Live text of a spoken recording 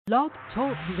Blog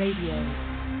Talk Radio.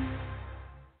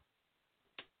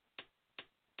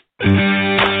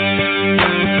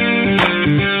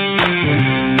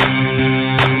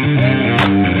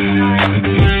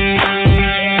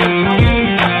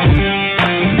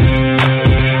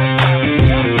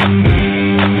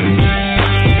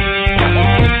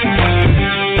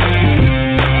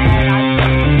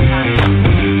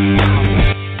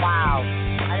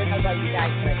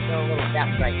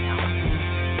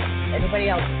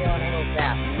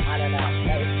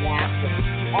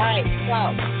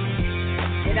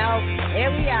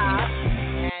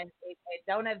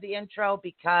 The intro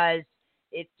because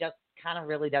it just kind of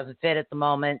really doesn't fit at the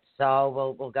moment,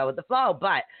 so we'll go with the flow.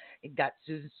 But it got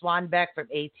Susan Swanbeck from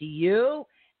ATU,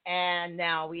 and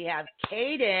now we have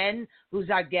Caden, who's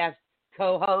our guest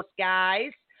co-host, guys.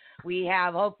 We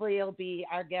have, hopefully he'll be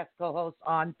our guest co-host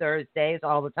on Thursdays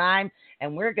all the time,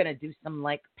 and we're going to do some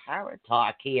like power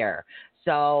talk here.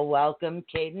 So welcome,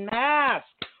 Caden Mask.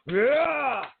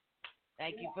 Yeah!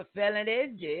 Thank you for filling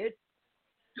in, dude.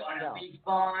 Gonna be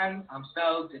fun. I'm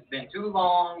stoked. It's been too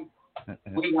long.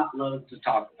 We got loads to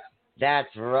talk about.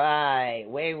 That's right.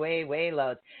 Way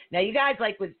loads. Now, you guys,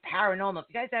 like with paranormal, if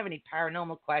you guys have any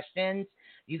paranormal questions,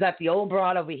 you got the old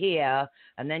broad over here,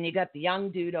 and then you got the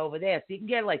young dude over there. So you can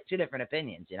get like two different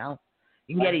opinions, you know?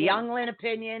 You can get a youngling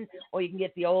opinion, or you can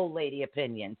get the old lady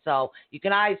opinion. So you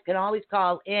can always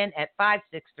call in at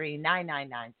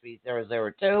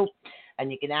 563-999-3002. And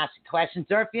you can ask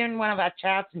questions, or if you're in one of our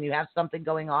chats and you have something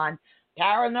going on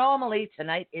paranormally,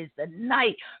 tonight is the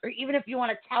night. Or even if you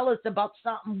want to tell us about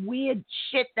something weird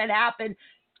shit that happened,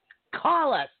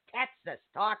 call us, text us,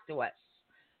 talk to us.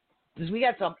 Because we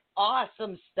got some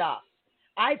awesome stuff.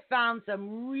 I found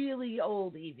some really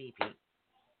old EVP.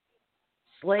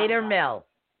 Slater Mill.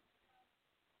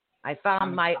 I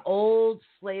found my old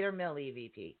Slater Mill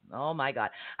EVP. Oh, my God.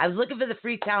 I was looking for the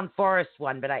Freetown Forest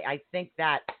one, but I think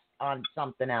that's on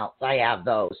something else. I have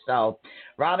those. So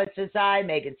Robert says hi.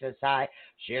 Megan says hi.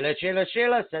 Sheila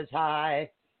says hi.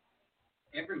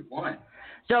 Everyone.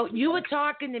 So you were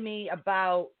talking to me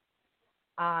about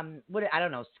what I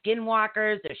don't know,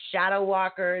 skinwalkers or shadow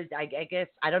walkers. I guess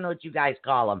I don't know what you guys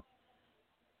call them.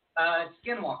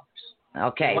 Skinwalkers.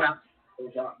 Okay.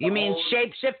 You mean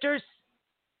shapeshifters?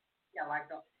 Yeah, like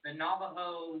the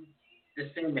Navajo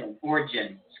descendant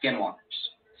origin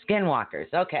skinwalkers.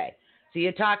 Skinwalkers. Okay. So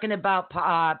you're talking about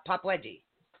Pop Wedgie.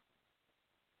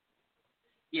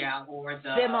 Yeah, or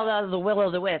the... Similar to the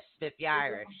Will-o'-the-Wisp, if you're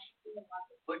Irish.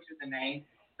 Butcher the name,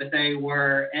 but they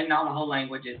were, in Navajo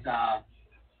language, it's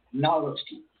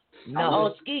Noloski.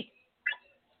 Nohoski?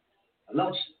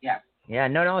 Yeah. Yeah,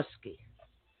 Nonoski.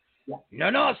 Yeah.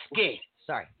 Nonoski.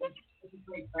 Sorry.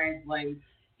 Typically translate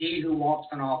he who walks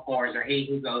on all fours or he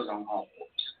who goes on all fours.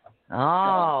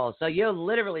 Oh, so you're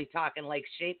literally talking like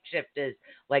shapeshifters,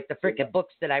 like the freaking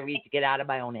books that I read to get out of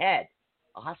my own head.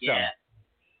 Awesome.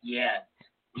 Yes.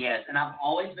 And I've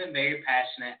always been very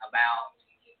passionate about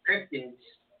cryptids.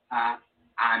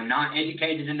 I'm not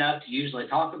educated enough to usually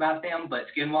talk about them, but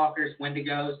skinwalkers,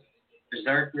 wendigos,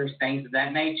 berserkers, things of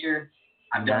that nature,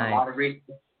 I've done a lot of research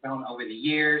on over the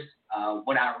years.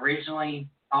 What I originally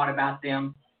thought about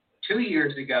them 2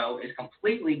 years ago is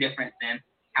completely different than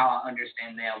how I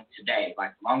understand them today.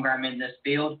 Like, the longer I'm in this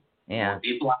field, the more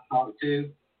people I talk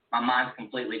to, my mind's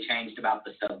completely changed about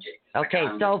the subject. Okay,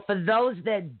 so for those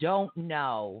that don't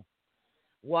know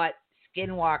what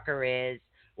skinwalker is,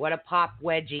 what a Pop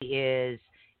Wedgie is,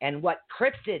 and what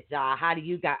cryptids are, how do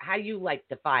you like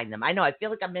define them? I know I feel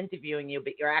like I'm interviewing you,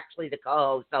 but you're actually the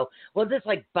co-host, so we'll just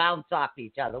like bounce off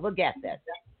each other. We'll get this.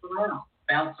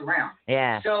 Bounce around.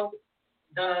 Yeah. So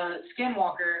the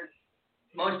skinwalker,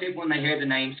 most people, when they hear the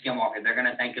name Skinwalker, they're going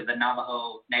to think of the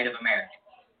Navajo Native Americans.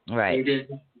 Right.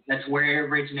 That's where it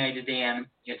originated in.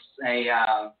 It's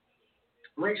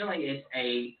originally it's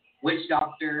a witch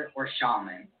doctor or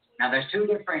shaman. Now, there's two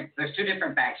different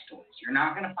backstories. You're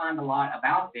not going to find a lot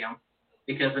about them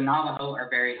because the Navajo are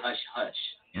very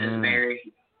hush-hush. It's a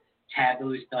very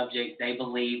taboo subject. They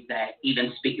believe that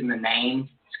even speaking the name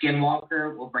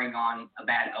Skinwalker will bring on a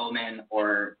bad omen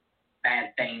or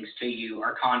bad things to you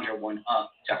or conjure one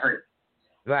up to hurt.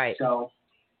 Right. So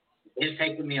it's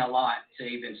taken me a lot to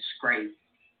even scrape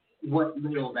what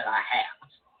little that I have.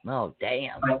 Oh,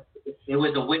 damn. But it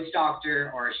was a witch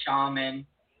doctor or a shaman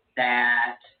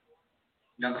that,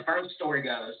 the first story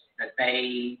goes that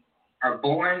they were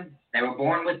born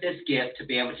with this gift to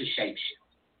be able to shapeshift.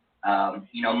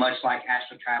 Much like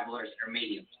astral travelers or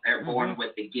mediums. They're born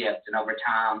with the gift, and over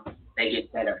time, they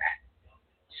get better at it.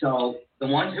 So the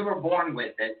ones who were born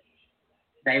with it,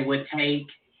 they would take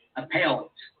a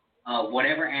pelt of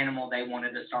whatever animal they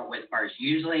wanted to start with first.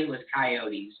 Usually it was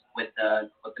coyotes with the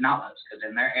Navajos, because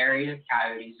in their area,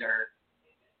 coyotes are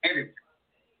everywhere.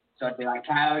 So it'd be like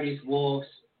coyotes, wolves,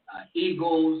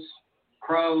 eagles,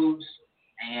 crows,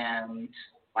 and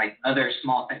like other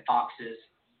small foxes.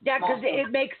 Yeah, because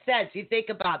it makes sense. You think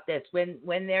about this when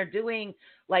they're doing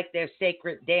like their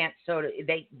sacred dance, so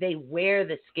they wear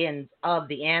the skins of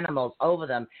the animals over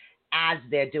them as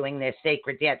they're doing their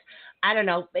sacred dance. I don't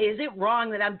know. Is it wrong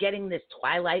that I'm getting this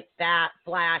Twilight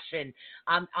flash and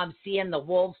I'm seeing the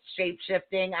wolves shape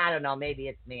shifting? I don't know. Maybe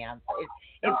it's me.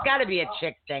 It's got to be a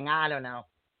chick thing. I don't know.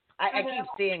 I keep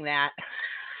seeing that.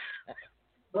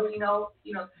 But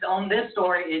on this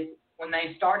story, when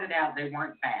they started out, they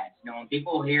weren't bad. When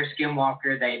people hear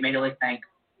Skinwalker, they immediately think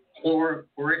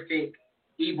horrific,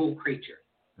 evil creature.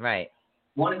 Right.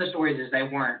 One of the stories is they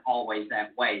weren't always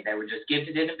that way. They were just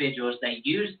gifted individuals. They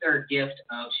used their gift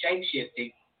of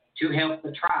shape-shifting to help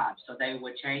the tribe. So they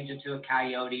would change into a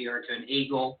coyote or to an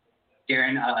eagle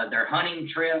during their hunting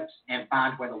trips and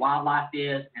find where the wildlife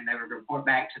is, and they would report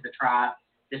back to the tribe,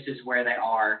 this is where they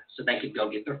are, so they could go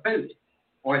get their food.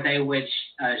 Or they would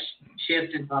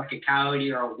shift into like a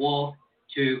coyote or a wolf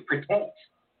to protect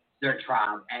their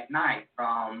tribe at night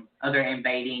from other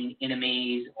invading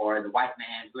enemies or the white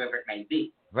man, whoever it may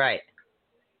be. Right.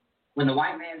 When the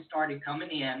white man started coming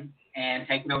in and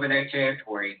taking over their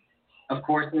territory, of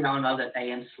course, we all know that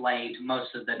they enslaved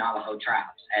most of the Navajo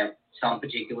tribes at some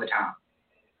particular time.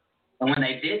 And when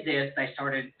they did this, they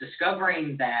started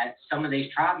discovering that some of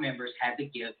these tribe members had the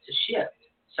gift to shift.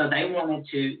 So they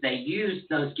used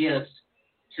those gifts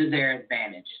to their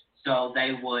advantage. So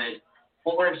they would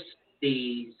force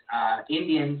these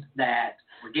Indians that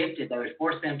were gifted, they would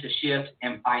force them to shift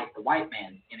and fight the white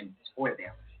man enemies for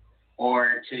them,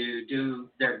 or to do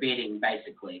their bidding,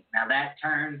 basically. Now that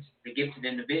turns the gifted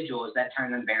individuals, that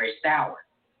turned them very sour.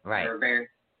 Right. They're very,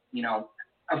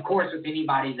 of course, with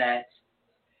anybody that's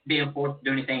being forced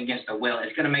to do anything against their will,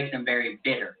 it's going to make them very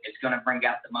bitter. It's going to bring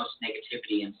out the most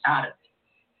negativity inside of them.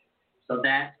 So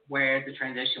that's where the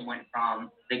transition went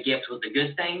from the gift was a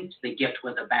good thing to the gift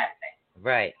was a bad thing.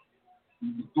 Right.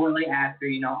 Shortly after,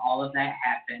 all of that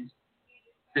happened,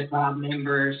 the tribe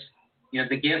members,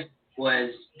 the gift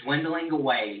was dwindling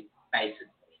away, basically.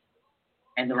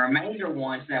 And the remainder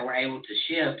ones that were able to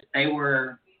shift, they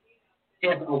were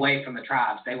shipped away from the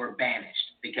tribes. They were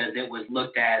banished because it was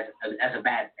looked at as a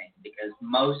bad thing. Because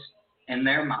in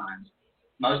their minds,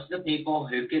 most of the people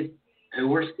who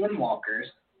were skinwalkers,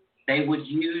 they would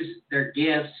use their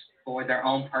gifts for their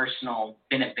own personal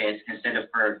benefits instead of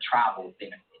for tribal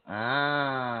benefits.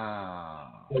 Oh.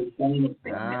 As soon as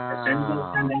they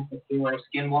found out that you were a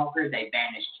skinwalker, they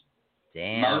banished you.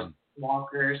 Damn. Most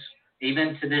skinwalkers,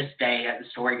 even to this day, as the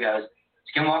story goes,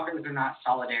 skinwalkers are not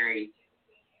solitary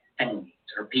things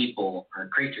or people or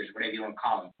creatures, whatever you want to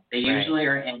call them. They usually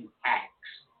are in packs.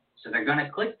 So they're going to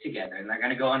click together and they're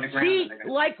going to go underground. See,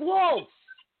 like wolves.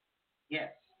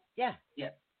 Yes. Yeah.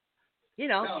 Yes.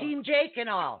 Team Jake and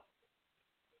all.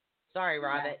 Sorry,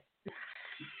 Robert.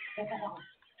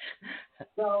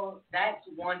 So that's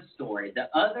one story. The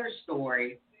other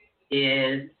story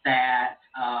is that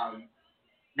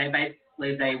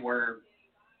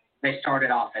they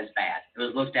started off as bad. It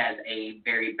was looked at as a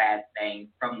very bad thing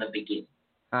from the beginning,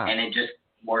 and it just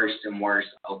worse and worse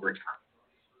over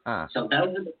time. So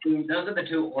those are the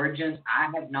two origins.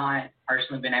 I have not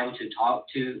personally been able to talk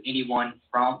to anyone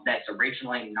that's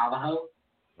originally Navajo.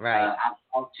 Right. I've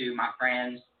talked to my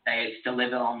friends. They still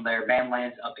live on their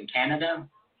bandlands up in Canada.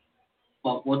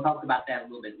 But we'll talk about that a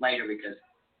little bit later because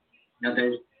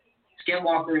there's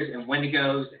skinwalkers and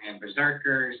wendigos and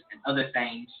berserkers and other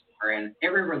things are in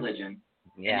every religion,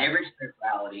 in every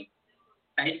spirituality.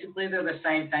 Basically, they're the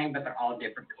same thing, but they're all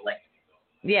different collectively.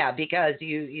 Yeah, because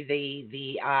the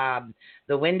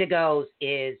Wendigos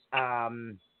is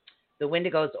the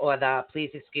Wendigos or the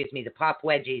Pop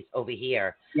Wedgies over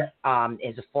here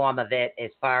is a form of it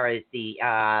as far as the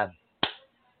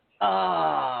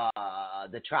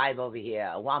tribe over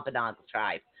here, Wampanoag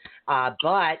tribe.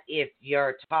 But if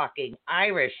you're talking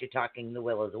Irish, you're talking the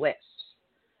Will-o'-the-Wisps.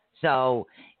 So,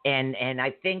 and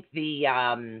I think the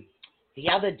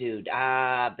other dude,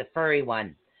 the furry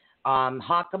one,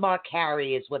 Hockomock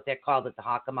Harry is what they're called at the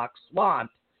Hockomock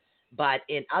Swamp. But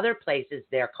in other places,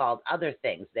 they're called other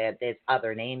things. There's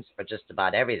other names for just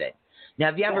about everything. Now,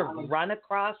 have you ever run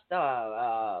across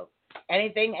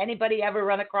anything? Anybody ever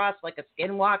run across like a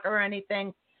skinwalker or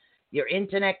anything? Your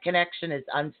internet connection is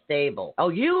unstable. Oh,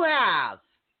 you have?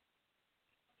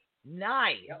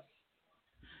 Nice. Yep.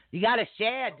 You got to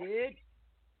share, dude.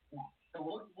 Yeah. So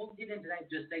we'll get into that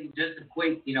just a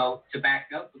quick, to back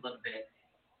up a little bit.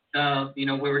 we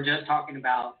were just talking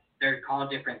about they're called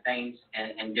different things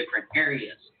in different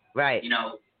areas. Right.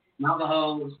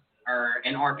 Navajos are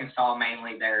in Arkansas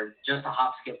mainly. They're just a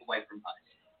hop skip away from us.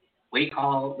 We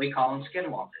call them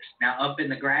skinwalkers. Now up in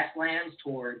the grasslands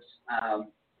towards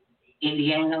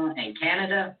Indiana and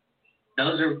Canada,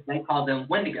 they call them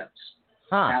Wendigos.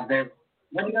 Huh. Now they're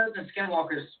Wendigos and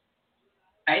skinwalkers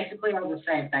basically are the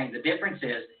same thing. The difference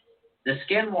is the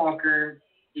skinwalker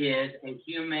is a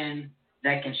human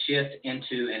that can shift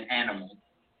into an animal.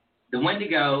 The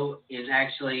Wendigo is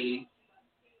actually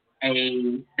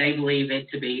they believe it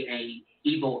to be a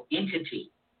evil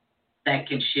entity that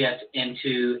can shift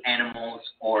into animals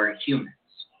or humans.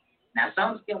 Now,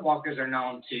 some skinwalkers are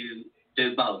known to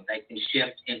do both. They can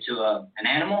shift into an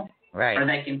animal, right, or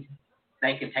they can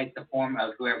take the form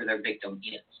of whoever their victim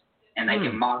is, and they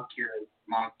can mock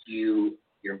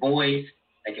your boys.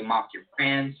 They can mock your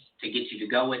friends to get you to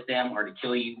go with them or to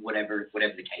kill you, whatever the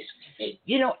case may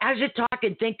be. As you talk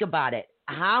and think about it,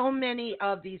 how many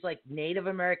of these like Native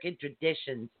American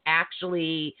traditions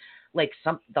actually, like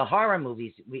the horror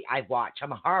movies I watch,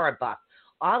 I'm a horror buff.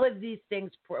 All of these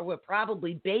things were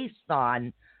probably based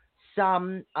on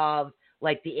some of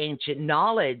like the ancient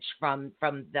knowledge from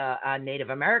the Native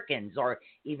Americans or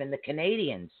even the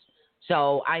Canadians.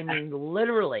 So, I mean,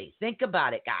 literally, think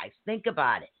about it, guys. Think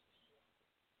about it.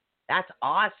 That's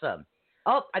awesome.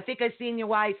 Oh, I think I seen your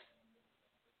wife.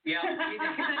 Yeah.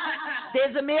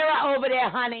 There's a mirror over there,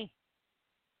 honey.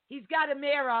 He's got a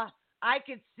mirror. I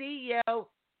can see you.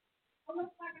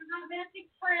 Looks like a romantic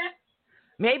trip.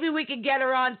 Maybe we could get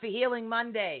her on for Healing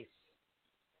Mondays.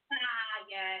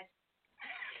 Yes.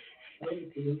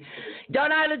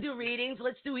 Don't I do readings?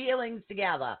 Let's do healings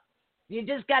together. You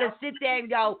just got to sit there and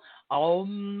go, oh,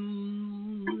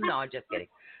 no, I'm just kidding.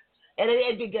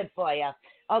 It'd be good for you.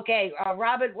 Okay,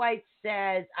 Robert White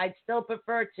says, I'd still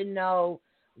prefer to know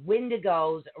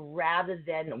Wendigos rather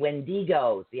than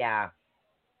Wendigos. Yeah.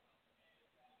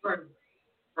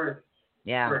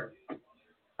 Yeah.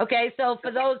 Okay, so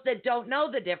for those that don't know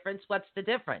the difference, what's the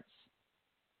difference?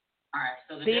 All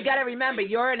right. So you got to remember,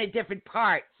 you're in a different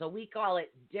part, so we call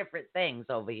it different things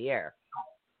over here.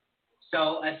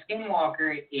 So a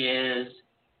skinwalker is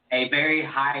a very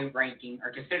high-ranking,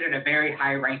 or considered a very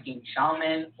high-ranking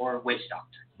shaman or witch doctor.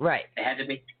 Right. They had to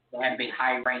be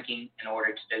high-ranking in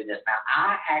order to do this. Now,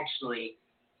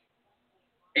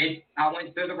 I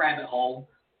went through the rabbit hole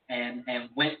and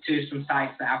went to some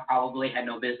sites that I probably had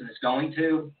no business going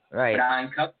to. Right. But I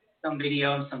uncovered some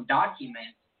video and some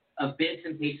documents of bits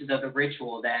and pieces of the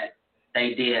ritual that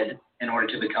they did in order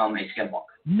to become a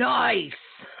skinwalker. Nice.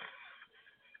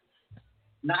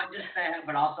 Not just that,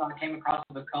 but also I came across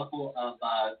a couple of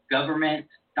government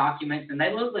documents, and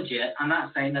they look legit. I'm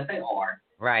not saying that they are.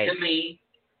 Right. To me,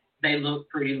 they look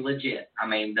pretty legit. I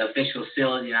mean, the official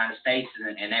seal of the United States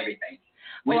and everything.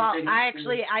 Well, I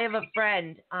have a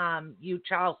friend, Hugh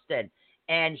Charleston,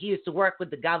 and he used to work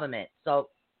with the government, so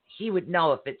he would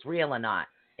know if it's real or not.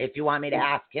 If you want me to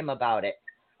ask him about it,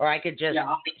 or I could just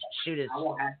shoot his. I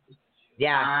will have to.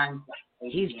 Yeah,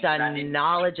 he's done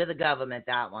knowledge of the government.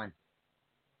 That one.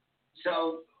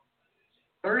 So,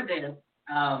 through this,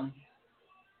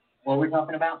 what we're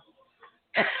talking about?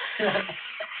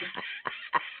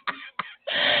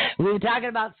 We were talking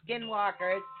about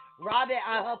skinwalkers. Robert,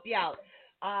 I'll help you out.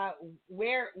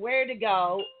 Where to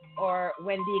go or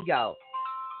Wendigo?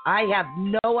 I have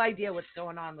no idea what's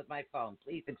going on with my phone.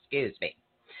 Please excuse me.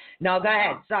 No, go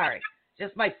ahead. Sorry.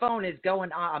 Just my phone is going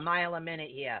a mile a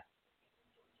minute here.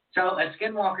 So a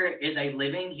skinwalker is a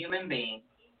living human being.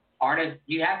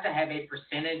 You have to have a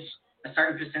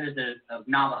certain percentage of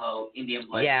Navajo Indian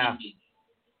blood. Yeah. Indian.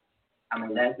 I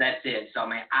mean, that's it. So, I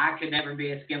mean, I could never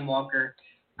be a skinwalker.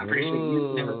 I'm pretty sure you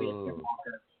could never be a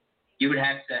skinwalker. You would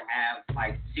have to have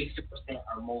like 60%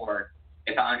 or more,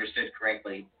 if I understood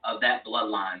correctly, of that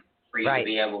bloodline for you to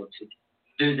be able to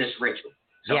do this ritual.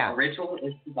 So a ritual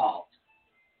is involved.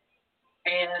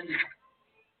 And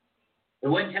it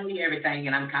wouldn't tell you everything,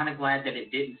 and I'm kind of glad that it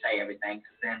didn't say everything,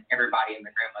 because then everybody and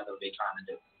their grandmother would be trying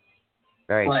to do it.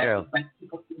 Very true.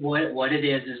 But what it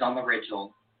is on the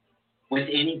ritual, with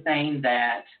anything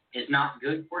that is not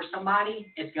good for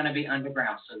somebody, it's going to be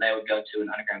underground. So they would go to an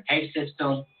underground cave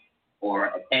system or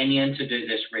a canyon to do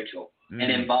this ritual.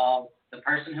 It involves the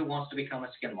person who wants to become a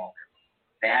skinwalker.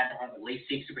 They have to have at least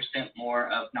 60%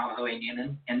 more of Navajo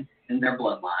Indian in their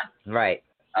bloodline. Right.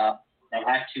 They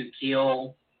have to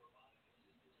kill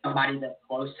somebody that's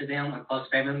close to them, a close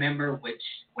family member, which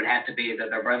would have to be either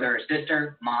their brother or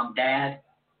sister, mom, dad,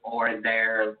 or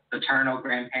their paternal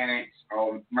grandparents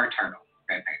or maternal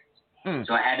grandparents.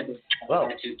 So it had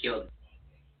to kill them.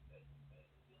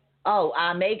 Oh,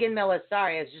 Megan Miller.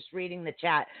 Sorry, I was just reading the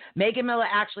chat. Megan Miller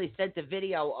actually sent the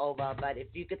video over, but if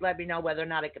you could let me know whether or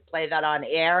not I could play that on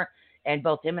air, and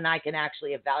both him and I can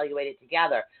actually evaluate it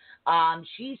together.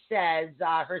 She says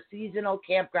her seasonal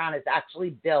campground is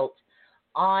actually built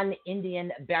on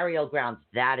Indian burial grounds.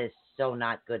 That is so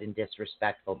not good and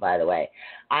disrespectful, by the way.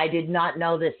 I did not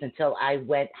know this until I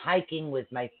went hiking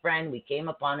with my friend. We came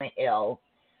up on a hill.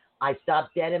 I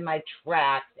stopped dead in my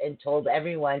tracks and told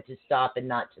everyone to stop and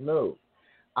not to move.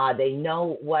 They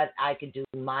know what I could do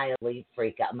mild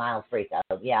freak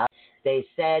out. Yeah. They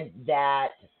said that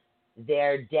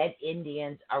they're dead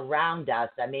Indians around us.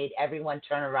 I made everyone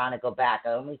turn around and go back. I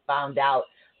only found out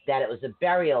that it was a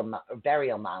burial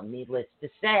mound. Needless to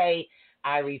say,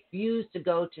 I refused to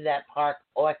go to that park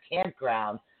or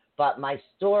campground, but my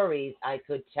stories I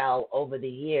could tell over the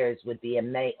years would be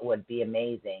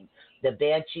amazing. The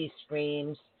banshee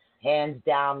screams, hands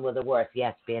down, were the worst.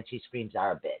 Yes, banshee screams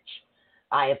are a bitch.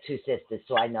 I have two sisters,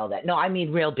 so I know that. No, I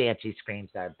mean real banshee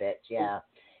screams are a bitch, yeah.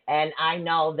 And I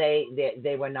know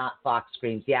they were not fox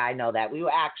screams. Yeah, I know that. We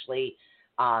were actually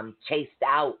chased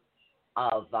out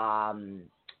of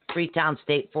Freetown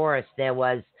State Forest. There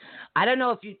was, I don't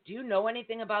know if do you know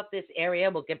anything about this area?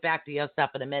 We'll get back to your stuff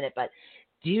in a minute, but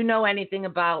do you know anything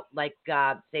about, like,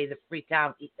 say, the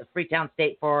Freetown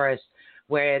State Forest,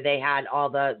 where they had all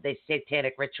the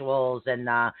satanic rituals and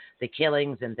the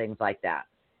killings and things like that?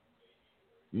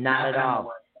 Not at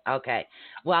all. Okay.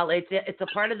 Well, it's a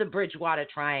part of the Bridgewater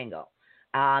Triangle.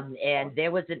 And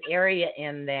there was an area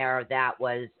in there that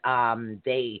was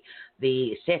the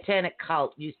satanic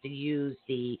cult used to use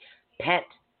the pet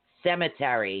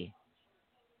cemetery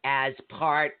as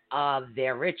part of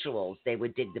their rituals. They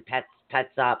would dig the pets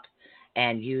up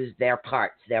and use their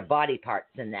body parts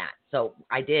in that. So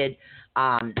I did.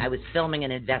 I was filming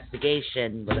an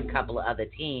investigation with a couple of other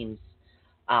teams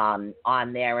on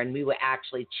there, and we were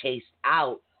actually chased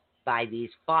out by these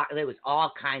fox. There was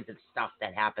all kinds of stuff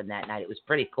that happened that night. It was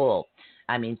pretty cool.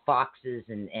 I mean, foxes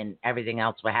and everything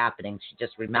else were happening. She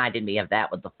just reminded me of that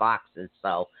with the foxes.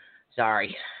 So,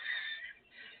 sorry.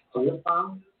 So you're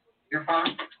fine. You're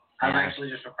fine. I'm actually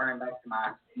just referring back to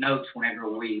my notes whenever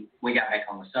we got back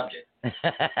on the subject. Because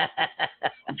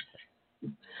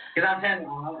I'm telling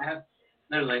you, I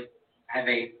have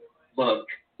a book.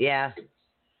 Yeah.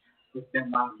 It's been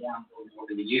locked down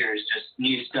over the years, just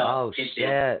new stuff. Oh,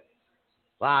 shit.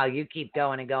 Wow, you keep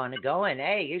going and going and going.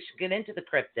 Hey, you should get into the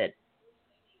cryptid.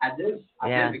 I do. I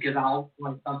do, because I always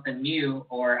want something new,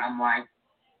 or I'm like,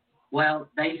 well,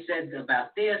 they said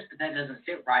about this, but that doesn't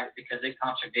fit right because it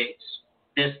contradicts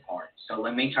this part. So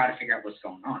let me try to figure out what's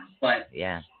going on. But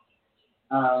yeah.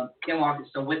 Skinwalker,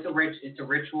 so with it's a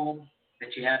ritual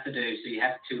that you have to do. So you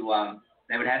have to,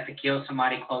 they would have to kill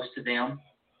somebody close to them.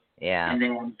 Yeah. And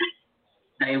then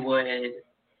they would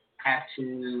have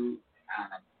to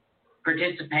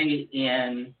participate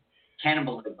in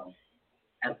cannibalism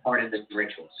as part of this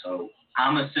ritual. So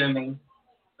I'm assuming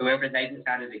whoever they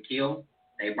decided to kill,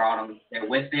 they brought them there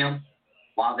with them.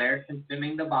 While they're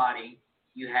consuming the body,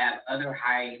 you have other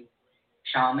high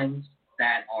shamans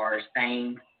that are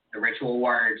saying the ritual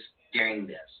words during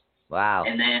this. Wow.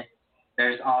 And then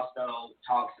there's also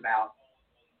talks about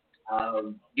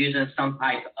using some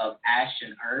type of ash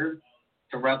and herb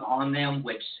to rub on them,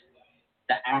 which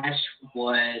the ash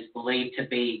was believed to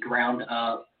be ground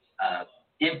up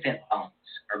infant bones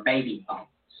or baby bones.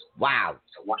 Wow.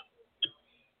 So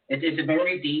it's a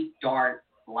very deep, dark,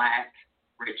 black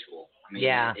ritual. I mean,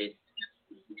 it's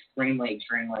extremely,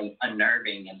 extremely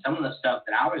unnerving. And some of the stuff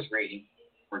that I was reading,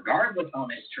 regardless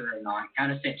on it's true or not,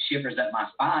 kind of sent shivers up my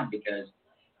spine, because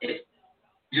if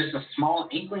just a small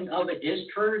inkling of it is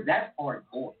true, that's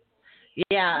hardcore.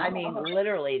 Yeah, I mean,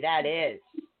 literally, that is.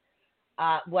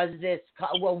 Was it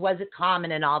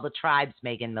common in all the tribes?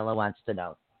 Megan Miller wants to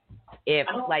know if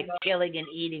killing and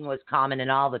eating was common in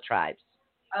all the tribes.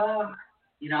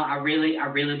 I really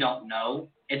don't know.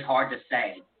 It's hard to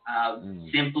say.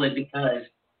 Simply because,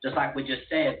 just like we just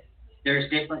said, there's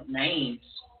different names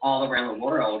all around the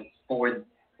world for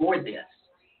this.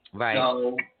 Right.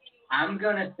 So I'm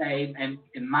gonna say, and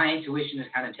my intuition is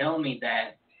kind of telling me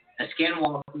that a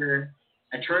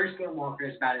true skinwalker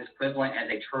is about as equivalent as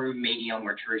a true medium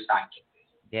or true psychic.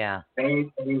 Yeah. Very,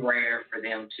 very rare for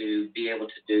them to be able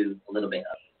to do a little bit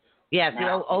of it. Yeah,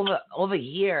 so over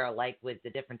here, like with the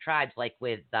different tribes, like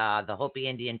with the Hopi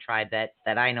Indian tribe that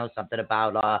I know something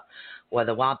about, or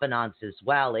the Wampanoags as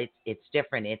well, it's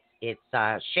different. It's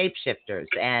shapeshifters,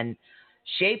 and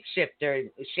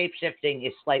shapeshifting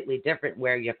is slightly different,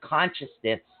 where your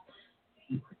consciousness,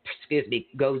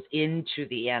 goes into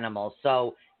the animal.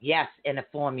 So yes, in a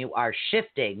form you are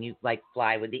shifting. You like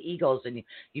fly with the eagles, and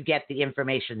you get the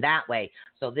information that way.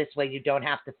 So this way you don't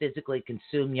have to physically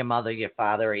consume your mother, your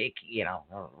father,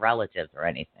 or relatives or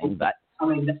anything. But I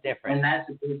mean, it's different. and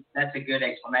that's a good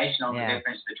explanation on the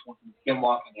difference between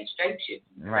skinwalking and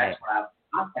shapeshifting. Right. That's what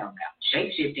I found out.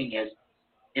 Shapeshifting is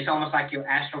it's almost like you're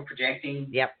astral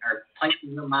projecting or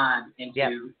placing your mind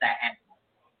into that animal.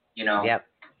 You know. Yep.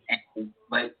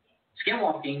 But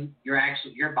skinwalking, your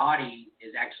body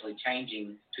is actually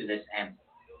changing to this animal.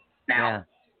 Now,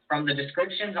 from the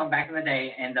descriptions on back in the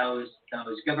day and those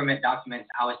government documents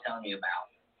I was telling you about,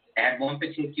 they had one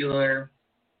particular,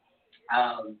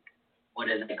 what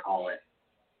did they call it?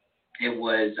 It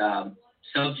was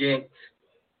subject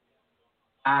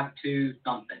 52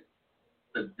 something.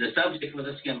 The subject was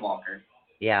a skinwalker.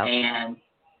 Yeah. And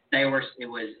it was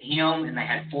him, and they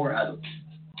had 4 others.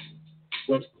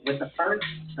 With the first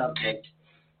subject,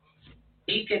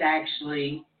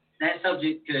 that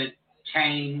subject could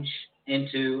change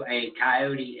into a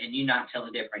coyote and you not tell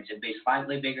the difference. It'd be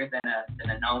slightly bigger than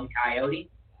a known coyote.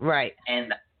 Right.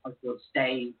 And the house would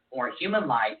stay more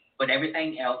human-like, but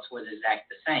everything else was exact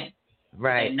the same.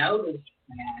 Right. They noticed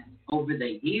that over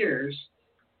the years,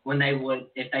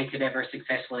 if they could ever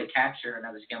successfully capture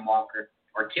another skinwalker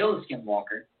or kill a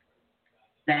skinwalker,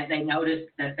 that they noticed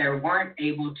that they weren't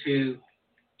able to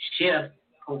shift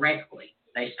correctly.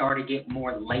 They started getting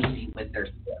more lazy with their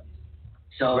shift.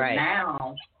 So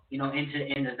now,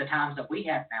 into the times that we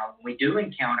have now, when we do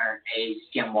encounter a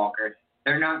skinwalker,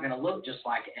 they're not going to look just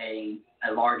like a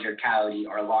larger coyote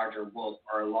or a larger wolf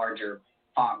or a larger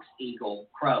fox, eagle,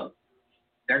 crow.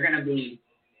 They're going to be,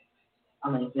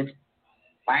 it's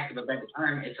lack of a better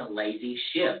term, it's a lazy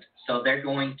shift. So they're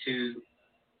going to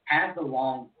have the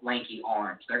long, lanky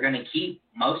arms. They're going to keep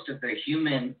most of their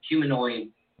humanoid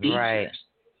features. Right.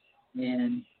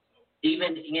 And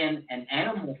even in an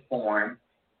animal form,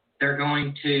 they're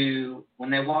going to,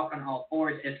 when they walk on all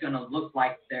fours, it's going to look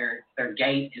like their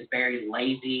gait is very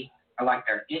lazy or like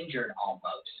they're injured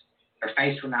almost. Their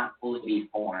face will not fully be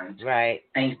formed. Right.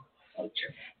 Things of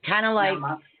nature. Kind of like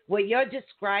what you're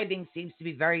describing seems to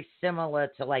be very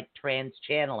similar to like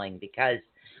trans-channeling, because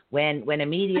when a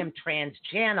medium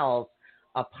trans-channels,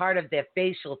 a part of their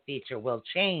facial feature will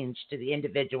change to the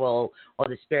individual or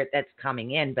the spirit that's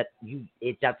coming in, but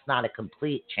that's not a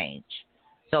complete change.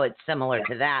 So it's similar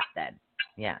to that then.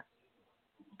 Yeah.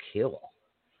 Cool.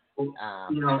 In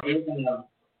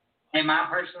my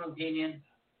personal opinion,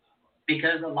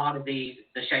 because a lot of the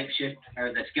shapeshift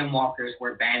or the skinwalkers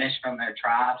were banished from their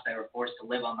tribes, they were forced to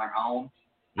live on their own.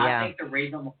 I think the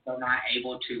reason they're not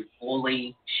able to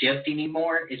fully shift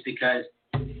anymore is because,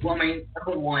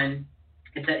 number one,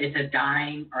 it's a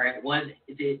dying,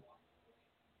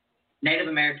 Native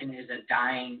American is a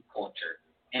dying culture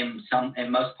in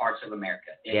most parts of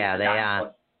America. They are.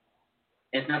 Culture.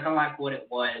 It's nothing like what it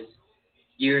was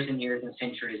years and years and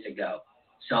centuries ago.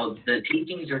 So the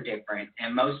teachings are different,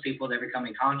 and most people, they're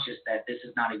becoming conscious that this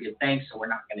is not a good thing, so we're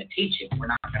not going to teach it. We're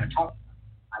not going to talk about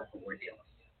that's what we're dealing with.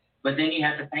 But then you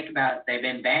have to think about it. They've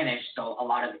been banished, so a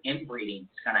lot of inbreeding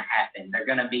is going to happen. They're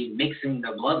going to be mixing the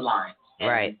bloodlines.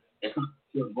 Right. It's not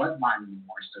your bloodline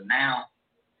anymore. So now,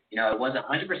 it was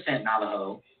 100%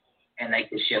 Navajo, and they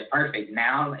could shift perfect.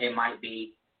 Now it might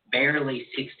be barely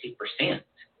 60%.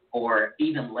 Or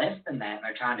even less than that, and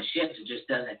they're trying to shift. It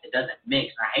doesn't mix.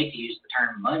 And I hate to use the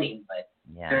term muddy, but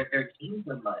their genes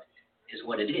are muddy, is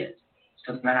what it is.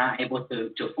 So they're not able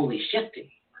to fully shift it.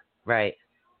 Right.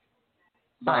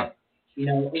 But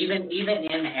even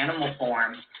in animal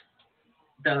form,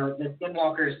 the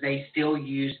skinwalkers, they still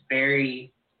use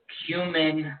very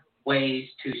human ways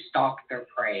to stalk their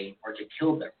prey or to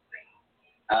kill their prey.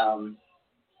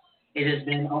 It has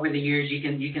been over the years.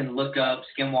 You can look up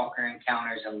skinwalker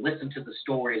encounters and listen to the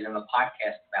stories and the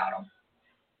podcast about them.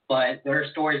 But there are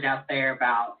stories out there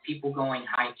about people going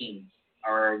hiking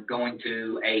or going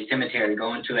to a cemetery,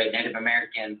 going to a Native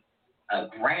American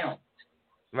ground,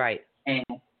 right, and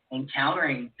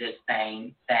encountering this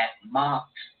thing that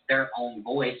mocks their own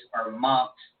voice or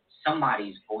mocks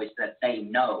somebody's voice that they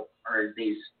know, or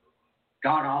these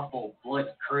god awful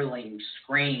blood curdling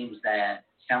screams that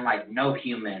sound like no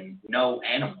human, no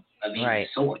animal of any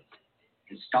sort,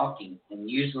 and stalking. And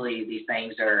usually these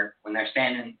things are, when they're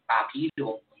standing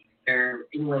bipedal, they're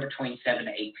anywhere between 7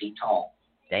 to 8 feet tall.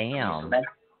 Damn. So that's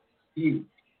huge.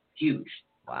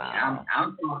 Wow.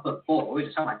 I'm 5'4", or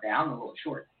something like that. I'm a little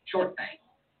short thing.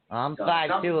 I'm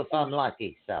 5'2" if I'm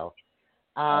lucky. So,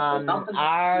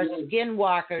 are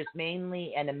skinwalkers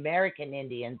mainly an American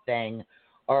Indian thing,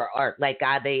 or like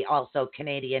are they also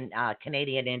Canadian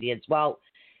Indians? Well,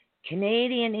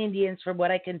 Canadian Indians, from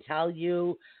what I can tell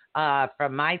you,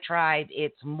 from my tribe,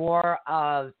 it's more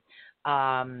of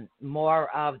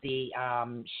the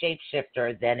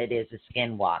shapeshifter than it is a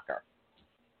skinwalker.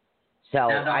 So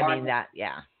I mean that,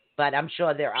 yeah. But I'm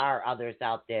sure there are others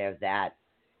out there that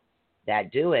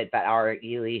do it, but or at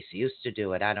least used to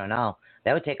do it. I don't know.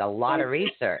 That would take a lot of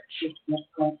research.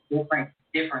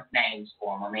 Different names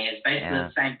for them. I mean, it's basically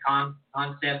the same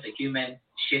concept: a human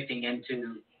shifting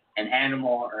into an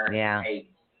animal or a.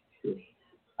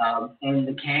 And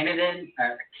the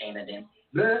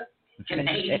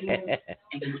Canadian,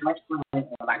 and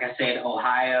like I said,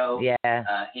 Ohio,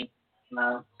 in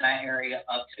that area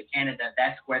up to Canada,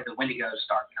 that's where the Wendigos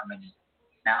start coming in.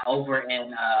 Now, over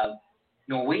in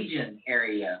Norwegian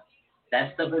area,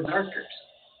 that's the Berserkers.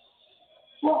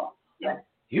 Well, yeah.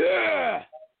 Yeah.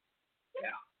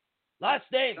 Last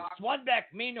name,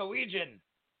 Swanbeck, me Norwegian.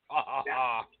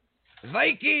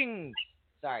 Vikings.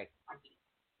 Sorry.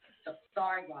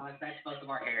 Sorry, guys, that's most of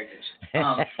our heritage.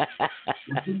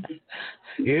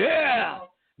 Yeah.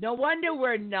 No wonder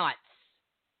we're nuts.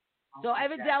 So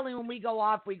evidently when we go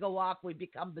off, we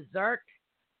become berserk.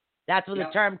 That's where the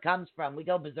term comes from. We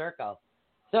go berserko.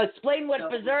 So explain what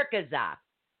berserkers are.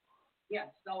 Yeah,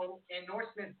 so in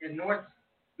Norse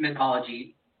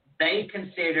mythology, they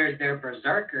consider their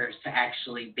berserkers to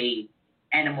actually be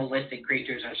animalistic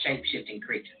creatures or shape-shifting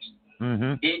creatures.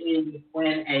 Mm-hmm. It is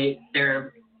when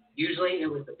usually it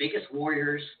was the biggest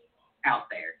warriors out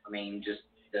there. I mean, just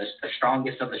the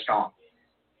strongest of the strong.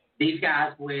 These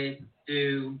guys would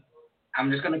do,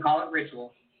 I'm just going to call it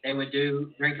ritual. They would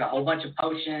drink a whole bunch of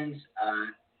potions,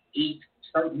 eat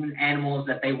certain animals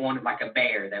that they wanted, like a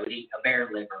bear. They would eat a bear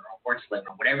liver or horse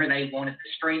liver, whatever they wanted the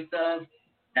strength of.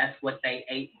 That's what they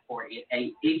ate before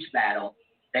each battle.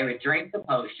 They would drink the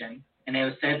potion, and it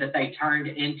was said that they turned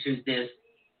into this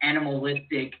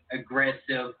animalistic,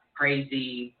 aggressive,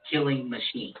 crazy killing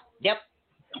machine. Yep.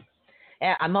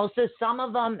 Yeah, some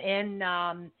of them in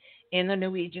the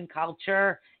Norwegian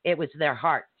culture, it was their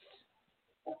hearts,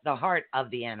 the heart of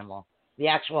the animal, the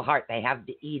actual heart. They have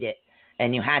to eat it,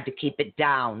 and you had to keep it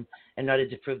down in order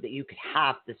to prove that you could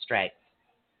have the strength.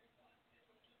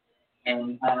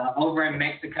 And over in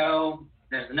Mexico,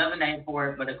 there's another name for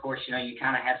it, but of course, you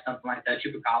kind of have something like the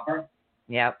chupacabra.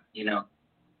 Yep.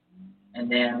 And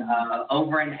then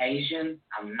over in Asian,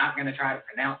 I'm not going to try to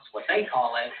pronounce what they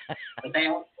call it, but they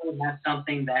also have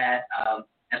something that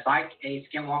it's like a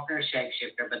skinwalker, a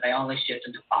shapeshifter, but they only shift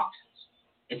into foxes.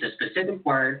 It's a specific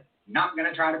word. I'm not going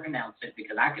to try to pronounce it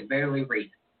because I could barely read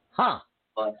it. Huh.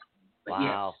 But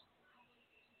wow.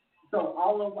 Yes. So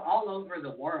all over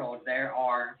the world, there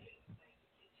are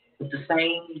the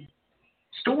same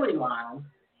storyline,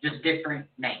 just different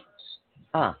names.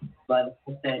 Huh. But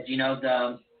it says,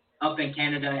 up in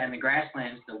Canada and the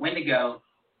grasslands, the Wendigo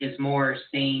is more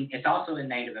seen, it's also a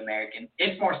Native American,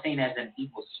 it's more seen as an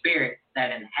evil spirit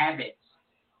that inhabits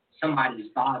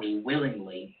somebody's body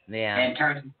willingly and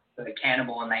turns into a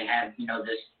cannibal, and they have,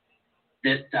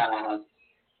 this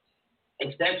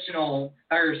exceptional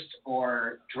thirst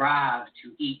or drive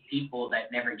to eat people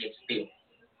that never gets filled,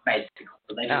 basically.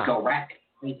 So they just go rapid.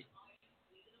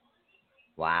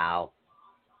 Wow.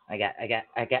 I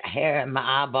got hair in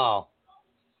my eyeball.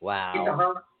 Wow. Get the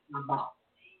heart off my ball.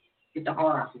 Get the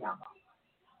heart off your eyeball.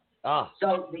 Oh.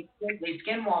 So these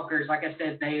skinwalkers, like I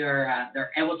said,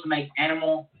 they're able to make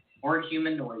animal or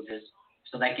human noises,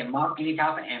 so they can mock any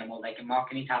type of animal, they can mock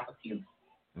any type of human.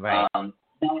 Right.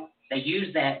 They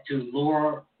use that to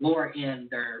lure in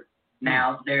their.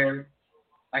 Now they're,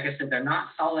 like I said, they're not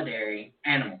solitary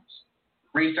animals.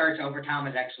 Research over time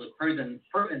has actually proven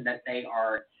that they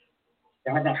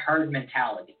have that herd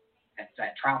mentality. That's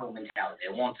that tribal mentality.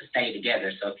 They want to stay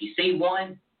together. So if you see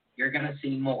one, you're going to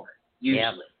see more,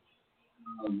 usually.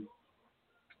 Yep.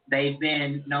 They've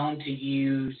been known to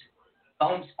use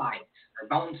bone spikes or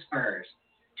bone spurs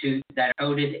that are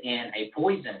coated in a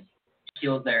poison to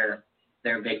kill their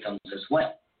victims as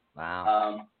well.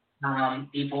 Wow.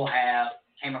 People have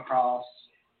came across,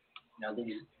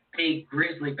 these big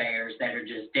grizzly bears that are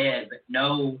just dead, but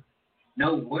no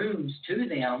wounds to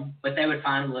them, but they would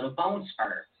find a little bone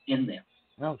spur in them.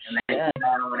 Oh, and they put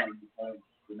that on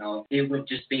and, it would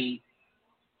just be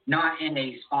not in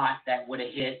a spot that would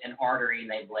have hit an artery and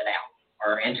they bled out,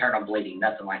 or internal bleeding,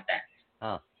 nothing like that.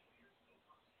 Oh.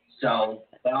 So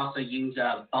they also use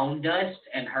bone dust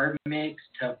and herb mix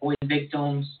to poison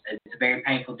victims. It's a very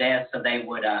painful death, so they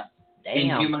would, in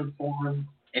human form,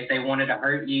 if they wanted to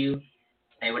hurt you,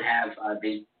 they would have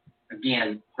these,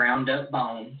 again, ground up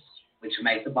bones, which would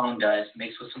make the bone dust,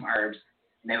 mixed with some herbs,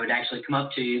 and they would actually come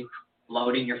up to you, blow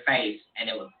it in your face, and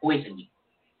it would poison you.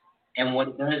 And what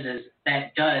it does is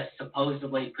that dust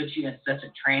supposedly puts you in such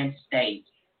a trance state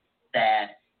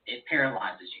that it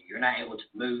paralyzes you. You're not able to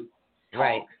move, talk,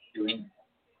 Right. do anything.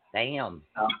 Damn.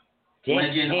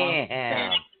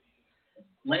 Legend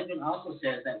legend also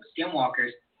says that with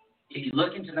skinwalkers, if you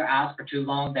look into their eyes for too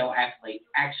long, they'll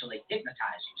actually hypnotize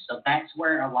you. So that's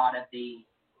where a lot of the,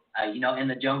 in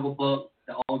the Jungle Book,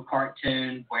 the old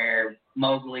cartoon where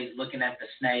Mowgli's looking at the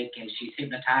snake and she's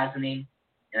hypnotizing him.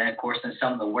 And then, of course, in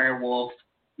some of the werewolf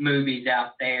movies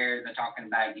out there, they're talking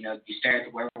about, if you stare at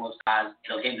the werewolf's eyes,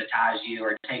 it'll hypnotize you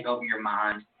or take over your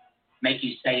mind, make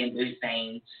you say and do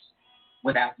things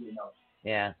without you knowing.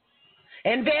 Yeah.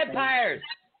 And vampires.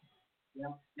 Yeah,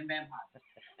 and vampires.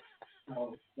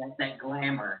 So that's that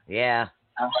glamour. Yeah.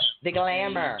 The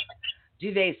glamour.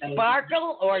 Do they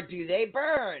sparkle or do they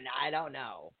burn? I don't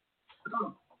know.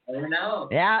 I don't know.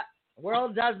 Yeah.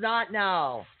 World does not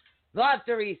know. We'll have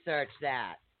to research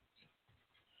that.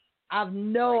 I have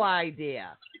no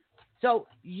idea. So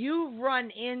you've run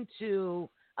into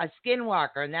a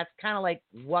skinwalker, and that's kind of like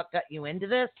what got you into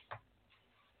this?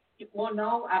 Well,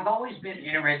 no, I've always been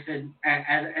interested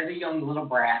as a young little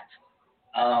brat.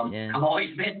 I've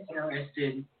always been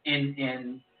interested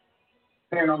in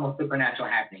paranormal supernatural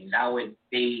happenings. I would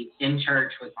be in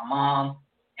church with my mom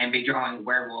and be drawing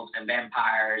werewolves and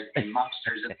vampires and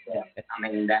monsters and stuff. I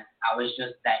mean, I was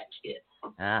just that kid.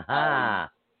 Uh-huh.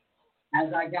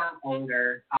 As I got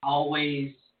older, I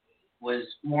always was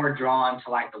more drawn to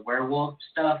like the werewolf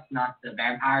stuff, not the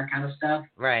vampire kind of stuff.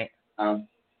 Right.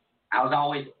 I was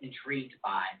always intrigued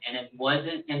by it, and it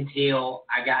wasn't until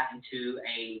I got into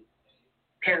a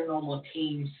paranormal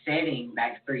team setting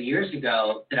back 3 years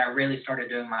ago that I really started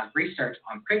doing my research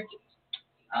on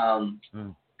cryptids.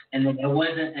 And then it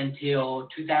wasn't until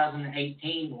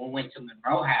 2018 when we went to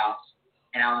Monroe House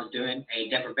and I was doing a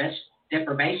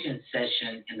deprivation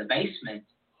session in the basement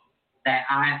that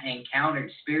I encountered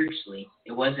spiritually.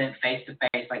 It wasn't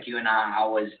face-to-face like you and I. I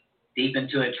was deep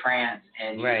into a trance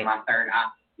and using my third eye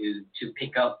to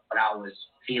pick up what I was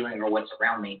feeling or what's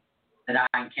around me, that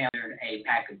I encountered a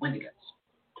pack of Wendigos.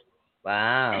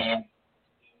 Wow. And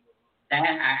that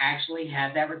I actually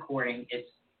have that recording. It's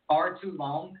far too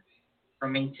long for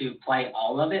me to play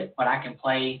all of it, but I can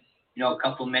play, a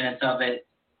couple minutes of it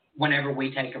whenever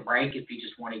we take a break. If you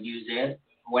just want to use it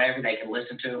or whatever, they can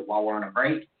listen to it while we're on a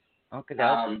break. Okay.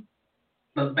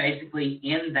 But basically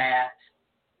in that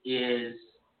is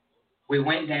we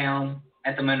went down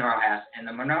at the Monroe House, and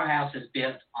the Monroe House is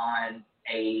built on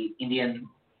a Indian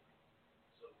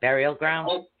burial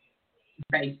ground?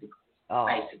 Basically.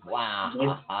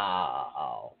 Wow.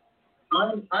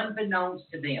 Unbeknownst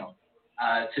to them,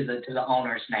 to the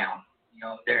owners now,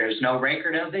 there's no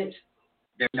record of it.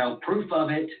 There's no proof of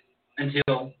it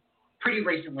until pretty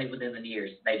recently, within the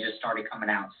years. They just started coming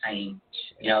out saying,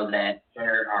 that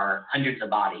there are hundreds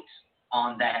of bodies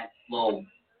on that little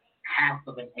half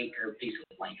of an acre piece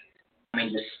of land. I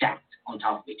mean, just stacked on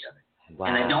top of each other. Wow.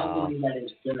 And I don't believe that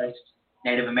it's just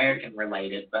Native American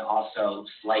related, but also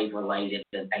slave related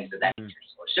and things of that nature.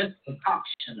 So it's just a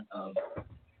concoction of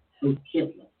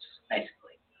kidnaps,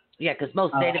 basically. Yeah, because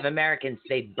most Native Americans,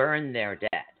 they burn their dead.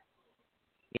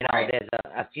 There's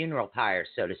a funeral pyre,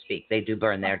 so to speak. They do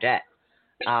burn their dead.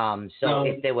 So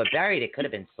if they were buried, it could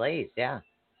have been slaves, yeah.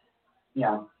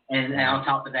 Yeah, and on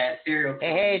top of that, serial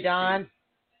killer. Hey, Don.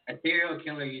 A serial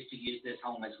killer used to use this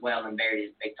home as well and bury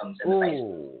his victims in the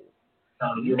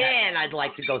basement. Man, I'd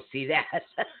like to go see that.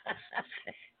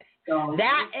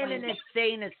 That and an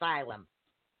insane asylum.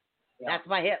 Yeah. That's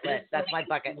my hit list. That's my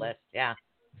bucket list. Yeah.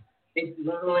 It's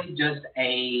literally just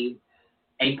a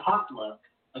potluck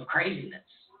of craziness.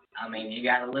 I mean, you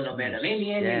got a little bit of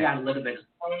Indian, you got a little bit of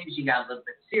slaves, you got a little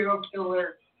bit of serial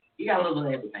killer, you got a little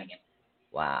bit of everything in it.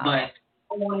 Wow. But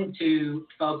I wanted to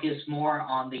focus more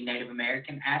on the Native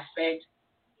American aspect.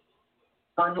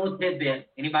 Fun little tidbit.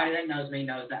 Anybody that knows me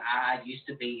knows that I used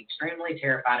to be extremely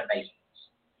terrified of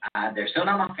basements. They're still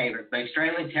not my favorite, but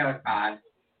extremely terrified.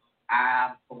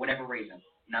 For whatever reason,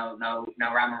 no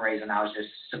rhyme or reason, I was just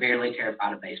severely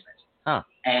terrified of basements. Huh.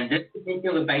 And this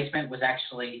particular basement was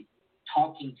actually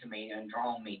talking to me and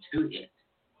drawing me to it.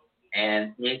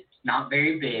 And it's not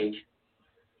very big,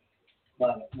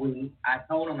 but I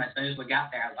told them as soon as we got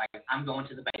there, I was like, I'm going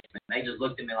to the basement. They just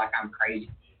looked at me like I'm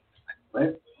crazy. What?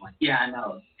 I'm like, yeah, I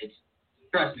know.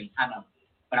 Trust me, I know.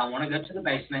 But I want to go to the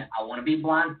basement. I want to be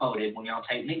blindfolded when y'all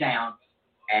take me down.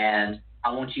 And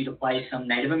I want you to play some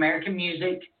Native American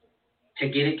music to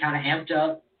get it kind of amped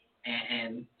up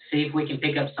and see if we can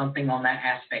pick up something on that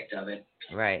aspect of it.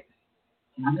 Right.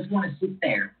 And I just want to sit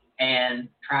there and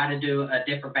try to do a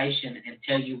deprivation and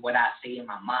tell you what I see in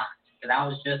my mind. Because I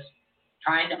was just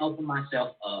trying to open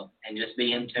myself up and just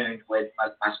be in tune with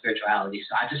my spirituality.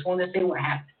 So I just wanted to see what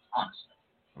happens, honestly.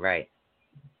 Right.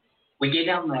 We get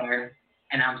down there,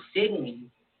 and I'm sitting,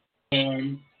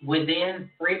 and within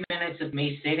 3 minutes of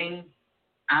me sitting,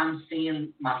 I'm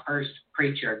seeing my first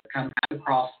creature come out of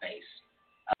crawl space.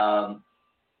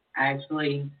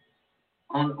 Actually,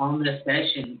 on this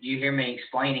session, you hear me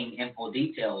explaining in full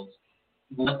details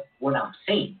what I'm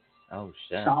seeing. Oh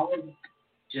shit. Solid,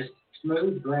 just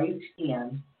smooth gray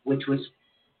skin, which was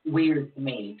weird to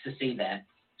me to see that.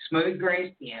 Smooth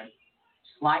gray skin,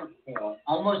 slight tail,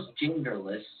 almost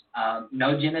genderless,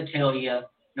 no genitalia,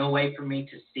 no way for me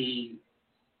to see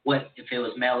what if it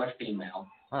was male or female.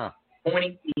 Huh.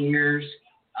 Pointy ears,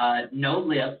 no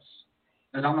lips.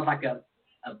 It was almost like a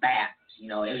bat. You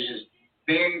know, it was just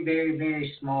very, very,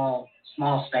 very small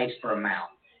space for a mouth.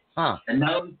 Huh. The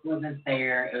nose wasn't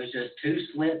there. It was just 2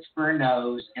 slits for a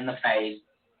nose in the face,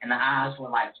 and the eyes were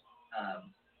like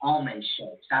almond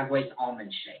shaped, sideways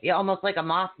almond shaped. Yeah, almost like a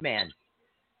Mothman.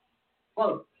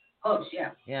 Close,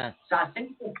 yeah. Yeah. So I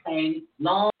think this thing,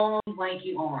 long,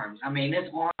 lanky arms. I mean, its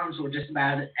arms were just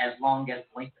about as long as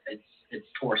the length of its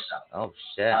torso. Oh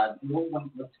shit.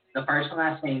 The first one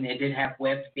I seen, it did have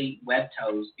webbed feet, webbed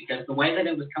toes, because the way that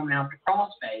it was coming out the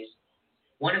crawl space,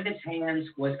 one of its hands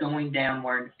was going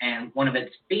downward, and one of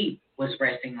its feet was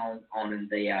resting on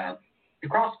the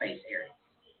crawl space area.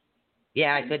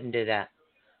 Yeah, I couldn't do that.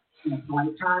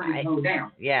 Like trying to go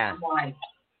down. Yeah. I'm like,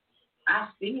 I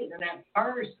see it, and at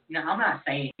first, I'm not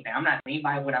saying anything. I'm not saying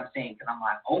anybody what I'm saying, because I'm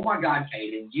like, oh my God,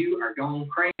 Caden, you are going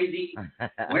crazy.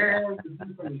 Where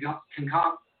did you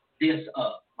concoct this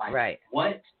up? Like, right.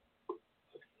 What?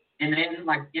 And then,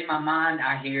 like, in my mind,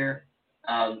 I hear,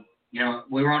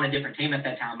 we were on a different team at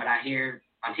that time, but I hear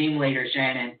my team leader,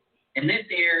 Shannon, in this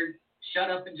ear, shut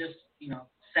up and just,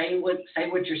 say what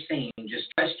you're seeing.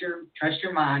 Just trust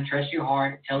your mind, trust your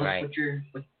heart, tell us what you're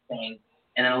saying.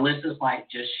 And then Alyssa's like,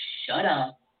 just shut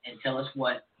up and tell us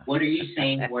what are you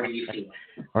saying, what are you feeling.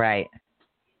 Right.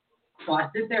 So I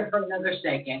sit there for another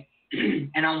second,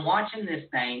 and I'm watching this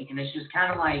thing, and it's just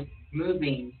kind of like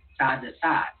moving side to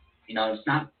side. It's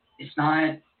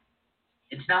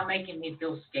not making me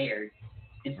feel scared.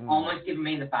 It's almost giving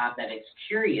me the vibe that it's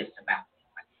curious about me.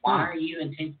 Like, why are you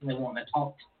intentionally wanting to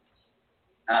talk to me?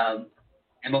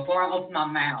 And before I open my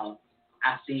mouth,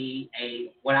 I see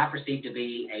what I perceive to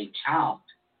be a child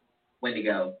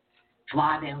Wendigo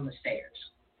fly down the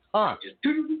stairs. Huh.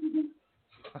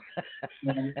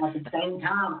 And at the same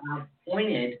time, I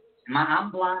pointed. I'm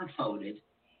blindfolded.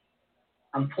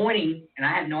 I'm pointing, and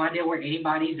I have no idea where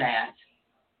anybody's at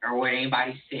or where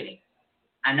anybody's sitting.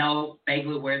 I know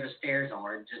vaguely where the stairs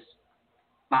are just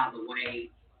by the way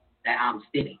that I'm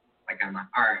sitting. Like, I'm like,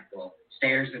 all right, well,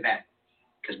 stairs are that,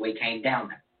 because we came down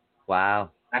there.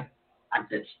 Wow. I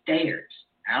said stairs.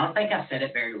 I don't think I said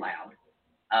it very loud.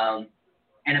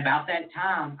 And about that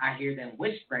time, I hear them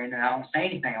whispering, and I don't say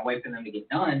anything. I wait for them to get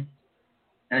done.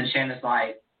 And then Shannon's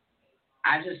like,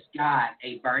 I just got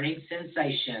a burning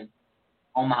sensation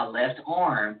on my left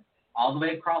arm, all the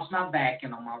way across my back,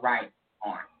 and on my right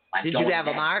arm. Like, did you have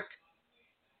a mark?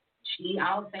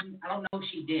 I don't know if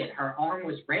she did. Her arm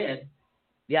was red.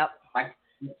 Yep. Like,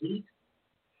 it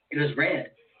was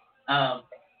red.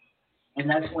 And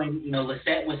that's when,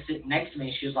 Lisette was sitting next to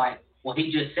me. She was like, well,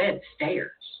 he just said stairs.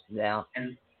 Yeah.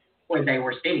 And where they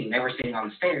were sitting on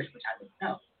the stairs, which I didn't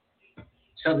know.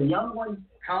 So the young one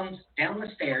comes down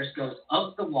the stairs, goes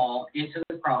up the wall into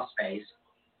the crawl space.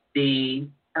 The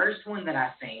first one that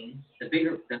I seen, the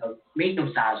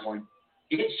medium-sized one,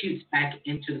 it shoots back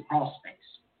into the crawl space.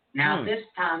 Now, this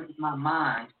time in my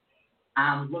mind,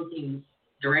 I'm looking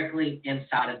directly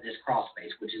inside of this crawl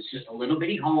space, which is just a little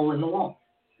bitty hole in the wall.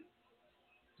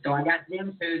 So I got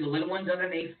them two, the little ones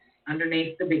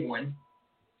underneath the big one.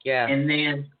 Yeah. And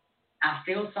then I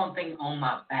feel something on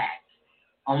my back,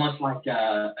 almost like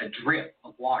a drip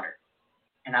of water.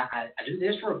 And I do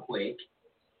this real quick,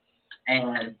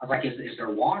 and I was like, is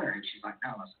there water? And she's like, no.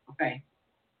 I was like, okay.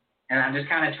 And I just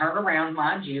kind of turn around,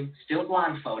 mind you, still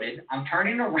blindfolded. I'm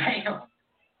turning around,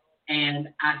 and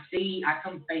I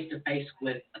come face to face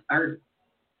with a third,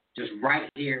 just right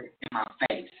here in my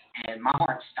face, and my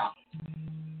heart stopped.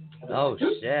 Oh,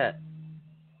 shit.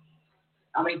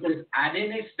 I mean, because I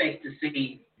didn't expect to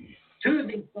see 2 of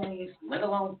these things, let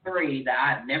alone 3, that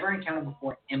I've never encountered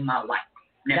before in my life.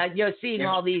 Now, you're seeing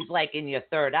all these, like, in your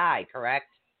third eye, correct?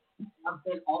 I'm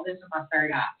seeing all this in my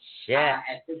third eye. Shit.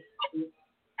 At this point,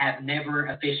 I've never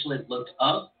officially looked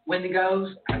up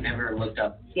Wendigos. I've never looked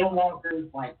up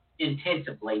skinwalkers, like,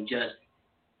 intensively. Just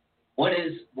what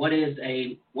is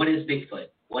Bigfoot?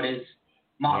 What is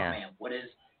Mothman? Yeah. What is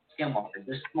skinwalker?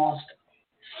 This small stuff.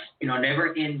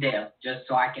 Never in depth, just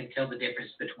so I can tell the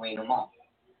difference between them all.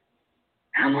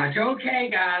 And I'm like, okay,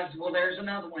 guys, well, there's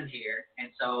another one here. And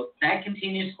so that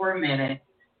continues for a minute.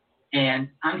 And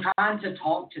I'm trying to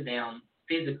talk to them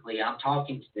physically. I'm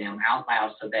talking to them out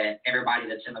loud so that everybody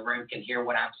that's in the room can hear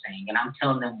what I'm saying. And I'm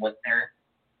telling them what they're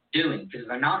doing because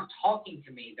they're not talking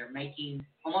to me. They're making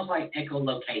almost like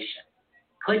echolocation,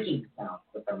 clicking sounds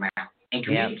with their mouth and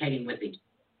communicating with each other.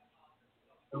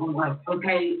 So I'm like,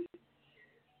 okay.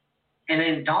 And then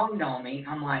it dawned on me,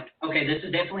 I'm like, okay, this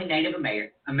is definitely Native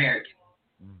American.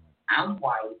 I'm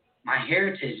white. My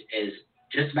heritage is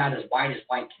just about as white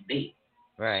can be.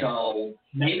 Right. So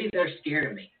maybe they're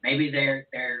scared of me. Maybe they're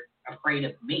afraid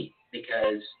of me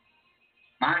because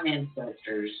my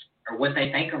ancestors, or what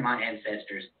they think are my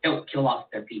ancestors, helped kill off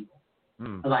their people.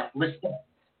 Mm. Like, listen,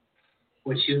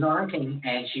 when she was on her team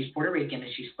and she's Puerto Rican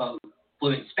and she spoke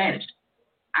fluent Spanish,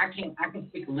 I can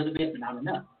speak a little bit, but not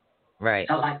enough. Right.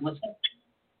 So like, listen,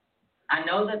 I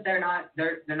know that they're not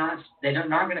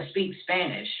going to speak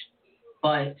Spanish,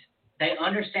 but they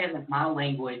understand that my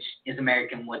language is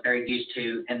American, what they're used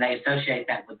to, and they associate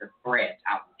that with the threat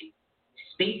outwardly.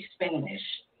 Speak Spanish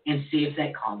and see if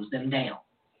that calms them down.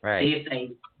 Right. See if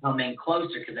they come in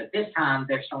closer, because at this time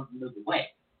they're starting to move away.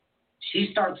 She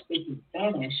starts speaking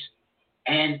Spanish,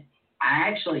 and I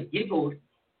actually giggled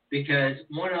because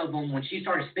one of them, when she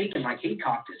started speaking, like he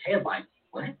cocked his head, like,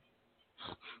 what?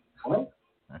 What?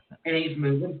 And he's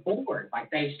moving forward,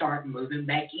 like they start moving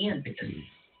back in because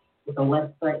with a less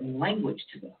threatening language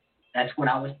to them. That's what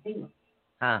I was feeling.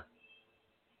 Huh.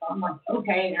 So I'm like,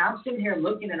 okay, and I'm sitting here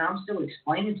looking and I'm still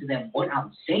explaining to them what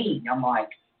I'm seeing. I'm like,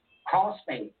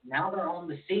 crossfade. Now they're on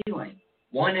the ceiling.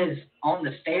 One is on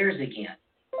the stairs again.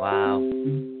 Wow.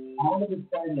 All of a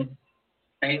sudden,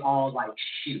 they all like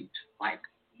shoot, like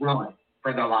run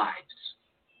for their lives.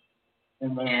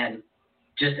 And then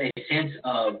just a sense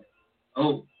of,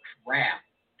 oh crap,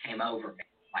 came over me.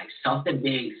 Like something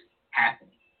big's happening.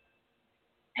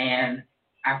 And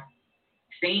I've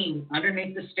seen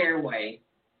underneath the stairway,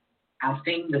 I've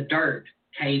seen the dirt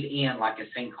cave in like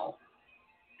a sinkhole.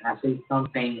 And I see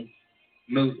something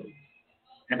moving.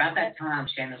 And about that time,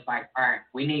 Shannon's like, all right,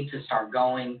 we need to start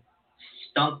going.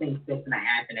 Something's fixing to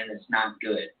happen and it's not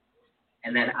good.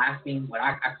 And then I seen what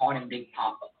I called him Big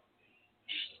Papa.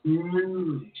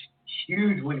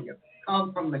 Huge window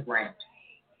come from the ground.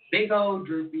 Big old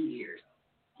droopy ears.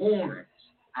 Horns.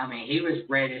 I mean, he was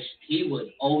reddish. He was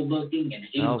old looking and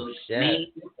he looked mean.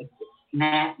 It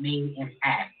snapped me in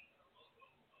half.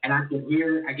 And I could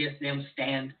hear, I guess, them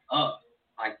stand up.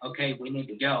 Like, okay, we need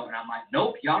to go. And I'm like,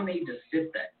 nope, y'all need to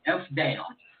sit the F down.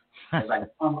 I was like,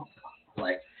 oh.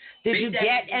 Like, did you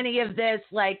get any of this,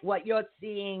 like what you're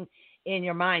seeing in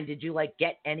your mind? Did you like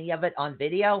get any of it on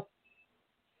video?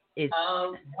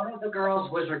 One of the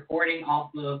girls was recording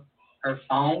off of her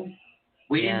phone.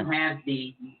 We didn't have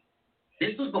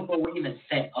this was before we even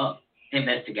set up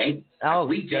investigating. Oh,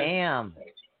 we damn.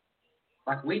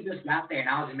 We just got there and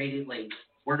I was immediately,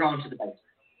 we're going to the basement.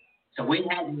 So we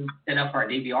hadn't set up our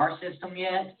DVR system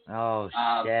yet. Oh,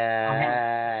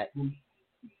 shit.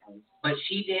 But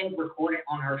she did record it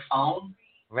on her phone.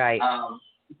 Right.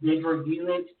 Did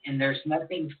review it, and there's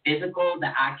nothing physical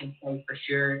that I can say for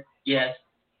sure, yes,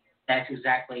 that's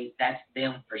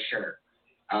them for sure.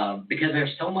 Because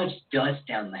there's so much dust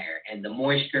down there, and the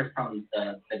moisture from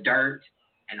the dirt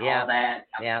and all that.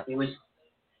 It was,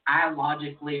 I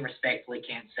logically, respectfully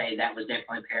can't say that was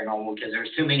definitely paranormal because there's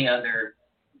too many other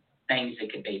things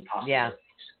that could be possible.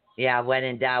 Yeah, when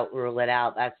in doubt, rule it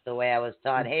out. That's the way I was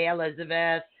taught. Hey,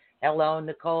 Elizabeth. Hello,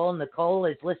 Nicole. Nicole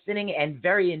is listening and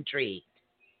very intrigued.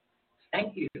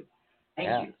 Thank you.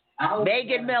 Thank you.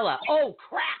 Megan Miller. Oh,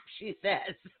 crap, she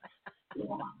says.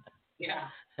 Yeah.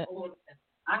 Well,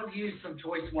 I've used some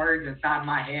choice words inside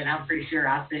my head. I'm pretty sure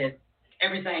I said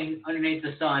everything underneath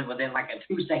the sun within like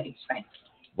a 2-second span.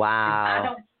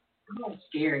 Wow. I don't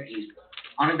scare easily,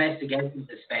 on investigations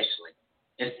especially.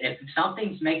 If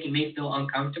something's making me feel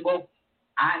uncomfortable,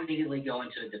 I immediately go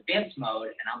into a defense mode,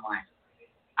 and I'm like,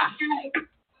 okay,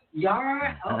 you all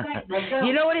right? Okay, let's go.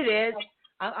 You know what it is?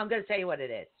 I'm going to tell you what it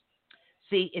is.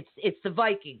 See, it's the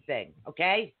Viking thing,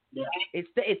 okay? Yeah.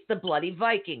 It's the bloody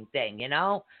Viking thing, you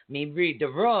know? Me read the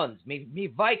runes,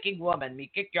 me Viking woman,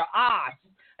 me kick your ass.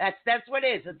 That's what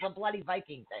it is. It's a bloody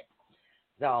Viking thing.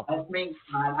 So that's me.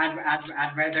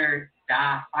 I'd rather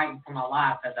die fighting for my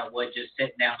life as I would just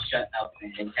sitting down, shutting up,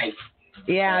 and take.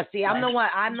 Yeah. See, I'm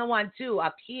the one too.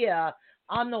 Up here,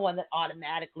 I'm the one that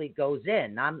automatically goes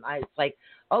in. It's like,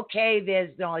 okay,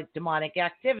 there's like demonic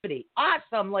activity.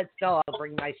 Awesome. Let's go. I'll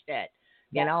bring my shit.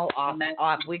 You know,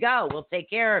 off we go. We'll take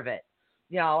care of it.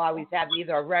 You know, I always have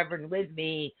either a reverend with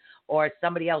me or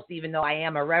somebody else. Even though I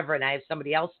am a reverend, I have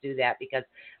somebody else do that because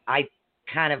I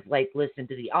kind of like listen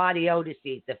to the audio to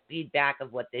see the feedback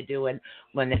of what they're doing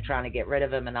when they're trying to get rid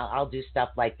of him, and I'll do stuff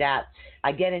like that.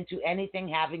 I get into anything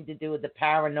having to do with the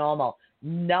paranormal.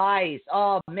 Nice.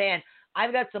 Oh, man.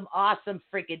 I've got some awesome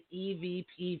freaking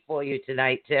EVP for you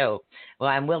tonight, too. Well,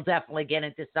 and we'll definitely get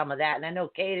into some of that. And I know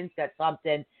Caden's got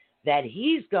something that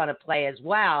he's going to play as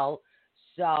well.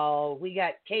 So we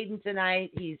got Caden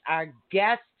tonight. He's our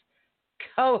guest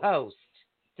co-host.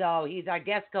 So he's our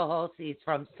guest co-host. He's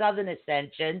from Southern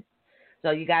Ascension.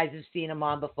 So you guys have seen him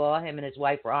on before. Him and his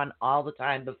wife were on all the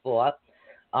time before.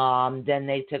 Then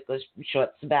they took a short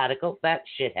sabbatical. That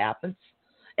shit happens.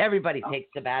 Everybody takes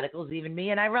sabbaticals, even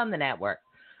me, and I run the network.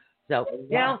 So,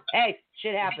 hey,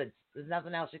 shit happens. There's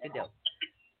nothing else you can do.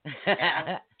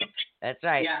 Yeah. That's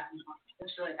right. Yeah,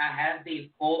 actually, I have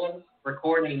the full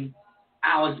recording.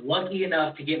 I was lucky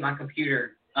enough to get my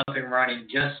computer up and running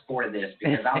just for this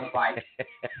because I was like,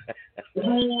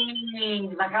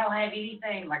 dang, like I don't have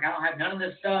anything. Like I don't have none of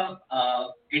this stuff.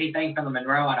 Anything from the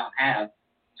Monroe I don't have.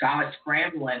 So I was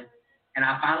scrambling, and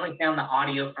I finally found the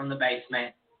audio from the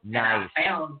basement. Nice. And I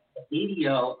found the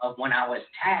video of when I was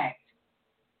attacked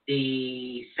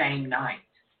the same night.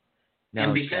 No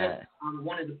and because shit. I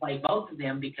wanted to play both of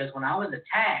them, because when I was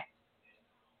attacked,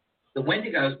 the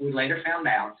Wendigos, we later found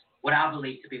out what I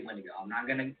believe to be Wendigo. I'm not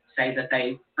going to say that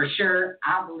they, for sure,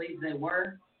 I believe they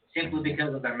were, simply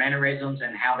because of their mannerisms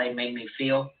and how they made me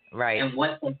feel. Right. And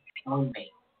what they told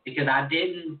me. Because I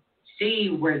didn't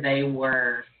see where they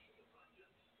were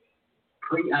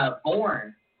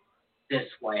born this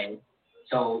way.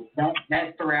 So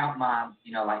that throughout my,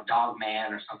 like Dog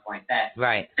Man or something like that.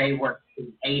 Right. They were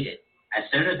created. As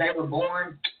soon as they were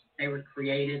born, they were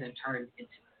created and turned into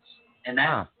this. And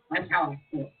that's how I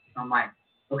feel. I'm like,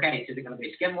 okay, is it going to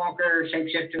be a skinwalker,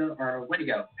 shapeshifter, or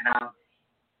Wendigo? And I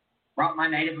brought my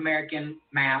Native American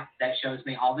map that shows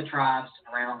me all the tribes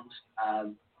around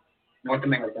North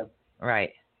America.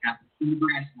 Right. In the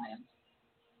grasslands.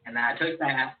 And then I took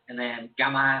that and then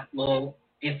got my little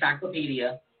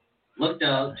encyclopedia, looked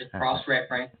up, just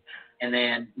cross-reference, and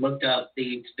then looked up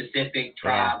the specific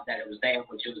tribe that it was there,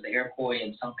 which it was the Iroquois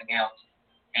and something else.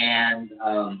 And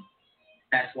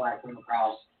that's why I came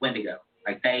across Wendigo.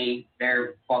 Like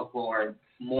their folklore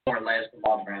more or less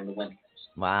revolved around the Wendigos.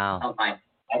 Wow. I'm like,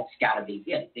 that's got to be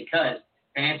it. Because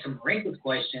to answer Marika's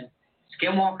question,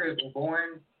 skinwalkers were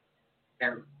born,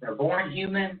 they're born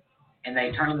human, and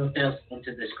they turn themselves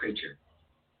into this creature.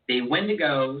 The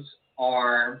Wendigos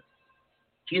are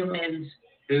humans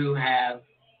who have,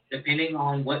 depending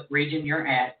on what region you're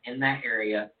at in that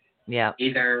area,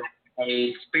 either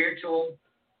a spiritual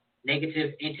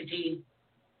negative entity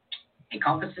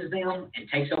encompasses them and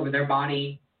takes over their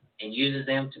body and uses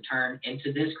them to turn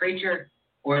into this creature,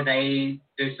 or they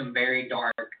do some very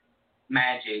dark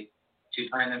magic to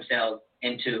turn themselves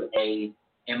into a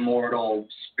immortal,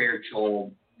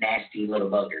 spiritual, nasty little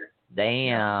bugger.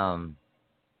 Damn.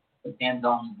 Depends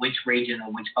on which region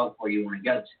or which folklore you want to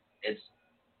go to.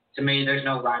 To me, there's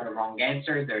no right or wrong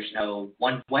answer. There's no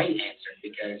one-way answer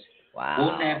because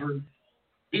we'll never,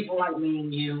 people like me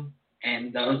and you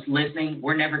and those listening,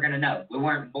 we're never going to know. We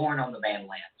weren't born on the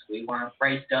Badlands. We weren't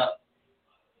raised up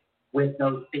with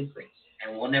those secrets,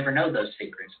 and we'll never know those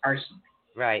secrets personally.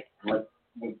 Right.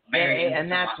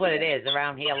 And that's what it is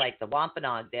around here. Like the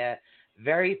Wampanoag, they're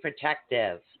very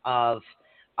protective of.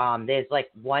 There's like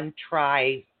one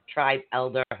tribe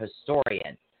elder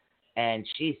historian, and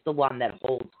she's the one that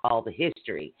holds all the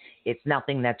history. It's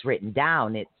nothing that's written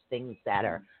down. It's things that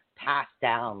are passed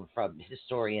down from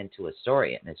historian to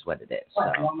historian is what it is. So.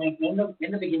 Well, I mean, in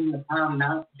the beginning of time,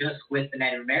 not just with the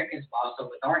Native Americans, but also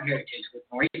with our heritage, with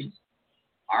Norwegians,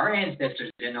 our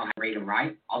ancestors didn't know how to read and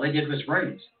write. All they did was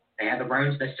runes. They had the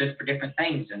runes that stood for different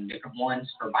things and different ones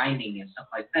for binding and stuff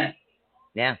like that.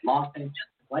 Yeah. Lost in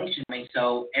translation. I mean,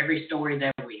 so every story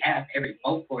that we have, every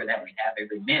folklore that we have,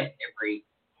 every myth,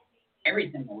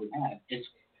 everything that we have is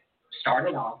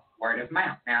started off word of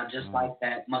mouth. Now, just like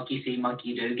that monkey see,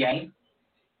 monkey do game,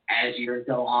 as years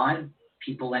go on,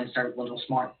 people insert little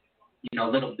smart,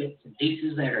 little bits and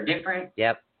pieces that are different.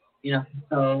 Yep.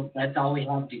 So that's all we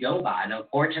have to go by. And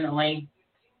unfortunately,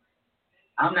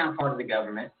 I'm not part of the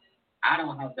government. I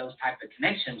don't have those type of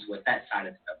connections with that side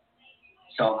of the government.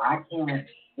 So I can't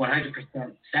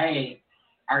 100% say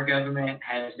our government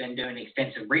has been doing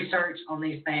extensive research on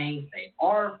these things. They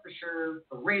are for sure,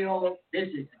 for real. This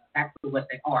is exactly what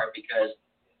they are because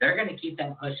they're going to keep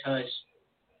that hush-hush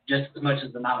just as much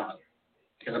as the Navajo.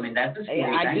 Because, I mean, that's a scary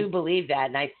thing. I do believe that,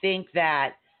 and I think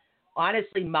that,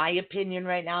 honestly, my opinion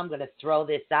right now, I'm going to throw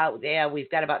this out there. We've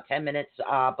got about 10 minutes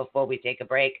before we take a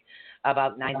break.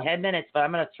 about 9-10 minutes, but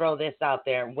I'm going to throw this out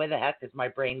there. Where the heck is my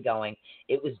brain going?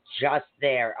 It was just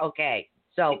there. Okay,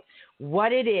 so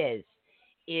what it is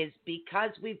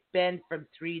because we've been from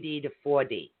 3D to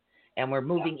 4D, and we're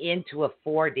moving into a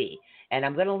 4D. And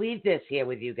I'm going to leave this here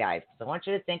with you guys, because I want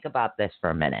you to think about this for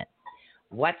a minute.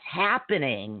 What's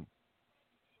happening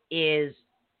is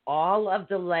all of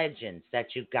the legends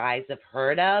that you guys have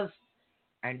heard of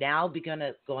are now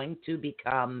going to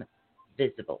become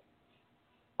visible.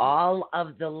 All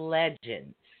of the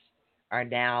legends are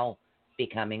now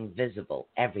becoming visible.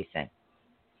 Everything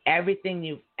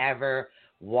you've ever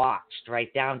watched,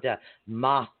 right down to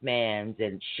Mothmans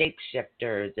and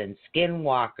shapeshifters and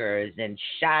skinwalkers and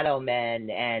shadow men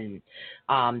and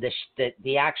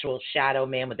the actual shadow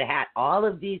man with the hat. All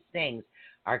of these things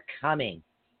are coming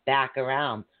back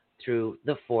around through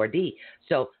the 4D.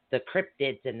 So the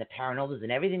cryptids and the paranormals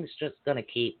and everything's just going to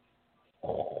keep.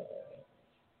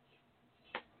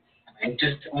 It's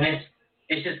just going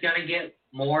to get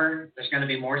more. There's going to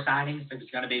be more sightings. There's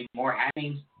going to be more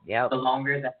happenings. Yep. The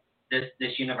longer that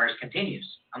this universe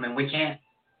continues. I mean, we can't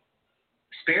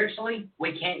spiritually.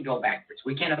 We can't go backwards.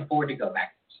 We can't afford to go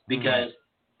backwards because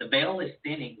the veil is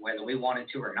thinning, whether we want it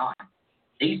to or not.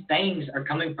 These things are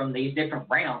coming from these different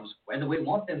realms, whether we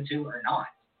want them to or not.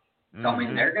 So, I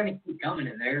mean, they're going to keep coming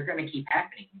and they're going to keep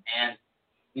happening. And,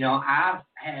 I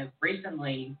have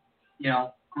recently,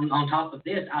 on top of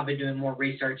this, I've been doing more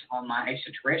research on my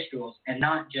extraterrestrials and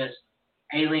not just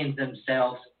aliens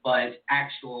themselves, but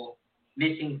actual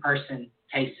missing person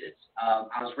cases.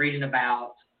 I was reading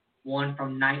about one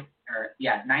from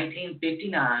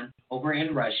 1959 over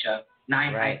in Russia.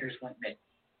 9 hikers went missing.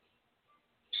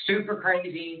 Super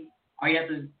crazy. All you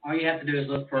have to do is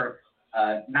look for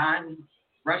 9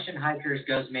 Russian hikers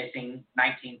goes missing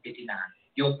 1959.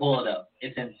 You'll pull it up.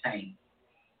 It's insane.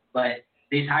 But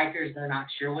these hikers, they're not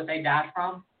sure what they died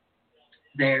from.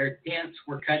 Their tents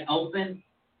were cut open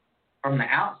from the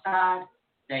outside.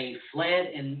 They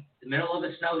fled in the middle of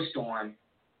a snowstorm,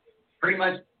 pretty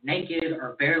much naked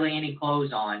or barely any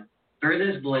clothes on, through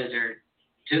this blizzard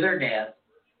to their death.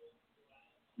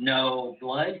 No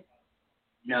blood,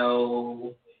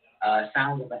 no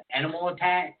signs of an animal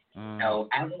attack, no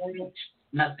avalanche,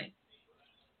 nothing.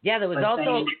 Yeah, there was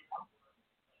also.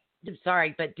 I'm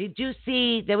sorry, but did you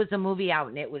see there was a movie out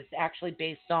and it was actually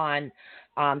based on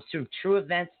some true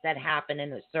events that happened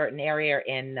in a certain area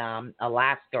in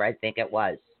Alaska, I think it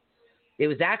was. It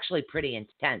was actually pretty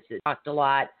intense. It talked a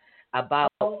lot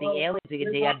about the aliens,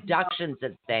 the abductions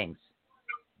and things.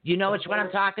 You know which one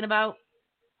I'm talking about?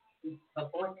 The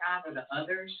fourth kind or the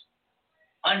others.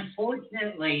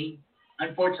 Unfortunately,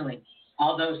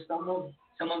 although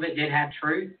some of it did have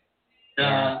truth,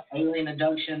 the alien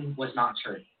abduction was not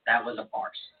true. That was a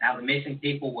farce. Now the missing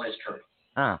people was true.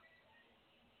 Huh.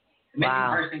 The missing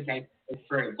person case was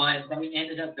true, but they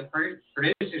ended up, the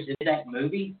producers did that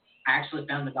movie. I actually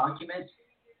found the documents.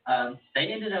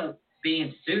 They ended up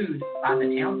being sued by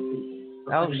the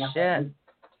townspeople. Oh shit!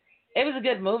 It was a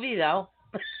good movie though.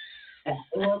 It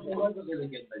was a really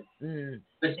good movie.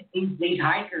 But these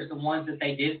hikers, the ones that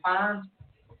they did find,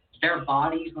 their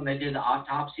bodies when they did the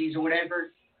autopsies or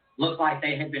whatever, looked like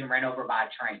they had been run over by a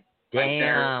train.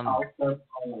 Damn. Like all their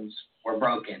bones were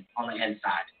broken on the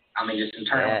inside. I mean, just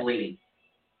internal bleeding.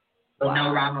 But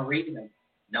no rhyme or reason.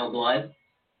 No blood.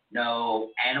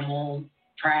 No animal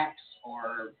tracks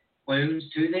or wounds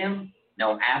to them.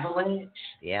 No avalanche.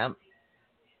 Yep.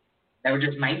 They were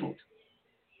just mangled.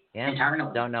 Yeah.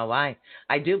 Internally. Don't know why.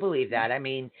 I do believe that. I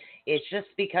mean, it's just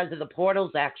because of the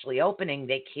portals actually opening.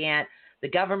 The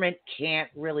government can't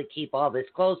really keep all this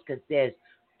closed because there's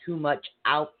too much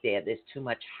out there. There's too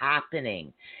much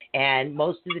happening. And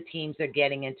most of the teams are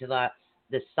getting into the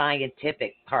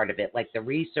scientific part of it, like the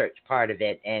research part of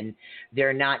it. And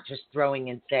they're not just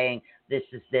throwing and saying, this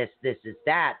is this is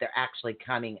that. They're actually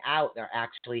coming out.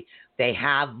 They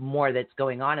have more that's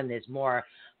going on, and there's more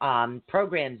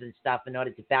programs and stuff in order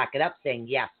to back it up, saying,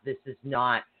 yes, this is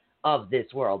not of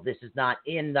this world. This is not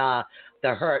in the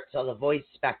hertz or the voice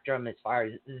spectrum as far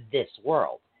as this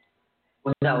world.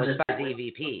 So as far as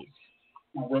EVPs.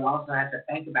 We also have to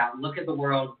think about, look at the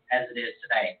world as it is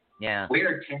today. Yeah. We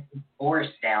are taking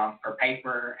forests down for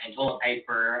paper and toilet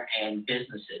paper and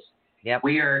businesses. Yep.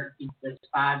 We are this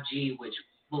 5G, which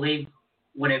believe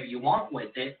whatever you want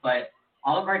with it, but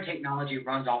all of our technology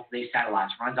runs off of these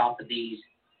satellites, runs off of these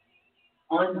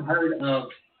unheard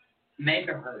of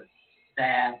megahertz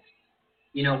that,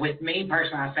 with me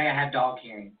personally, I say I have dog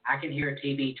hearing. I can hear a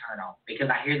TV turn on because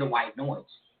I hear the white noise.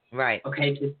 Right.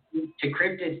 Okay, to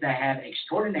cryptids that have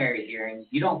extraordinary hearing,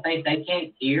 you don't think they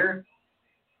can't hear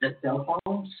the cell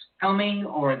phones coming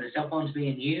or the cell phones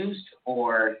being used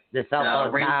or The cell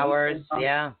phone radio towers, coming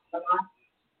yeah.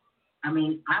 I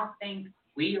mean, I think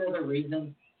we are the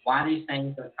reason why these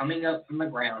things are coming up from the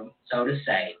ground, so to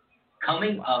say,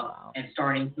 coming up and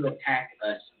starting to attack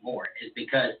us more is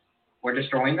because we're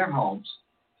destroying their homes.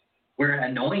 We're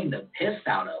annoying the piss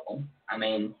out of them. I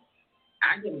mean,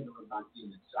 I get annoyed about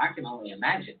humans, so I can only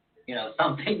imagine,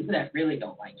 some things that really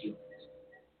don't like humans.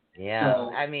 Yeah,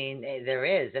 So, I mean, there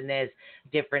is, and there's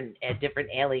different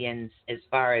aliens as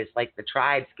far as like the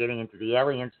tribes, getting into the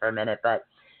aliens for a minute, but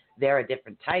there are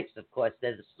different types, of course.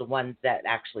 There's the ones that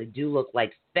actually do look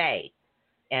like fae,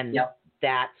 and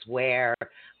that's where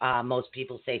most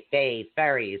people say fae,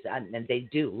 fairies, and they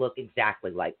do look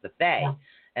exactly like the fae. Yeah.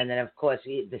 And then, of course,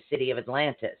 the city of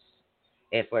Atlantis.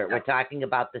 If we're talking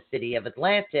about the city of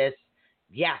Atlantis,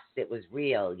 yes, it was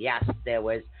real. Yes, there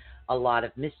was a lot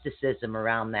of mysticism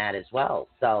around that as well.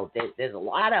 So there's a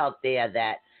lot out there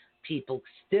that people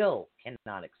still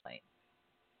cannot explain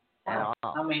at all.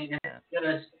 I mean, it's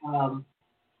just,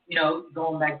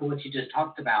 going back to what you just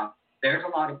talked about, there's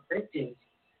a lot of cryptids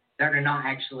that are not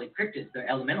actually cryptids. They're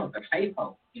elementals. They're fae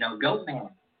folk. Goat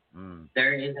man.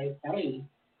 There is a fae.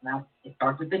 Now, it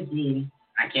starts with a G.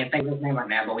 I can't think of his name right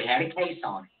now, but we had a case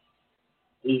on it.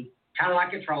 He kind of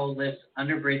like a troll, lives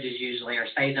under bridges usually, or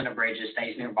stays under bridges,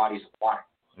 stays near bodies of water.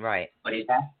 Right. But he's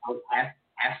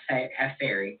half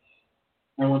fairy.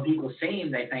 And when people see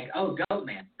him, they think, oh, goat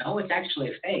man. No, it's actually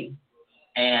a fae.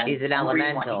 And he's an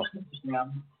elemental.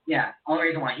 Only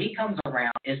reason why he comes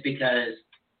around is because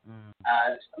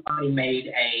somebody made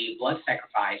a blood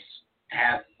sacrifice to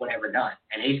have whatever done,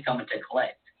 and he's coming to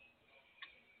collect.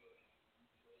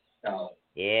 So.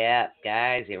 Yeah,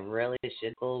 guys, you really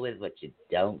should pull with what you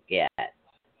don't get.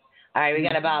 All right, we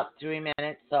got about 3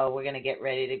 minutes, so we're going to get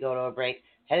ready to go to a break.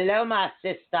 Hello, my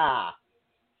sister.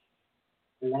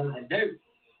 Hello, I do.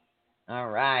 All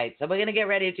right, so we're going to get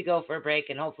ready to go for a break,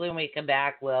 and hopefully when we come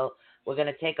back, we're going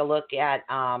to take a look at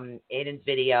Aiden's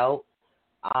video,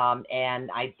 and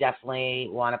I definitely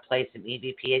want to play some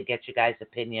EVP and get you guys'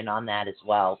 opinion on that as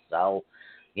well. So,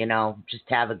 just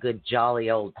have a good jolly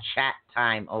old chat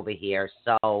time over here.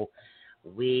 So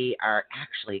we are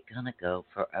actually going to go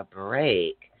for a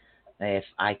break. If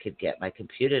I could get my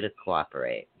computer to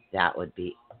cooperate, that would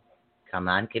be, come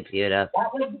on, computer.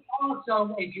 That would be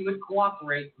awesome if you would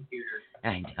cooperate, computer.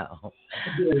 I know.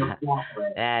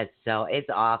 It's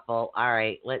awful. All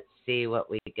right, let's see what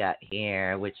we got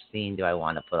here. Which scene do I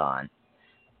want to put on?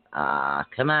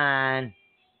 Come on.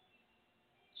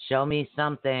 Show me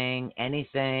something,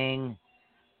 anything.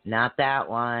 Not that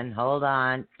one. Hold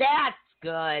on. That's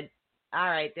good. All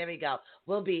right, there we go.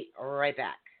 We'll be right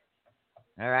back.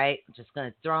 All right, I'm just going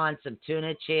to throw on some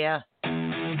tuna here.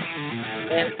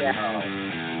 There we go.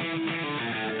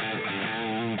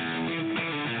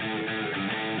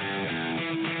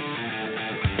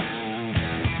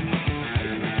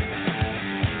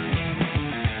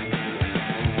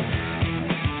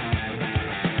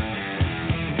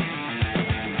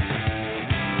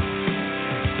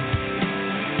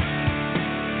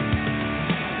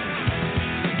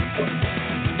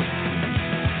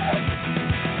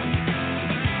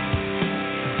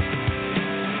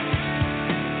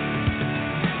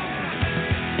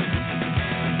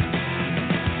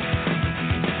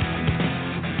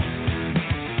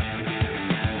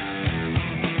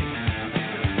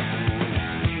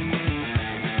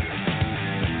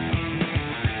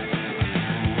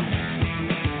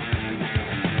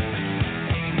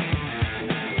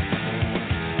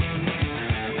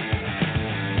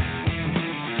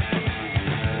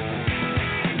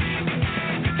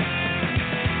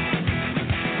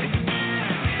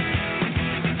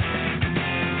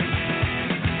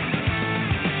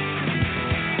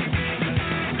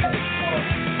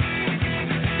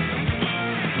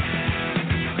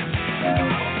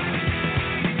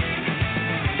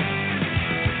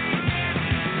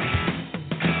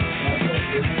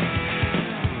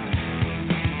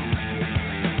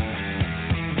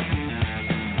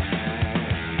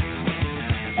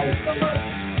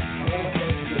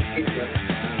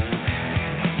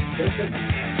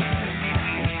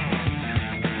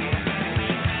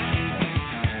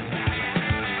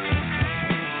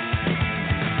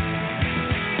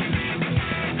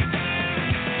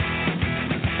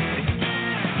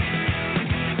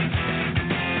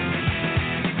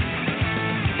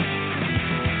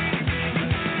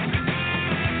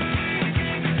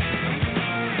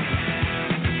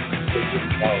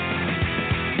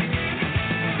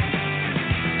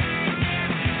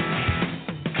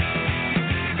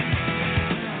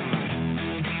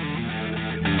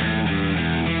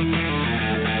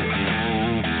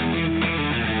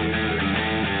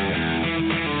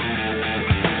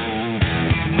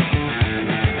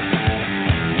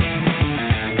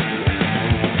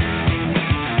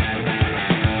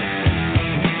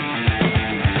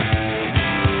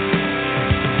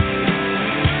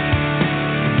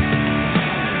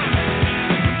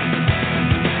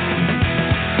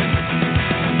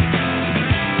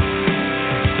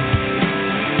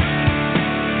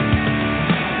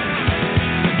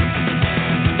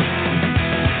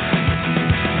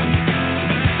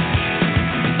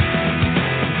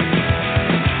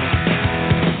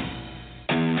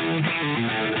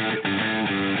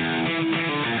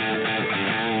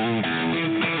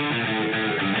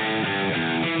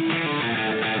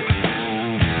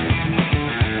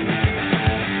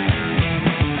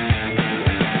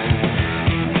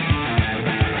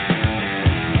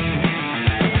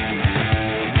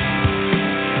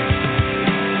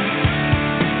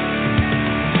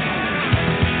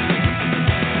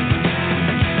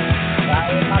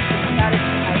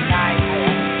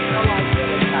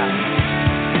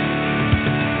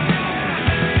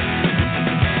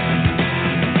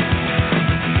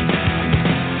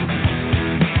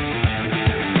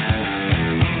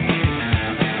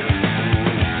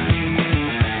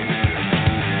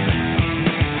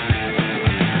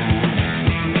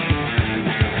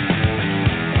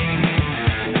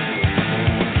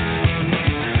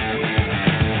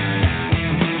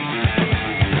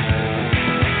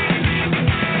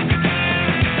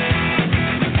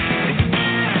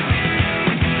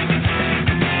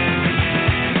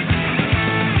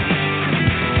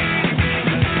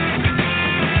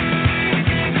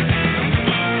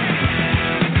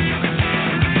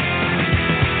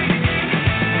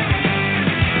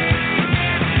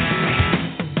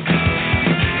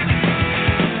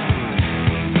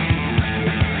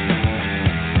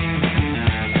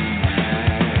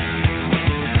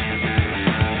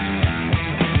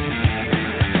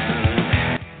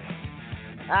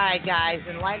 right, guys,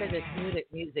 in light of this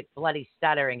music bloody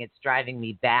stuttering, it's driving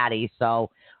me batty. So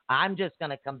I'm just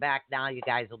going to come back now. You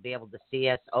guys will be able to see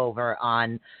us over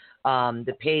on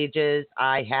the pages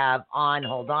I have on.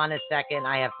 Hold on a second.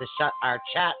 I have to shut our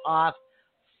chat off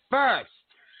first.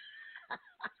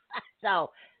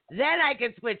 So then I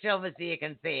can switch over so you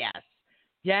can see us.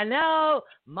 You know,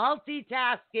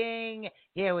 multitasking.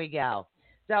 Here we go.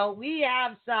 So we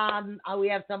have some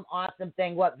awesome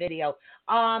thing. What video?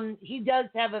 He does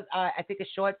have I think a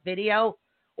short video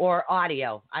or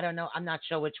audio. I don't know. I'm not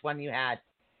sure which one you had.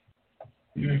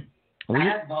 I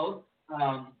have both.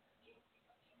 I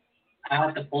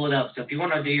have to pull it up. So if you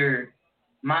want to do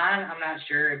mine, I'm not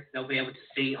sure if they'll be able to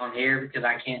see on here because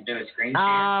I can't do a screen share.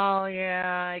 Oh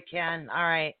yeah, I can. All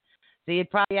right. So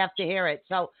you'd probably have to hear it.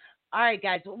 So all right,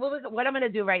 guys. What I'm going to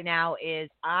do right now is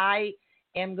I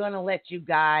am going to let you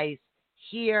guys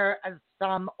hear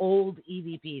some old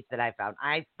EVPs that I found.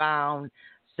 I found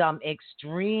some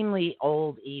extremely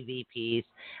old EVPs.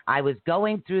 I was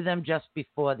going through them just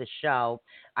before the show.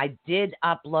 I did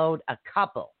upload a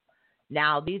couple.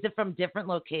 Now, these are from different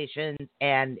locations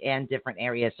and different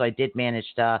areas, so I did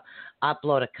manage to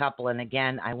upload a couple. And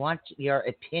again, I want your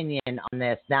opinion on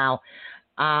this. Now,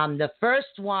 the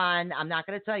first one, I'm not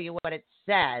going to tell you what it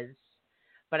says,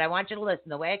 but I want you to listen.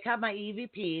 The way I cut my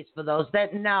EVPs, for those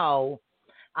that know,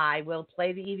 I will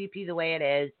play the EVP the way it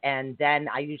is, and then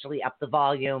I usually up the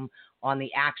volume on the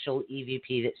actual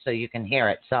EVP so you can hear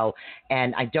it. So,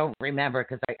 and I don't remember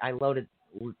because I loaded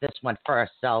this one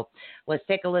first. So let's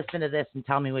take a listen to this and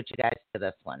tell me what you guys think of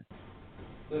this one.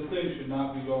 This thing should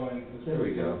not be going as There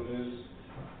we quick go. as it is.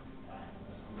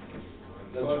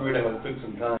 That's weird how it took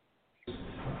some time.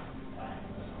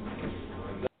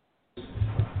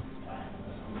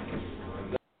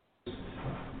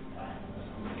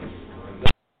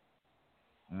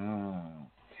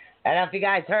 I don't know if you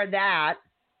guys heard that.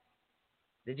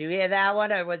 Did you hear that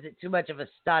one, or was it too much of a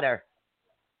stutter?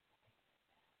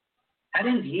 I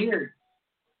didn't hear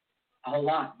a whole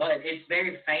lot, but it's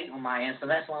very faint on my end, so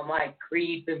that's why I'm like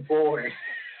creeping forward.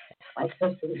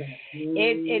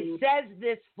 It says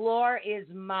this floor is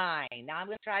mine. Now I'm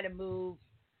going to try to move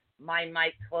my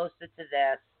mic closer to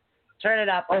this. Turn it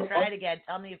up. I'll try it again.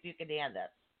 Tell me if you can hear this.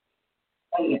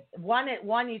 One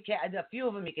you can. A few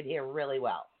of them you can hear really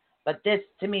well, but this,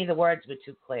 to me, the words were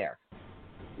too clear.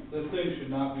 This thing should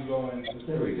not be going as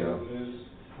There we quick go. as it is.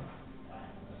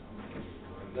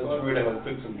 That's weird how it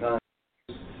took some time.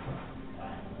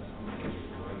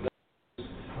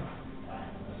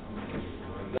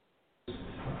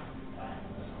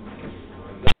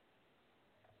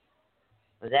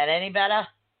 Was that any better?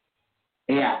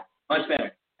 Yeah, much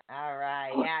better. All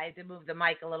right. Yeah, I had to move the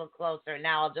mic a little closer.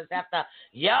 Now I'll just have to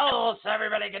yell so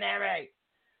everybody can hear me.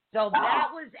 So that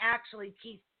was actually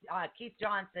Kyle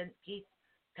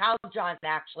Johnson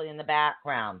actually in the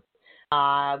background.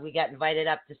 We got invited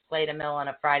up to Slater Mill on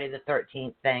a Friday the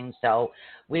 13th thing, so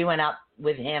we went up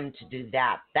with him to do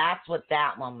that. That's what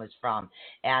that one was from,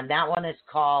 and that one is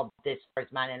called "This Floor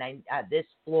Is Mine." And this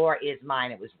floor is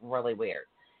mine. It was really weird.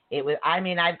 It was. I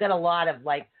mean, I've got a lot of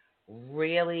like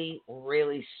really,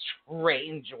 really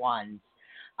strange ones.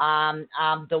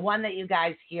 The one that you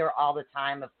guys hear all the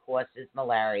time, of course, is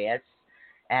Malarious,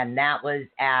 and that was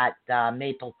at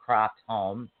Maplecroft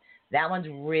Home. That one's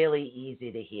really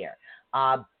easy to hear.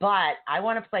 But I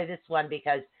want to play this one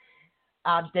because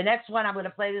the next one, I'm going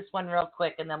to play this one real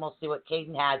quick, and then we'll see what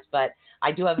Caden has. But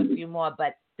I do have a few more.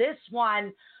 But this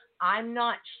one, I'm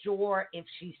not sure if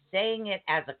she's saying it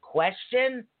as a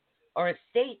question or a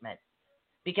statement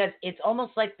because it's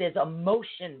almost like there's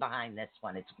emotion behind this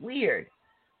one. It's weird.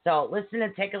 So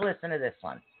take a listen to this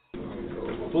one.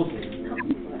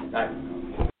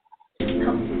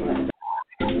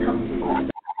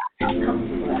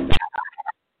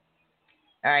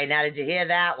 All right, now did you hear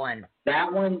that one?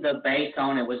 That one, the bass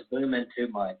on it was booming too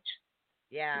much.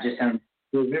 Yeah. It just sounded.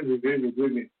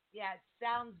 Yeah, it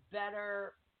sounds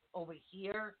better over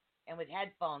here and with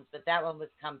headphones, but that one was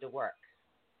come to work.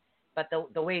 But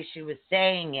the way she was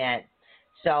saying it,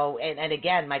 so, and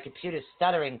again, my computer's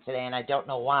stuttering today, and I don't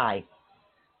know why.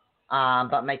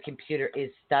 But my computer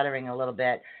is stuttering a little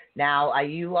bit. Now, are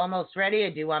you almost ready, or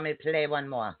do you want me to play one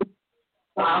more?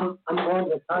 I'm going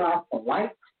to turn off the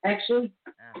lights, actually.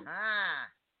 Uh-huh.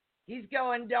 He's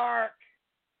going dark.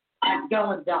 I'm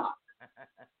going dark.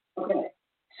 Okay.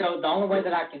 So the only way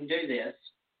that I can do this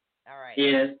All right.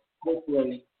 is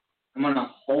hopefully I'm going to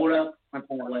hold up my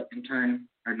tablet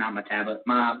and not my tablet,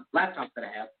 my laptop that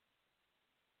I have.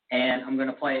 And I'm going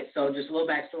to play it. So just a little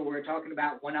backstory. We were talking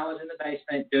about when I was in the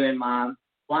basement doing my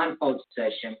blindfold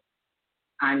session,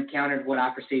 I encountered what I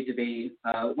perceived to be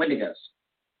Wendigos.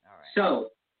 All right. So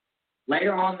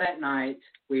later on that night,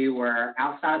 we were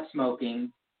outside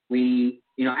smoking.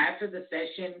 After the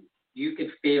session, you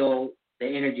could feel the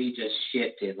energy just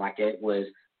shifted, like it was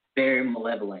very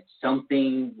malevolent.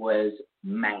 Something was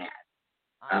mad.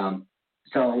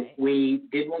 So we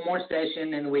did one more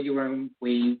session in the Ouija room.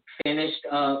 We finished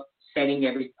up setting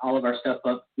all of our stuff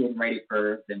up, getting ready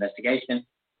for the investigation.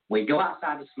 We go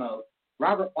outside to smoke.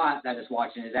 Robert White, that is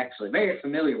watching, is actually very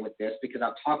familiar with this because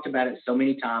I've talked about it so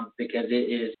many times because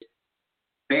it's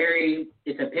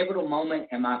a pivotal moment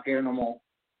in my paranormal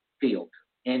field,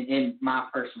 in my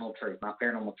personal truth, my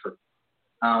paranormal truth.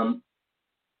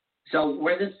 So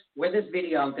where this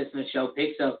video I'm fixing to show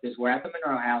picks up is we're at the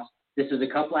Monroe house. This is a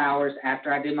couple hours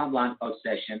after I did my blindfold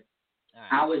session.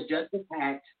 Right. I was just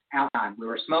attacked outside. We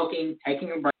were smoking,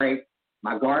 taking a break.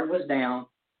 My guard was down.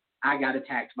 I got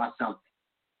attacked by something.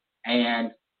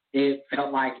 And it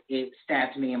felt like it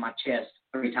stabbed me in my chest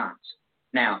 3 times.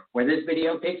 Now, where this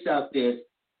video picks up is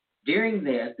during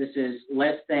this is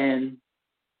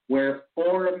we're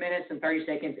 4 minutes and 30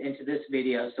 seconds into this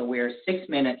video, so we're 6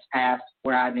 minutes past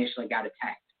where I initially got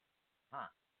attacked.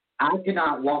 I could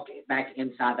not walk back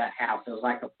inside that house. It was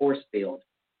like a force field.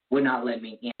 Would not let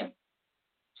me in.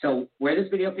 So where this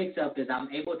video picks up is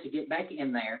I'm able to get back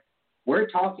in there. We're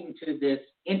talking to this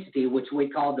entity, which we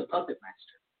call the Puppet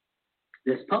Master.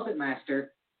 This Puppet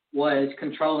Master was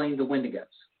controlling the Wendigos.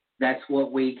 That's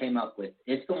what we came up with.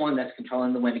 It's the one that's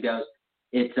controlling the Wendigos.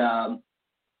 It's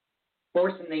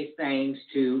forcing these things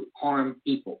to harm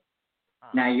people.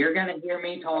 Now, you're going to hear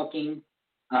me talking,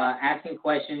 asking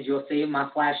questions. You'll see my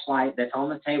flashlight that's on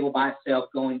the table by itself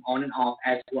going on and off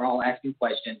as we're all asking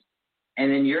questions. And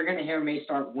then you're going to hear me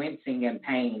start wincing in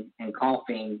pain and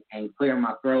coughing and clearing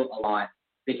my throat a lot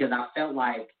because I felt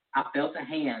a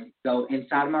hand go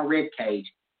inside of my rib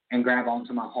cage and grab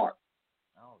onto my heart.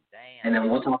 Oh, damn. And then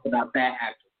we'll talk about that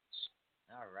afterwards.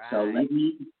 All right. So let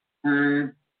me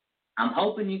turn. I'm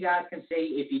hoping you guys can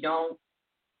see. If you don't,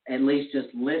 at least just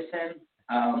listen.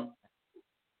 All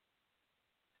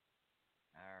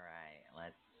right.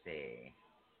 Let's see.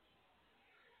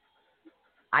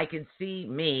 I can see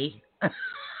me.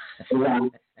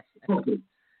 Right.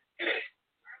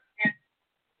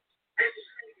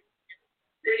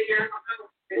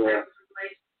 Yeah.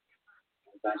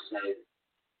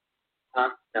 Huh?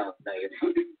 No, you're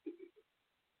fine.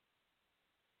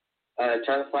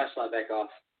 Turn the flashlight back off.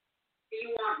 Do you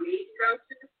want me to go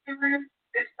to the camera?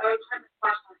 If so, turn the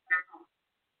flashlight back on.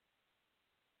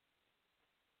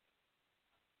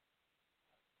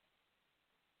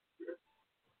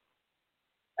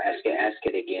 Ask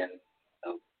it again.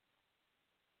 Oh.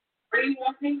 Are you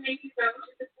wanting me to go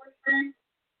to the boyfriend?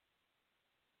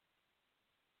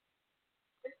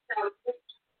 If so, turn the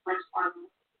flashlight on.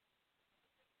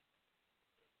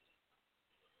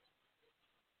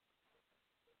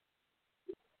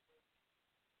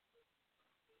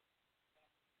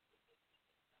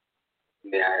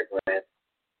 Yeah, go ahead.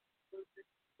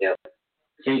 Yep.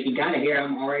 So you can kind of hear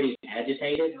I'm already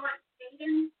agitated. You want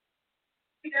Aiden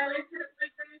to go into the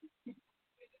boyfriend? You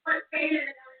put Aiden in the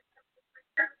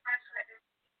flashlight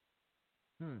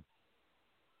on.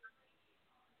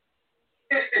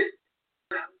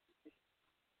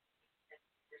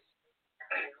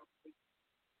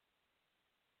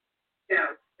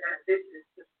 No, this is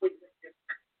completely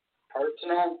different.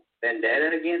 Personal vendetta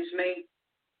against me?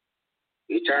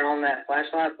 You turn on that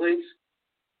flashlight, please?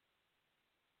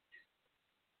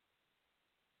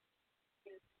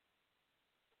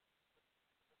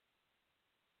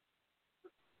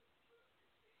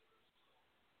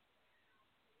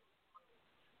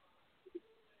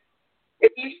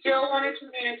 If you still want to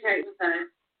communicate with us,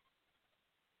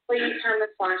 please turn the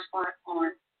flashlight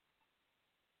on.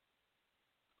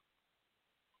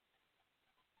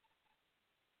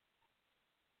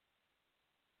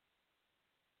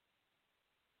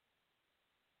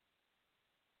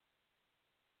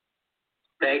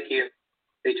 Thank you.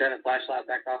 Can you turn the flashlight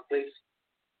back off, please?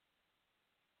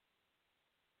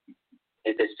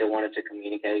 If they still wanted to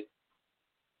communicate.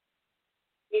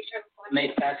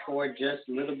 May fast forward just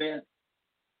a little bit.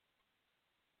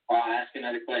 Or I'll ask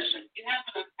another question. You have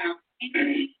enough time.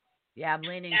 Yeah, I'm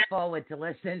leaning forward to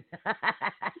listen.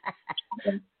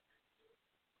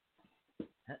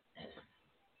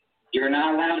 You're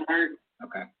not allowed to hurt?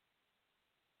 Okay.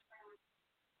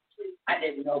 I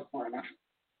didn't know far enough.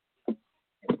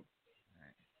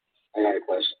 I got a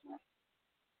question.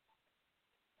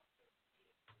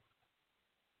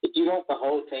 If you want the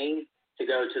whole team to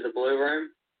go to the blue room,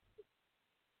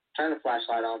 turn the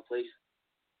flashlight on, please.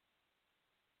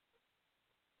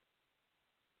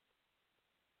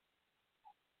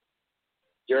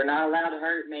 You're not allowed to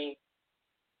hurt me.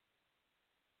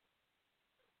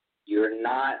 You're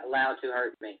not allowed to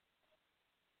hurt me.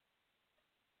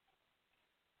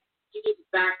 You need to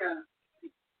back up.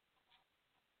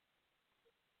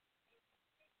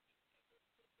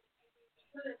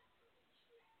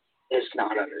 It's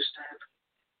not understood.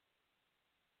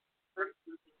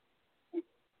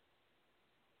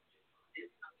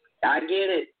 I get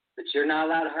it, but you're not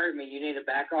allowed to hurt me. You need to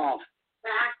back off.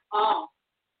 Back off.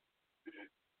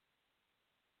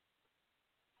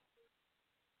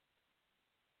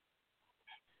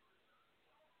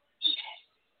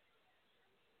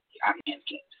 I can't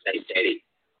stay steady.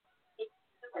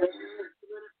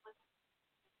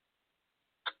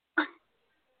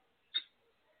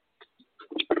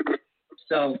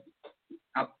 So,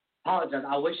 I apologize.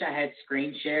 I wish I had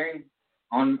screen sharing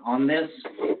on this.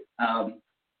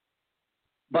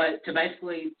 But to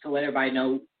let everybody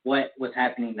know what was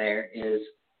happening there is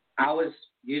I was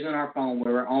using our phone.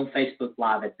 We were on Facebook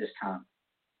Live at this time.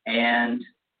 And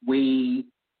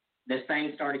this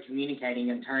thing started communicating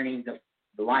and turning the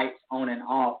lights on and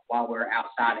off while we were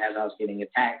outside as I was getting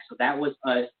attacked. So that was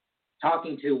us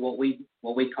talking to what we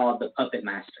called the puppet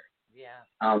master. Yeah.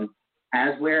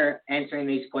 As we're answering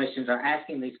these questions or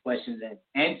asking these questions and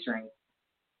answering,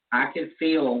 I could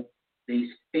feel these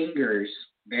fingers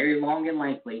very long and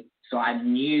lengthy. So I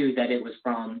knew that it was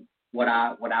from what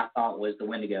I thought was the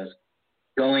Wendigos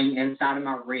going inside of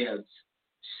my ribs,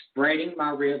 spreading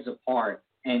my ribs apart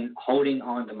and holding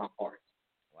onto my parts.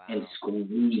 Wow. And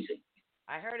squeezing.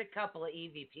 I heard a couple of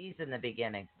EVPs in the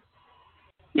beginning.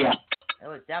 Yeah. There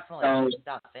was definitely some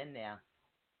stuff in there.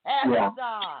 Yeah.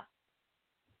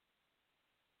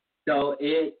 So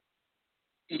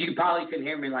you probably couldn't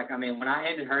hear me. When I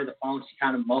handed her the phone, she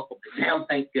kind of muffled it down,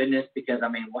 thank goodness, because,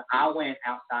 when I went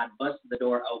outside, busted the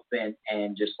door open,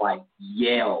 and just,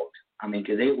 yelled.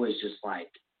 Because it was just,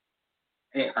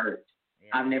 it hurt. Yeah.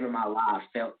 I've never in my life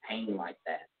felt pain like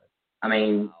that.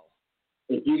 Wow.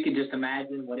 If you could just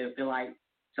imagine what it would feel like,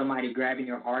 somebody grabbing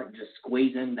your heart and just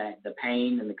squeezing the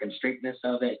pain and the constrictness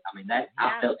of it.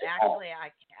 I felt it all. Actually,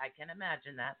 I can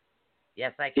imagine that.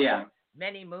 Yes, I can. Yeah.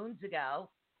 Many moons ago.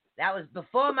 That was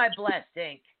before my blessed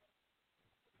ink.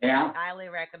 Yeah. I highly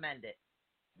recommend it.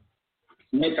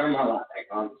 Let me turn my light back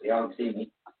on so y'all can see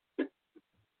me.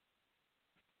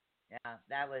 Yeah,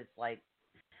 that was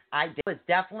there was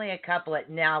definitely a couple of,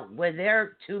 now, were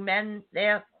there two men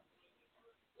there?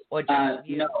 Or just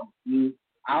you? No,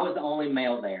 I was the only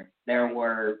male there. There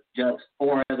were just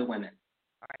 4 other women.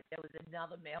 All right, there was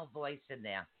another male voice in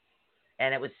there.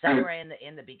 And it was somewhere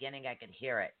in the beginning I could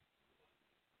hear it.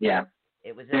 Yeah.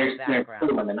 It was in the background.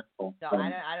 So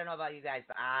I don't know about you guys,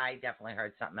 but I definitely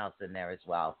heard something else in there as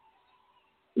well.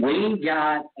 We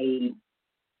got a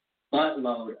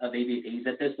buttload of EVPs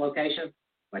at this location,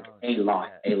 a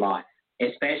lot,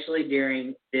 especially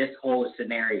during this whole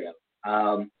scenario.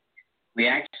 We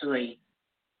actually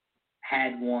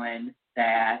had one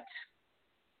that,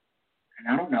 and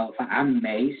I don't know if I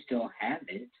may still have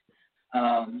it.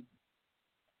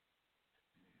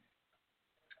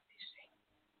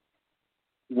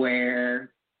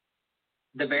 Where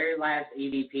the very last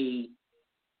EVP,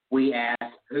 we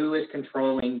asked who is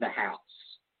controlling the house,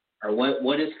 or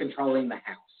what is controlling the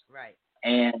house. Right.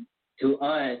 And to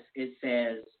us, it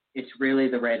says it's really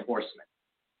the Red Horseman.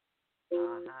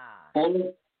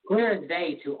 Full, clear as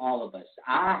day to all of us.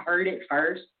 I heard it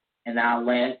first, and I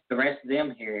let the rest of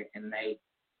them hear it, and they,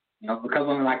 a couple of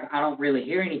them were like, I don't really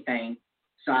hear anything,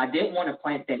 so I didn't want to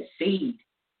plant that seed.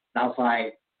 I was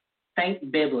like,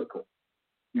 think biblical.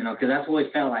 Because that's what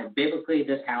it felt like. Biblically,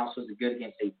 this house was good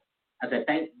against evil. I said,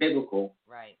 think biblical.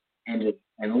 Right. And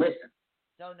listen.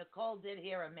 So Nicole did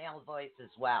hear a male voice as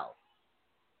well.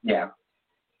 Yeah.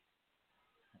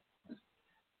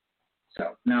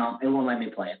 So, no, it won't let me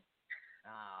play it.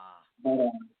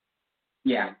 But,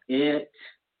 yeah, it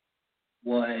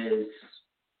was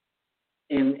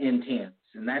intense.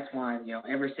 And that's why,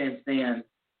 ever since then,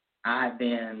 I've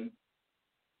been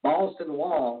balls to the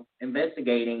wall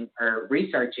investigating or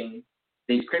researching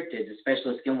these cryptids,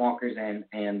 especially skinwalkers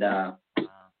and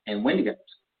Wendigos.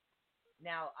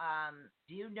 Now,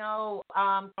 do you know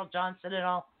Carl Johnson at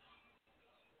all?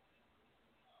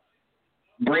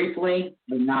 Briefly,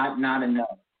 but not enough.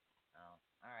 Oh,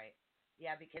 all right.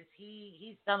 Yeah, because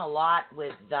he's done a lot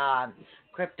with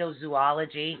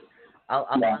cryptozoology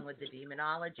along with the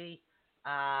demonology.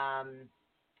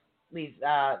 We've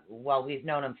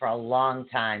known him for a long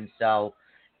time, so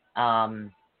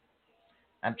I'm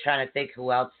trying to think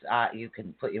who else you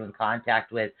can put you in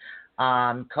contact with.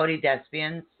 Cody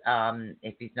Despians,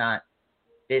 if he's not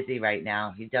busy right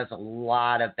now, he does a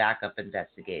lot of backup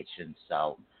investigations.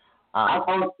 So I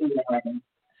posted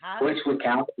Bushwick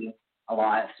County a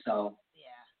lot. So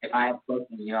if I have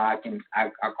questions, I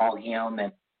call him.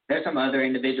 And there's some other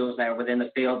individuals that are within the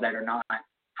field that are not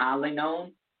highly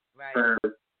known Right.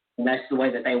 and that's the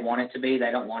way that they want it to be.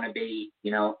 They don't want to be,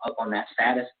 up on that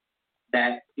status.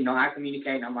 That, I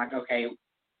communicate and I'm like, okay,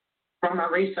 from my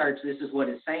research, this is what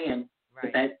it's saying,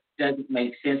 but that doesn't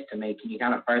make sense to me. Can you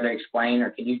kind of further explain,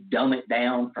 or can you dumb it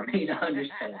down for me to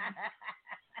understand?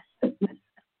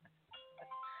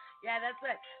 Yeah, that's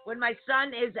it. When my son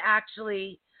is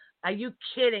actually, are you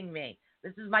kidding me?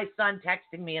 This is my son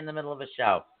texting me in the middle of a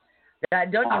show.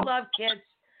 Don't you love kids?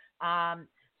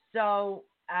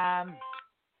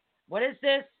 What is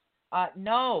this?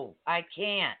 No, I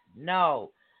can't.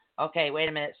 No. Okay, wait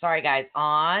a minute. Sorry, guys.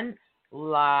 On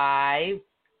live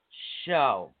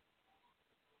show.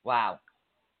 Wow.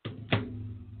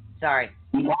 Sorry.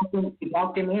 You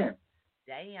walked him in.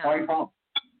 Damn. Sorry, Paul.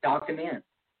 Talked him in.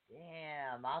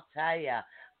 Damn, I'll tell you.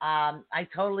 I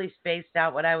totally spaced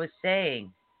out what I was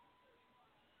saying.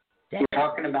 Damn. We're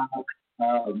talking about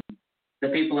the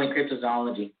people in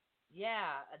cryptozoology.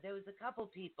 Yeah, there was a couple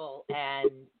people,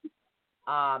 and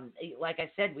like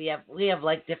I said, we have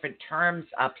like different terms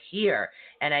up here,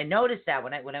 and I noticed that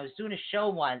when I was doing a show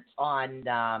once on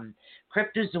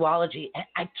cryptozoology,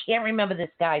 I can't remember this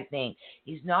guy's name.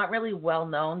 He's not really well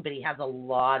known, but he has a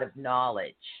lot of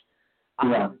knowledge.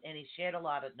 And he shared a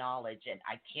lot of knowledge, and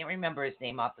I can't remember his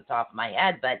name off the top of my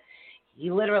head, but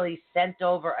he literally sent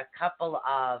over a couple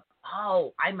of,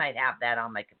 I might have that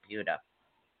on my computer.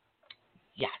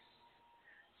 Yes.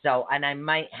 So, and I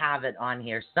might have it on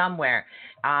here somewhere.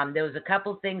 There was a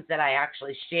couple things that I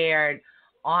actually shared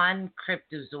on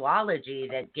cryptozoology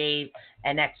that gave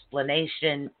an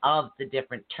explanation of the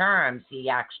different terms he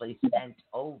actually sent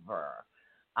over.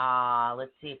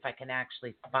 Let's see if I can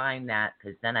actually find that,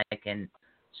 because then I can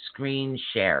screen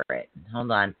share it. Hold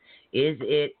on. Is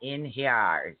it in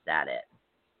here? Is that it?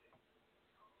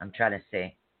 I'm trying to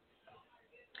see.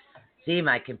 See,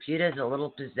 my computer's a little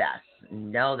possessed.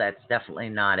 No, that's definitely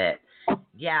not it.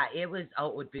 Yeah, it was,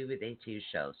 it would be with ATU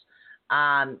shows.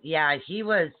 Yeah, he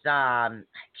was, I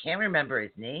can't remember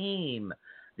his name.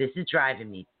 This is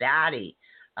driving me batty.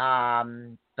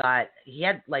 But he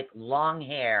had like long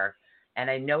hair, and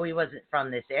I know he wasn't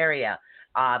from this area,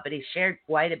 but he shared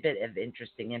quite a bit of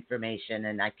interesting information,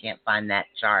 and I can't find that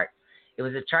chart. It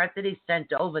was a chart that he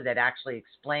sent over that actually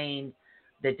explained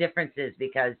the differences,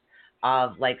 because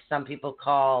of, like, some people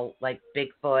call, like,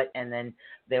 Bigfoot, and then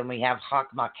we have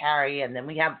Hawk-Makari, and then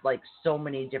we have, like, so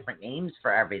many different names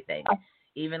for everything.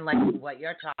 Even, like, what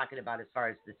you're talking about as far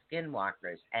as the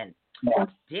skinwalkers. And,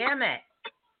 damn it.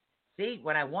 See,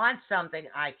 when I want something,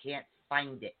 I can't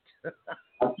find it.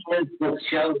 When the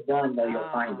show's done, though, you'll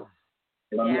find it.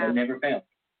 It'll never fail.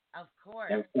 Of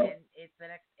course. And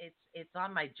it's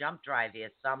on my jump drive here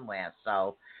somewhere,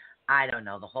 so I don't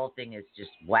know. The whole thing is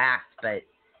just whacked, but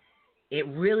it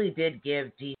really did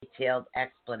give detailed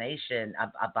explanation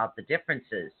about the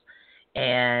differences.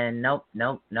 And nope.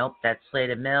 That's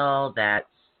Slater Mill. That's,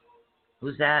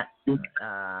 who's that?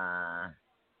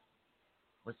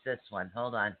 What's this one?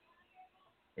 Hold on.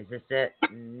 Is this it?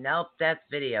 Nope, that's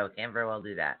video. Can't very well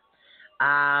do that.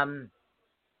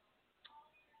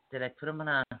 Did I put them on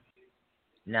a?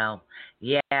 No.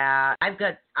 Yeah, I've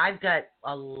got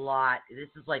a lot. This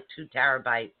is like 2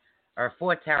 terabyte or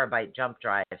 4 terabyte jump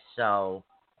drive, so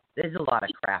there's a lot of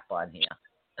crap on here.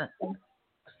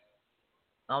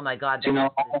 Oh my God, that's the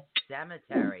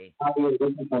cemetery.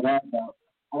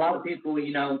 A lot of people,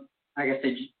 like I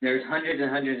said, there's hundreds and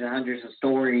hundreds and hundreds of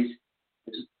stories.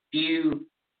 There's few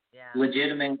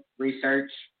legitimate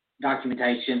research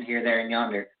documentation here, there, and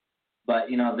yonder. But,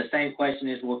 the same question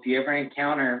is, well, if you ever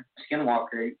encounter a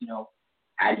skinwalker,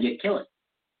 how do you kill it?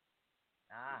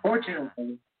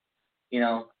 Fortunately,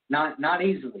 not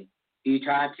easily. You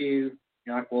try to,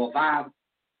 well, if I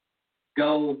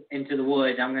go into the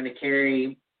woods, I'm going to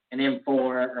carry an M4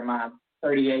 or my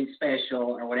 38 special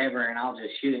or whatever, and I'll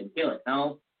just shoot it and kill it.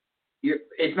 No,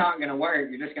 it's not going to work.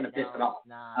 You're just going to piss it off.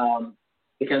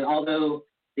 Because although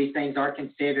these things are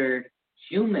considered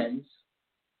humans,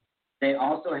 they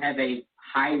also have a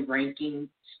high-ranking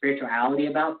spirituality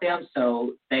about them,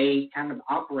 so they kind of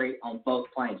operate on both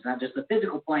planes, not just the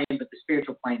physical plane, but the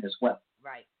spiritual plane as well.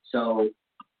 Right. So,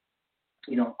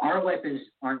 our weapons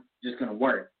aren't just going to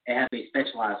work. They have to be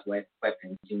specialized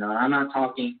weapons. I'm not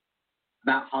talking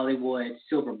about Hollywood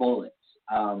silver bullets.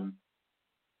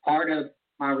 Part of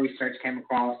my research came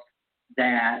across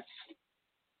that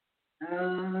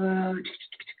the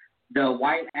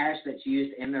white ash that's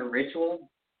used in their ritual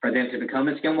for them to become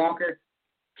a skinwalker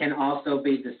can also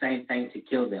be the same thing to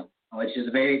kill them, which is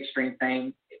a very extreme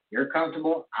thing. If you're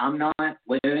comfortable, I'm not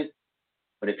with it,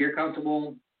 but if you're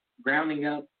comfortable grounding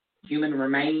up human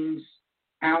remains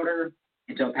powder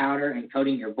into a powder and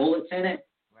coating your bullets in it,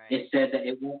 Right. it said that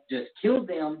it won't just kill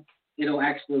them, it'll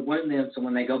actually wound them. So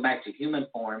when they go back to human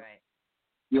form, Right.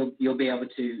 you'll be able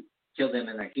to kill them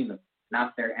in their human,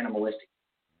 not their animalistic.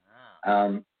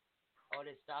 Ah.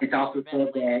 Otis, stop It's also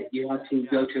said that hyperventilating. you have to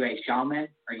go to a shaman,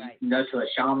 or you Right. can go to a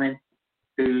shaman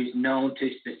who's known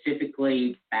to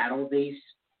specifically battle these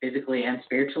physically and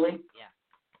spiritually. Yeah.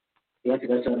 You have to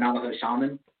go to a Navajo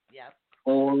shaman, Yep.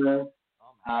 or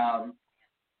Oh my.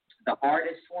 the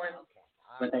hardest one, Okay.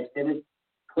 All but right. they said it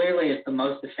clearly it's the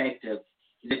most effective.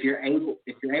 Is if you're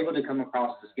able to come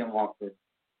across the skinwalker,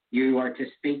 you are to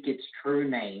speak its true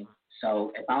name.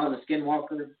 So if I was a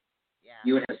skinwalker, Yeah.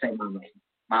 you would have to say my name,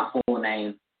 my full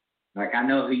name. Like, I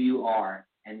know who you are,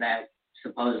 and that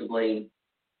supposedly,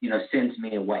 sends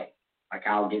me away. Like,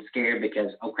 I'll get scared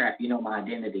because, oh crap, you know my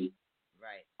identity.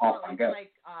 Right. Off Well, I it's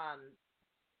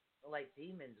go. like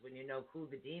demons. When you know who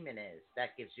the demon is,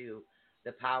 that gives you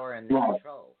the power and the Right.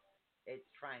 control. It's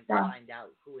trying to Right. find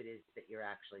out who it is that you're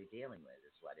actually dealing with.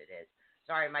 Is what it is.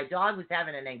 Sorry, my dog was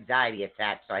having an anxiety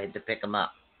attack, so I had to pick him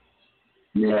up.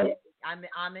 Yeah.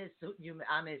 I'm his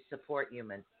support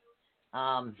human.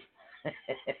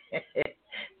 It's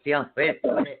the only way to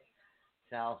put it.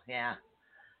 So yeah,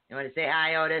 you want to say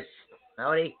hi, Otis?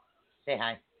 Odie, say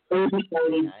hi.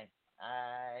 Hi.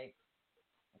 Hi.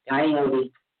 Hi, Odie. All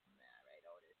right,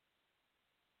 Otis.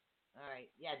 All right.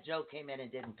 Yeah, Joe came in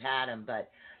and didn't pat him,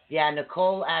 but yeah,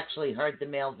 Nicole actually heard the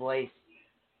male voice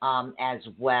as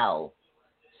well.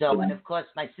 So, and of course,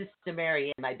 my sister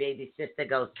Mary and my baby sister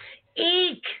goes,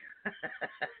 eek!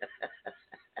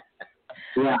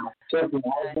 Yeah, trust me,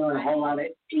 I was doing a whole lot of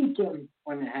eating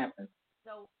when it happened.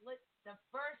 So, the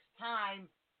first time,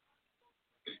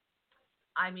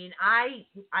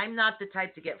 I'm not the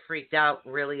type to get freaked out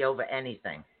really over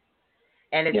anything.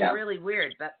 And it's really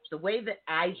weird, but the way that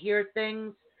I hear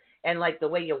things and like the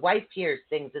way your wife hears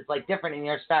things is like different, and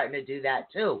you're starting to do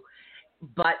that too.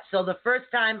 But so the first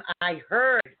time I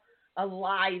heard a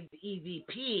live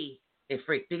EVP, it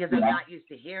freaked because I'm not used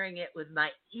to hearing it with my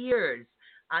ears.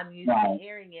 I'm used to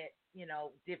hearing it,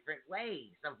 different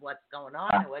ways of what's going on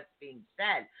and what's being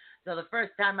said. So the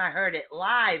first time I heard it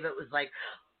live, it was like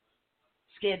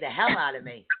scared the hell out of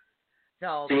me.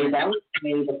 So see, that was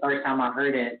me the first time I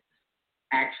heard it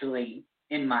actually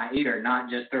in my ear, not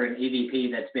just through an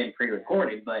EVP that's been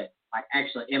pre-recorded, but like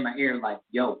actually in my ear, like,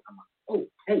 yo, I'm like, oh,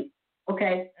 hey,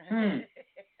 okay,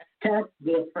 that's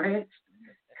different.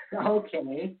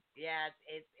 Okay. Yeah,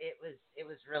 it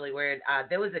was really weird.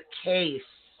 There was a case,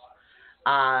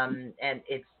 and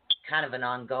it's kind of an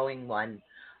ongoing one,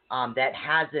 that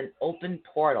has an open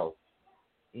portal.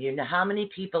 You know how many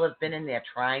people have been in there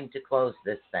trying to close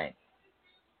this thing?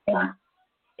 Yeah.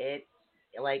 It's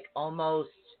like almost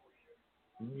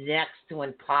next to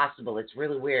impossible. It's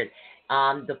really weird.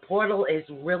 The portal is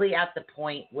really at the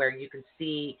point where you can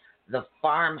see the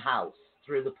farmhouse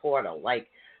through the portal, like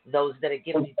those that are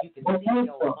giving you can see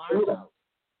the old farmhouse.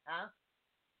 Huh?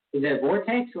 Is it a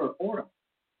vortex or a portal?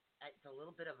 It's a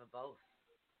little bit of a both.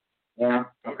 Yeah.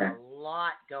 There's Okay. a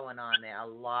lot going on there. A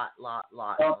lot Well,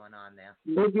 going on there.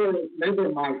 Move your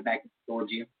mic back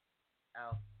towards you.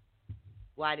 Oh.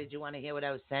 Why did you want to hear what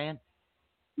I was saying?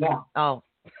 Yeah. Oh.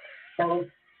 So,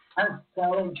 I'm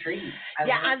so intrigued.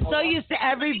 I'm so used to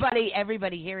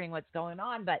everybody hearing what's going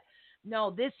on, but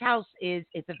no, this house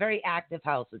it's a very active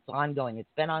house. It's ongoing. It's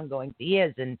been ongoing for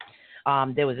years, and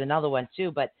there was another one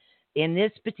too. But in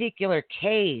this particular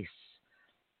case,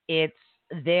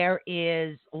 there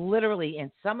is literally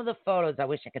in some of the photos. I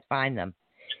wish I could find them.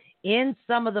 In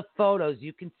some of the photos,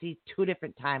 you can see two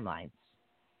different timelines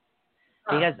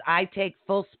because I take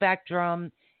full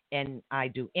spectrum. And I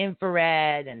do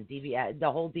infrared and DVR, the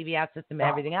whole DVR system and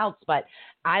everything else. But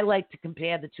I like to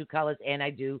compare the two colors, and I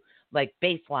do like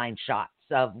baseline shots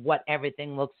of what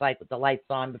everything looks like with the lights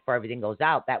on before everything goes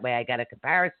out. That way I got a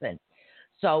comparison.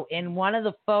 So in one of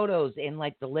the photos in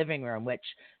like the living room, which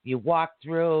you walk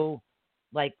through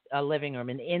like a living room,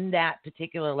 and in that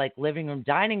particular like living room,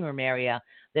 dining room area,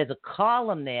 there's a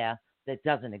column there that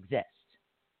doesn't exist.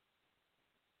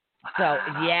 So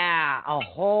yeah, a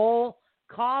whole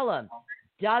column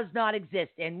does not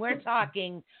exist, and we're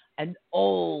talking an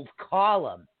old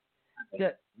column.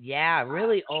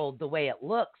 Really old the way it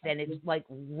looks, and it's like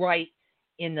right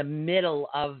in the middle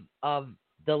of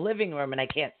the living room, and I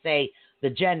can't say the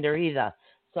gender either.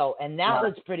 So, and that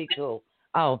was pretty cool.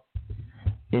 Oh,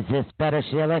 is this better,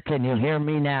 Sheila? Can you hear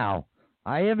me now?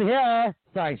 I am here.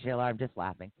 Sorry, Sheila, I'm just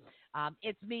laughing.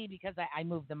 It's me because I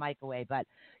moved the mic away, but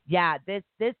yeah, this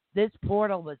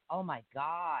portal was, oh my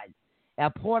God. a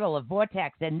portal, a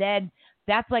vortex, and then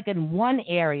that's like in one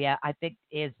area. I think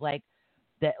is like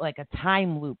a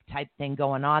time loop type thing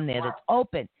going on there that's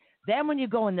open. Then when you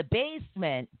go in the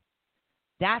basement,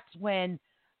 that's when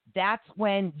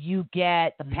you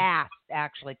get the past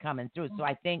actually coming through. So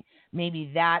I think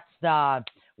maybe that's the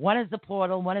one is the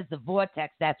portal, one is the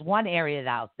vortex. That's one area of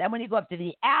the house. Then when you go up to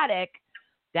the attic,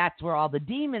 that's where all the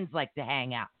demons like to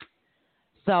hang out.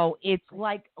 So it's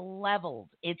like levels.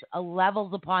 It's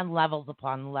levels upon levels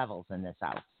upon levels in this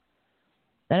house.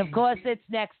 And of course, it's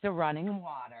next to running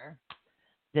water.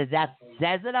 That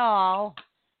says it all.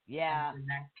 Yeah.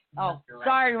 Oh,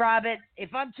 sorry, Robert.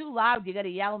 If I'm too loud, you got to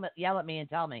yell at me and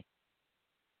tell me.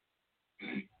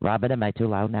 Robert, am I too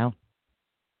loud now?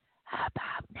 How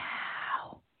about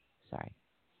now? Sorry.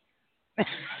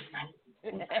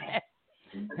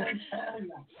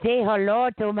 Say hello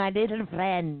to my little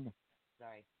friend.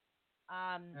 Sorry.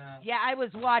 Yeah, I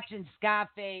was watching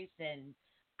Scarface, and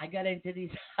I got into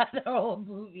these other old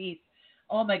movies.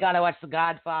 Oh my God, I watched The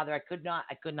Godfather. I could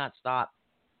not stop.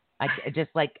 I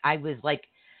was like,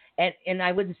 and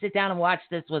I wouldn't sit down and watch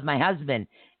this with my husband.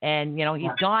 And, you know,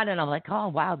 he's gone, and I'm like, oh,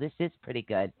 wow, this is pretty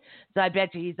good. So I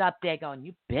bet you he's up there going,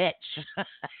 you bitch.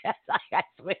 I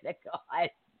swear to God.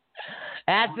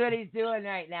 That's what he's doing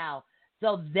right now.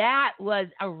 So that was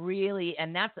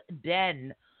and that's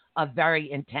been a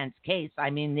very intense case. I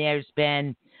mean, there's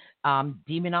been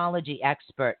demonology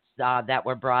experts that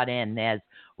were brought in. There's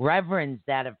reverends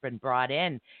that have been brought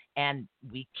in, and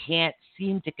we can't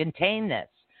seem to contain this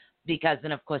because,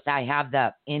 and of course, I have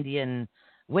the Indian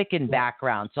Wiccan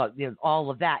background, so you know, all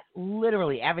of that,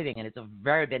 literally everything, and it's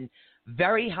been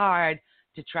very hard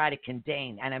to try to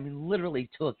contain, and I mean, literally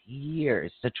took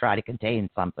years to try to contain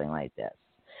something like this.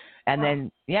 And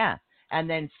then, and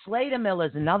then Slater Mill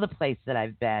is another place that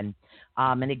I've been,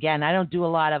 and again, I don't do a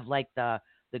lot of like the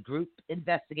group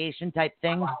investigation type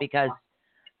things because,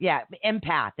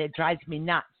 empath, it drives me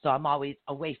nuts, so I'm always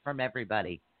away from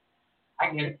everybody.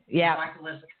 I get it. Yeah.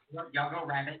 Y'all go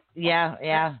rabbit.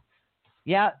 Yeah.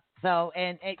 So,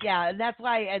 and that's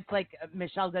why it's like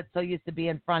Michelle got so used to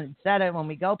being front and center when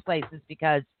we go places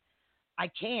because I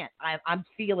can't. I'm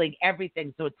feeling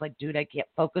everything. So it's like, dude, I can't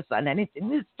focus on anything.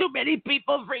 There's too many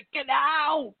people freaking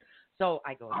out. So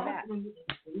I go to that.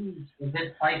 Is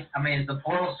this place, I mean, is the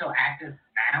portal still active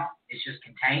now? It's just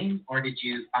contained, or did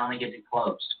you finally get it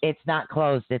closed? It's not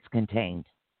closed. It's contained.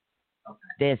 Okay.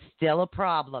 There's still a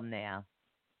problem there.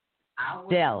 I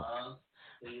would love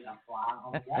to see a fly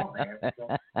on the wall there.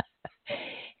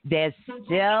 There's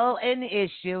still an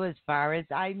issue as far as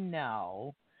I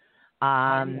know. Do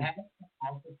you have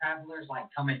also travelers like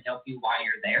come and help you while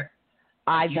you're there?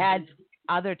 I've had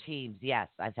other teams. Yes,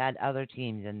 I've had other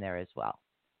teams in there as well.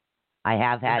 I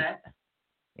have had.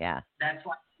 That's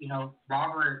like, you know,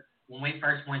 Robert, when we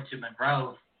first went to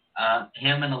Monroe,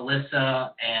 him and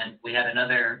Alyssa, and we had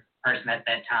another person at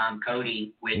that time,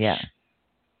 Cody, which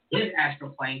his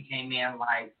astral plane came in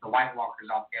like the White Walkers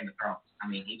off Game of Thrones. I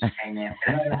mean, he just came in.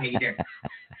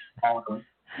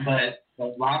 But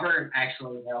Robert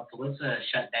actually helped Alyssa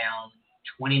shut down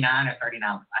 29 or 39.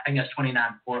 I think that's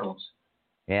 29 portals.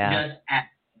 Yeah. Just at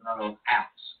Monroe house.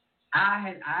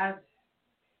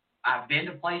 I've been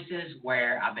to places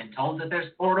where I've been told that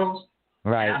there's portals.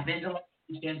 Right. And I've been to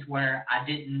locations where I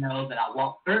didn't know that I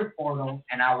walked through a portal,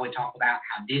 and I would talk about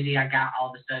how dizzy I got all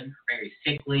of a sudden, very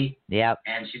sickly. Yep.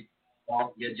 And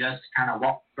you just kind of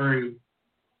walk through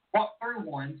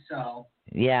one. So.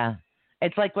 Yeah.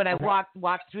 It's like when I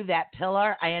walked through that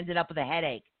pillar, I ended up with a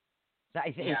headache. So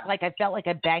it's like I felt like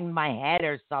I banged my head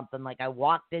or something, like I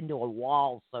walked into a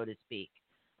wall, so to speak.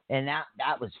 And that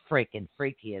was freaking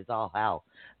freaky as all hell.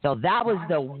 So that was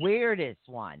the weirdest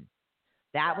one.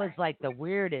 That was like the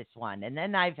weirdest one. And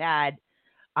then I've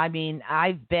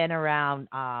been around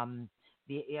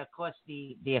of course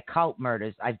the occult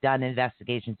murders. I've done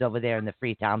investigations over there in the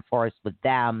Freetown Forest with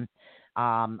them.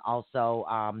 Also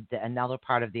another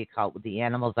part of the occult with the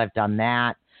animals. I've done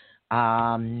that.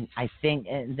 I think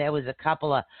there was a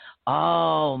couple of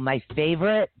my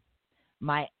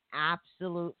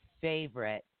absolute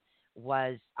favorite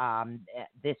was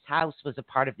this house was a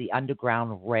part of the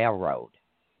Underground Railroad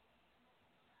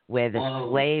where the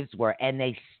slaves were, and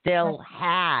they still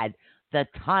had the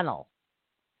tunnel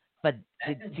but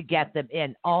to get them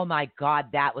in. Oh my God,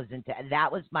 that was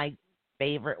my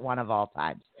favorite one of all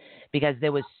times because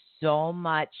there was so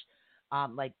much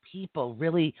like people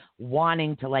really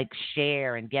wanting to like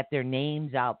share and get their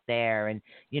names out there, and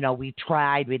you know, we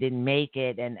tried, we didn't make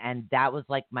it, and that was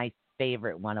like my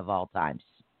favorite one of all times.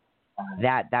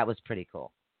 That was pretty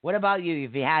cool. What about you?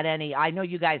 Have you had any? I know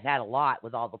you guys had a lot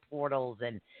with all the portals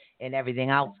and and everything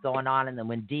else going on, and the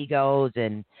Wendigos,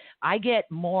 and I get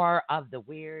more of the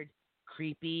weird,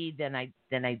 creepy than I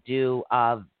do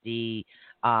of the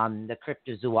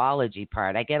cryptozoology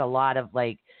part. I get a lot of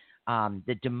like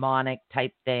the demonic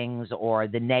type things or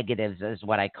the negatives is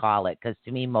what I call it, because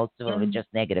to me most of them are just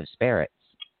negative spirits.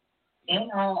 In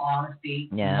all honesty,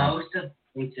 Yeah. most of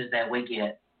the cases that we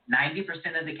get,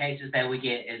 90% of the cases that we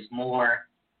get is more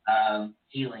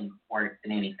healing work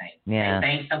than anything. Yeah. They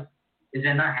think something is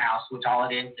in their house, which all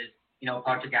it is,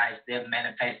 poltergeist, them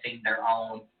manifesting their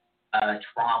own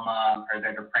trauma or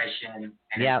their depression,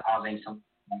 and it's causing some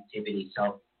activity.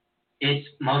 So it's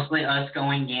mostly us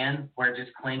going in. We're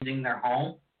just cleansing their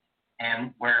home,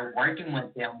 and we're working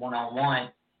with them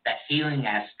one-on-one, that healing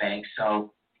aspect.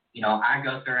 So, I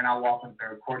go through and I walk them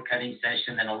through a cord cutting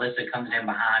session, then Alyssa comes in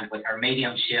behind with her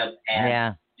mediumship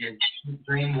and just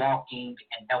dream walking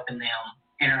and helping them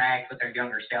interact with their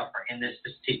younger self or in this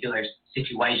particular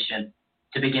situation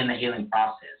to begin the healing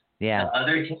process. Yeah. The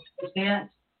other 10%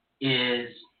 is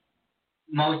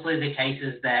mostly the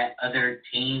cases that other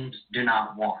teams do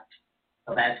not want.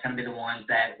 So that's going to be the ones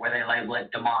where they label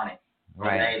it demonic,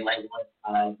 right, or they label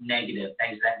it negative,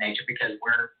 things of that nature, because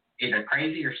we're either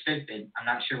crazy or stupid. I'm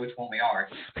not sure which one we are.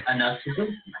 Enough to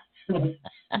do.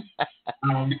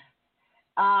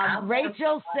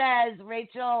 Rachel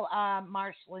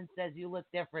Marshland says you look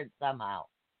different somehow.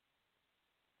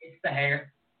 It's the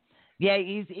hair. Yeah,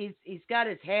 he's got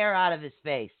his hair out of his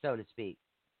face, so to speak.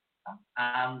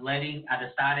 I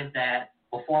decided that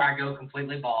before I go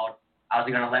completely bald, I was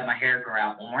going to let my hair grow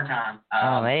out one more time.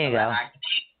 There you go.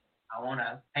 I want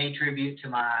to pay tribute to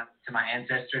my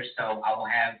ancestors, so I will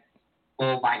have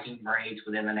full Viking braids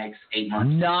within the next 8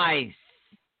 months. Nice.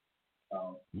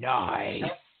 So, nice.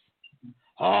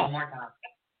 One more time.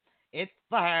 It's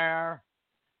the hair.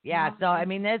 Yeah, so I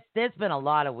mean, there's been a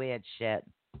lot of weird shit.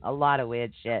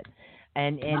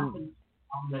 And on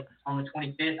the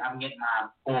 25th, I'm getting my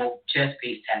full chest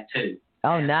piece tattoo.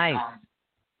 Oh, nice.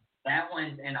 That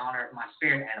one's in honor of my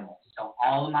spirit animals. So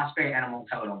all of my spirit animal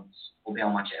totems will be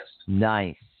on my chest.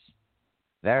 Nice.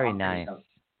 Very nice.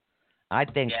 I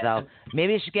think so.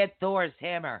 Maybe you should get Thor's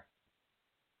hammer.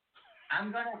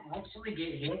 I'm going to actually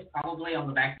get hit probably on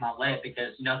the back of my leg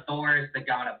because, Thor is the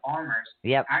god of farmers.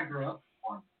 Yep. I grew up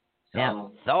with him. So yep.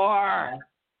 Thor.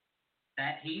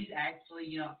 That he's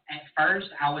actually, at first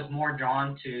I was more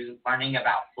drawn to learning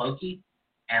about Floki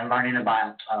and learning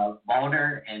about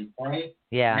Balder and Frey.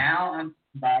 Yeah. Now I'm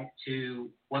back to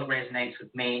what resonates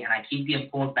with me, and I keep getting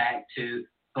pulled back to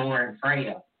Thor and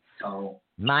Freya. So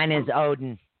mine is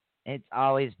Odin. It's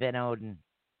always been Odin.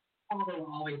 Balder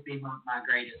will always be my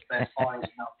greatest, but as far as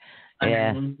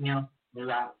yeah.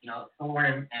 Thor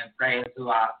and Freya,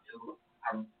 who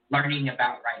I'm learning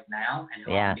about right now, and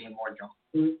who I'm being more drawn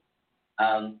to.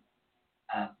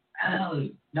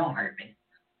 Don't hurt me.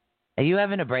 Are you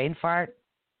having a brain fart?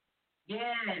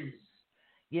 Yes.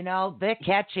 They're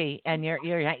catchy, and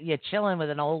you're chilling with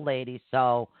an old lady,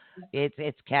 so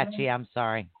it's catchy. I'm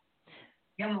sorry.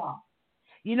 Come on.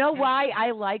 You know why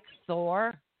I like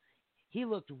Thor? He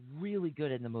looked really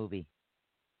good in the movie.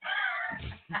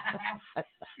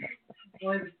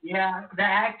 Yeah, the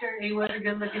actor, he was a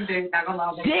good-looking dude. Not gonna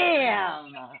lie.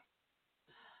 Damn.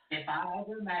 If I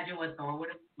ever imagine what Thor would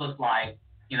have looked like,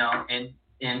 in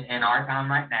our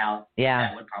time right now,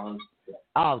 that would probably be good.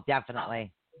 Oh,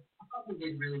 definitely. I thought he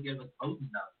did really good with Odin,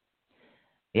 though.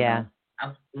 Yeah.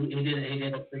 He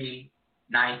did a pretty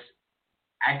nice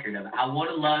accurate of it. I would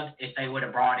have loved if they would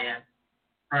have brought in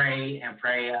Frey and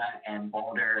Freya and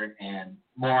Balder and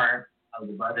more of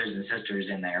the brothers and sisters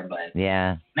in there, but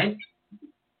yeah.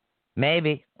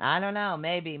 Maybe. I don't know.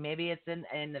 Maybe it's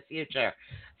in the future.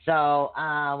 So,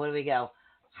 where do we go?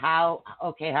 How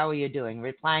are you doing?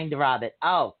 Replying to Robert.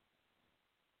 Oh,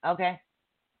 okay.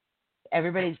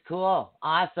 Everybody's cool.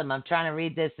 Awesome. I'm trying to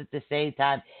read this at the same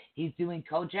time. He's doing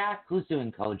Kojak? Who's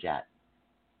doing Kojak?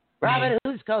 Robert,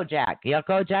 who's Kojak? You're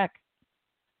Kojak?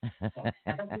 I think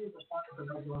he was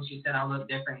responsible when she said I look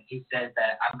different. He said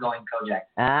that I'm going Kojak.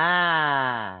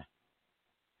 Ah.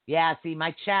 Yeah, see,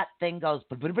 my chat thing goes...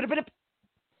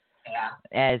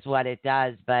 Yeah. Is what it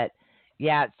does. But,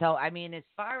 yeah, so, I mean, as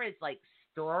far as, like,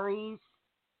 stories,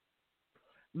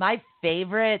 my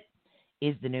favorite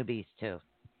is the Newbies, too.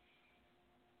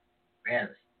 Really?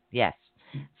 Yes.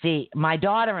 See, my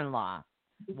daughter-in-law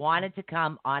wanted to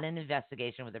come on an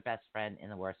investigation with her best friend in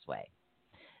the worst way.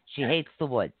 She hates the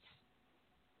woods.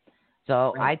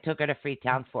 So I took her to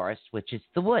Freetown Forest, which is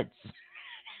the woods.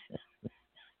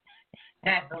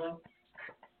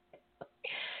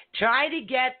 Try to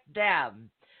get them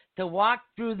to walk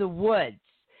through the woods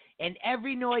And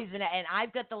every noise, and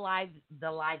I've got the live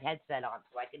headset on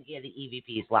so I can hear the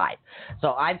EVPs live.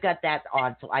 So I've got that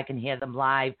on so I can hear them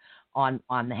live on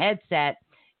the headset,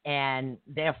 and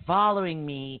they're following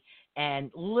me,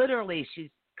 and literally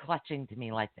she's clutching to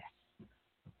me like this.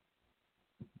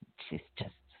 She's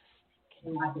just,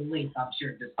 I believe, I'm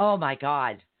sure. oh my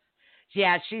God.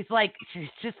 Yeah, she's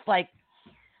just like,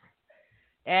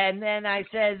 and then I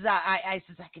says, I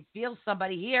says, I can feel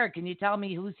somebody here. Can you tell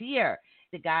me who's here?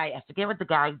 The guy, I forget what the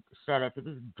guy said. I think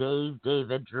it was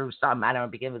David, Drew, something. I don't know,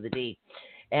 begin with a D.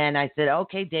 And I said,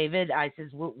 okay, David. I says,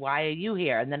 why are you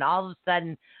here? And then all of a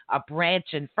sudden, a branch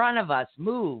in front of us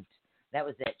moved. That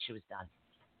was it. She was done.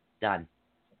 Done.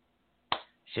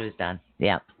 She was done.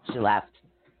 Yeah, she left.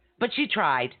 But she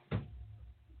tried.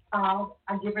 Oh,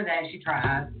 I give her that. She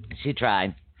tried. She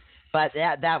tried. But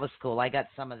that was cool. I got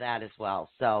some of that as well.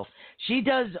 So she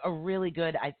does a really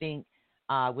good, I think,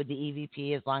 with the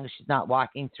EVP, as long as she's not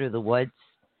walking through the woods.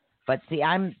 But see,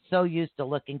 I'm so used to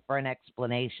looking for an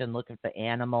explanation, looking for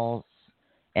animals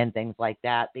and things like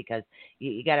that, because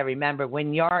you got to remember,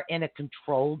 when you're in a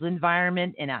controlled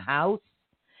environment in a house,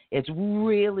 it's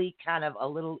really kind of a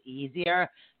little easier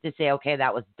to say, okay,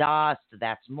 that was dust,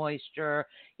 that's moisture,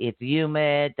 it's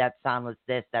humid, that sound was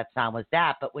this, that sound was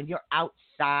that. But when you're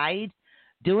outside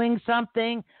doing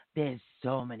something, there's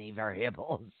so many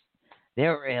variables.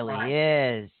 There really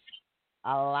is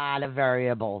a lot of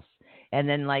variables. And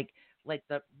then like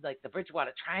the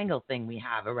Bridgewater Triangle thing we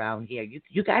have around here,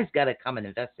 you guys got to come and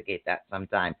investigate that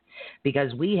sometime,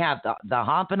 because we have the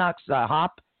Hockomock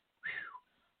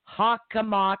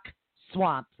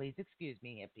Swamp. Please excuse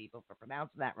me, people, for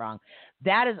pronouncing that wrong.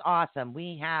 That is awesome.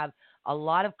 We have a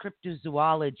lot of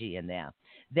cryptozoology in there.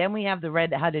 Then we have the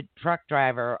red-headed truck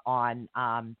driver on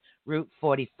Route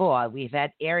 44. We've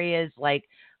had areas like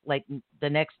the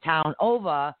next town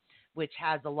over, which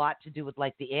has a lot to do with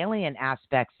like the alien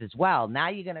aspects as well. Now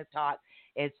you're going to talk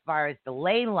as far as the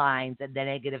ley lines and the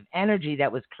negative energy that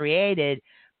was created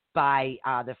by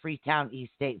the Freetown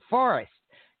East State Forest.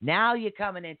 Now you're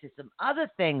coming into some other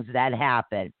things that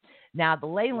happen. Now the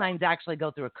ley lines actually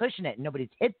go through Acushnet, and nobody's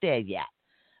hit there yet.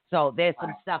 So there's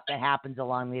some stuff that happens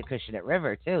along the Acushnet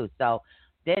River too. So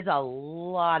there's a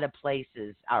lot of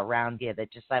places around here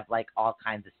that just have like all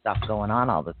kinds of stuff going on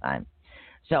all the time.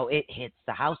 So it hits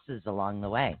the houses along the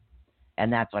way.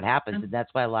 And that's what happens. And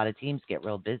that's why a lot of teams get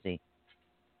real busy.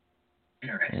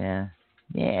 Yeah.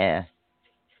 Yeah.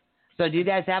 So do you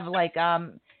guys have like,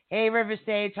 hey, River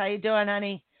Stage, how you doing,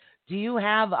 honey? Do you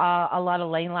have a lot of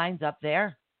lane lines up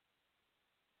there?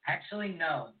 Actually,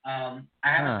 no. I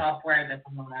have a software that's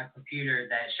on my computer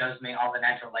that shows me all the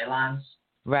natural ley lines.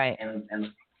 Right.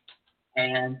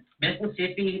 And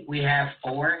Mississippi, we have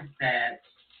 4 that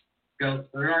go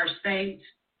through our state,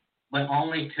 but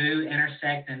only 2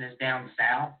 intersect and is down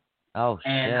south. Oh,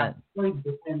 and shit.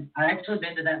 I've actually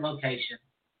been to that location.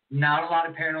 Not a lot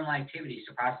of paranormal activity,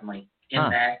 surprisingly, in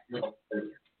that little area.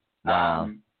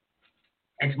 Wow.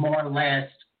 It's more or less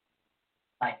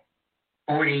like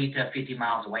 40 to 50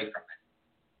 miles away from it,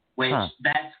 which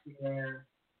that's where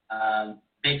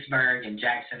Vicksburg and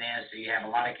Jackson is. So you have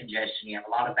a lot of congestion. You have a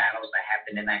lot of battles that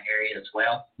happen in that area as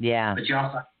well. Yeah. But you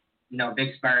also,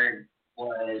 Vicksburg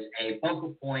was a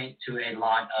focal point to a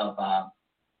lot of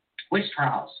witch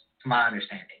trials, to my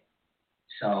understanding.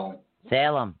 So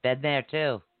Salem, been there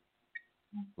too.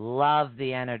 Love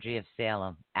the energy of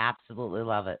Salem. Absolutely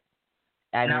love it.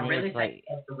 I really think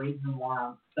that's the reason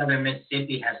why southern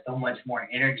Mississippi has so much more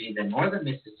energy than northern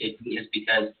Mississippi is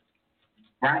because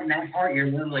right in that part,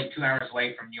 you're literally 2 hours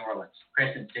away from New Orleans,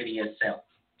 Crescent City itself.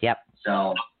 Yep.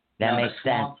 So that makes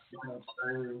sense.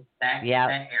 That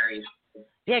area.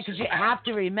 Yeah, because you have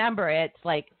to remember, it's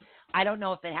like, I don't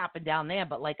know if it happened down there,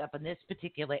 but like up in this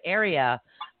particular area,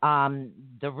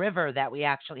 the river that we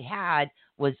actually had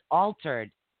was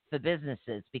altered for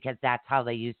businesses because that's how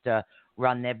they used to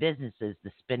run their businesses,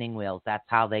 the spinning wheels. That's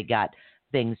how they got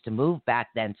things to move back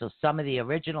then. So some of the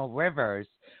original rivers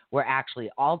were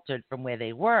actually altered from where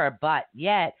they were, but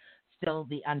yet still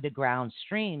the underground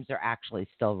streams are actually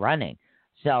still running.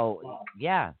 So,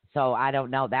 yeah. So I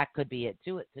don't know. That could be it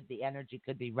too. The energy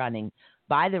could be running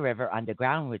by the river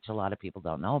underground, which a lot of people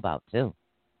don't know about too.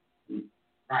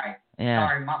 Right. Yeah.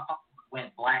 Sorry, my phone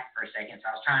went black for a second, so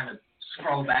I was trying to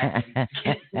scroll back and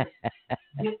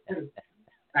get to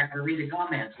I can read the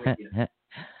comments with you.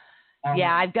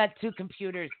 Yeah, I've got 2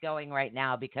 computers going right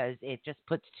now because it just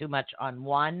puts too much on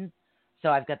one.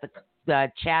 So I've got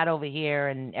the chat over here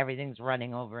and everything's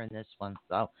running over in this one.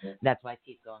 So that's why I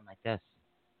keep going like this.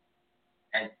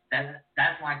 And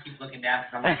that's why I keep looking down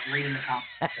because I'm like reading the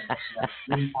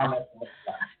comments.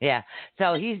 Yeah.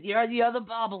 So you're the other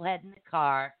bobblehead in the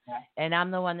car, and I'm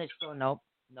the one that's going, nope.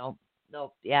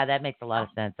 Yeah, that makes a lot of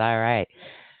sense. All right.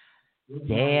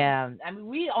 Damn. I mean,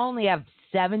 we only have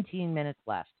 17 minutes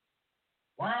left.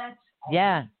 What?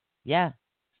 Yeah.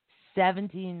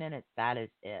 17 minutes. That is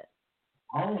it.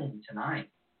 Oh, tonight.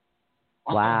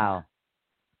 Wow.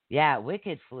 Yeah,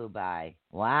 Wicked flew by.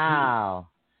 Wow.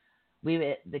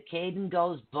 The Caden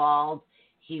goes bald.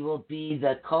 He will be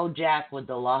the Kojak with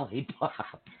the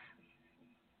lollipop.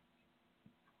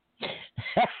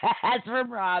 That's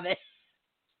from Robin.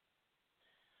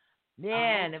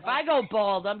 Man, if I go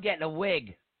bald, I'm getting a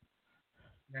wig.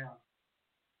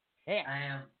 Yeah.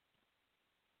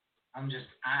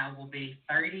 I will be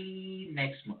 30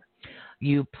 next month.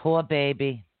 You poor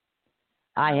baby.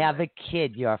 I have a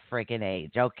kid your freaking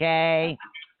age, okay?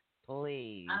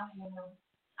 Please.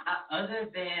 Other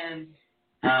than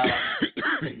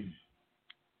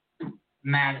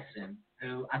Madison,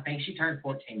 who I think she turned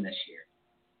 14 this year.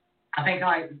 I think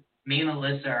like me and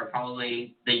Alyssa are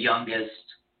probably the youngest.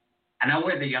 I know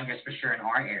we're the youngest for sure in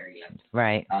our area.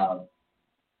 Right.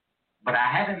 But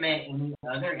I haven't met any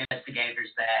other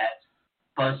investigators that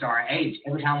close to our age.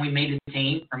 Every time we meet a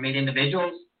team or meet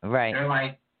individuals, right, they're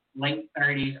like late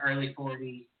 30s, early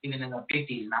 40s, even in their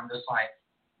 50s, and I'm just like,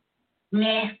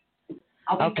 nah.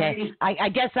 I'll be okay. 30. I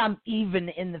guess I'm even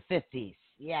in the 50s.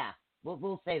 Yeah,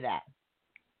 we'll say that.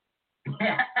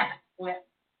 Well,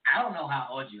 I don't know how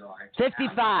old you are.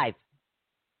 55.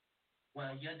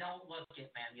 Well, you don't look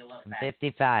it, man. You look that.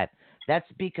 55.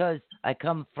 That's because I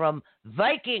come from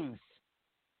Vikings.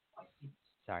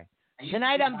 Sorry.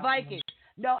 Tonight I'm Vikings.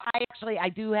 No, I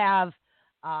do have,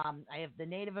 I have the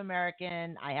Native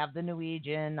American, I have the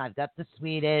Norwegian, I've got the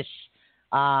Swedish.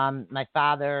 My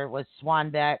father was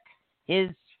Swanbeck. His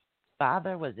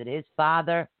father, was it his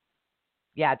father?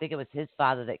 Yeah, I think it was his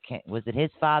father that came. Was it his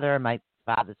father or my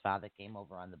father's father came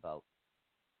over on the boat?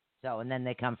 So, and then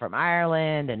they come from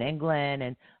Ireland and England,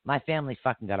 and my family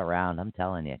fucking got around, I'm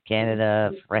telling you.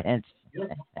 Canada, France.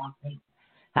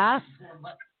 Huh?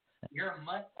 You're a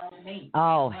mutt like me.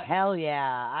 Oh, hell yeah.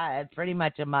 I'm pretty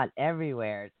much a mutt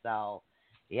everywhere, so,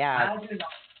 yeah. I do not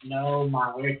know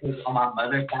my heritage on my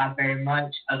mother's side very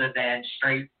much, other than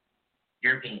straight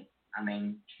European. I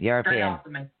mean, European. straight off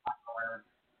the mental color,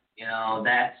 you know,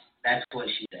 that's what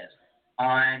she says.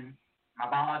 On my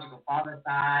biological father's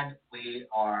side, we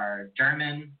are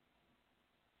German,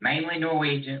 mainly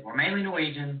Norwegian. We're mainly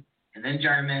Norwegian, and then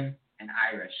German, and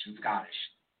Irish, and Scottish.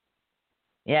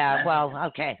 Yeah, well,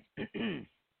 okay.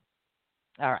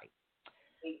 All right.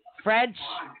 French,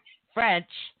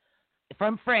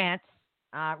 from France,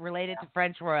 related to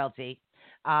French royalty.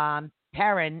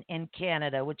 Perrin in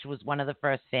Canada, which was one of the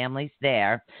first families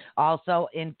there. Also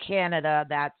in Canada,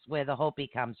 that's where the Hopi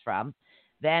comes from.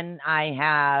 Then I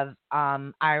have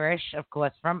Irish, of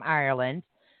course, from Ireland.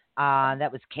 That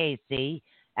was Casey.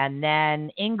 And then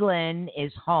England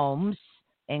is Holmes,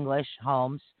 English,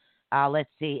 Holmes. Let's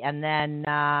see. And then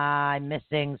I'm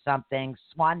missing something.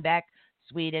 Swanbeck,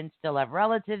 Sweden, still have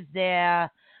relatives there.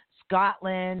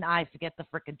 Scotland, I forget the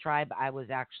frickin' tribe I was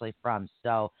actually from.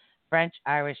 So French,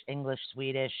 Irish, English,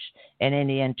 Swedish, and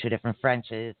Indian, two different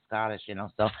Frenches, Scottish, you know.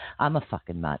 So I'm a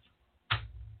fucking mutt.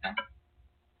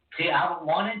 See, I've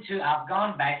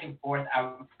gone back and forth.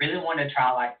 I really want to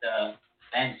try like the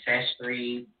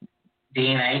ancestry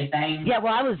DNA thing. Yeah,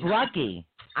 well, I was lucky.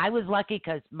 I was lucky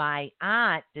because my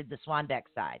aunt did the Swanbeck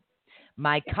side.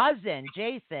 My cousin,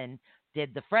 Jason,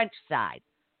 did the French side.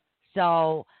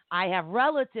 So I have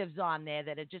relatives on there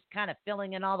that are just kind of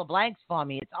filling in all the blanks for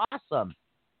me. It's awesome.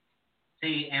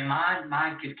 See, and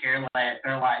mine could care less.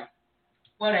 They're like,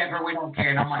 whatever, we don't care.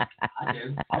 And I'm like, I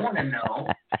do. I want to know.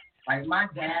 Like, my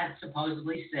dad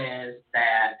supposedly says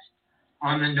that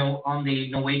on the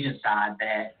Norwegian side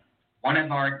that one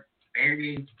of our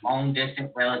very long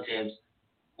distant relatives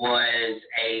was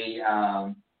a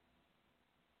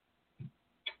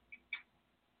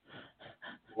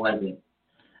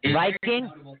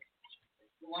Viking?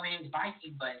 Well, he was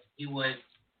Viking, but he was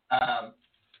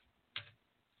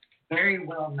very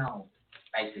well known,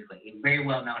 basically. He was very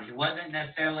well known. He wasn't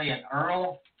necessarily an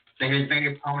earl, but he was a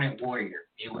very prominent warrior.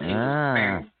 He was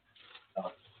very...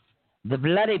 The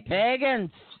bloody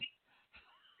pagans.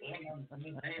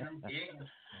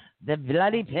 The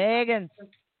bloody pagans.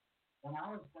 When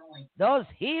I was growing, those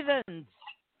heathens.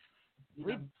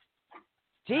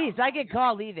 Jeez, I get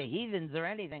called either heathens or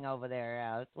anything over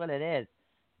there. That's what it is.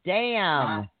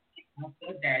 Damn. My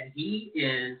stepdad, he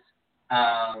is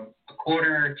a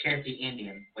quarter Cherokee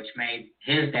Indian, which made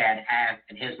his dad half,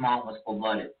 and his mom was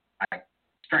full-blooded, like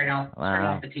straight off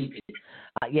the TP.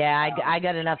 Yeah, I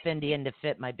got enough Indian to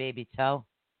fit my baby toe.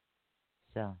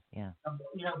 So, yeah.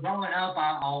 Growing up,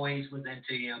 I always was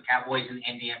into, cowboys and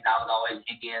Indians. I was always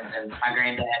Indians, and my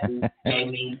granddad gave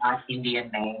me my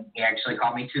Indian name. He actually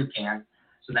called me Toucan,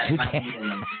 so that's my Indian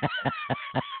name.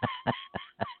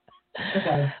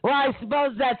 Well, I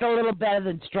suppose that's a little better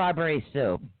than strawberry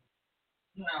soup.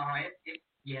 No,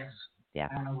 yes. Yeah.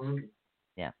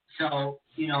 Yeah. So,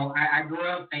 I grew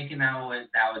up thinking that was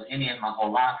Indian my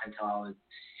whole life until I was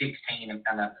 16 and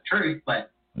found out the truth,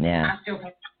 but yeah. I still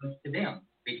pay homage to them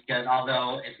because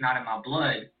although it's not in my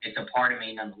blood, it's a part of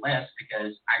me nonetheless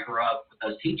because I grew up with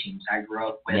those teachings. I grew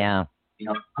up with,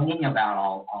 thinking about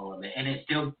all of it, and it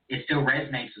still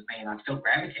resonates with me, and I still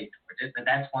gravitate towards it. But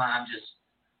that's why I'm just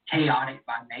chaotic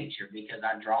by nature because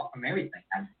I draw from everything.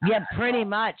 Pretty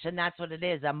much, and that's what it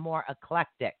is. I'm more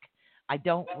eclectic. I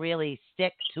don't really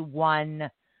stick to one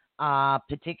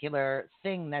particular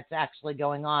thing that's actually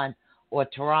going on. Or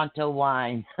Toronto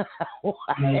wine.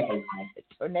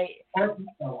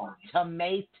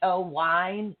 Tomato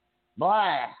wine.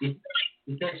 Boy. He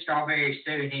said strawberry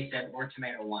stew, and he said, or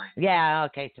tomato wine. Yeah,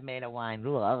 okay, tomato wine.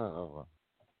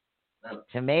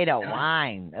 Tomato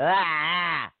wine.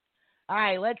 Ah. All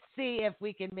right, let's see if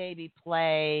we can maybe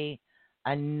play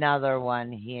another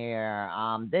one here.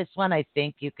 This one I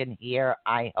think you can hear,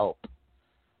 I hope.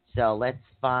 So let's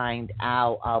find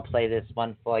out. I'll play this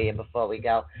one for you before we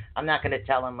go. I'm not going to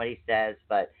tell him what he says,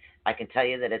 but I can tell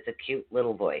you that it's a cute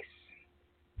little voice.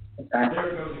 There it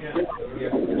goes again.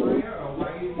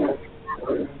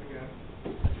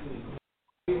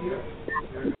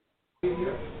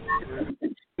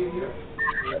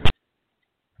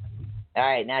 All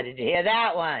right, now did you hear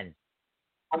that one?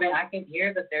 I mean, I can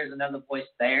hear that there's another voice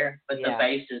there, but the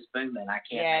bass is booming. I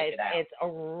can't make it out.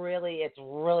 It's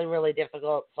really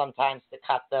difficult sometimes to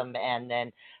cut them and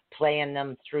then playing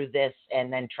them through this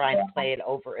and then trying to play it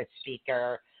over a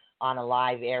speaker on a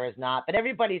live air is not. But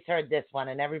everybody's heard this one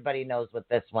and everybody knows what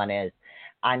this one is.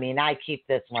 I mean, I keep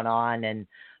this one on, and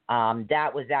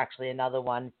that was actually another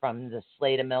one from the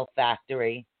Slater Mill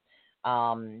factory.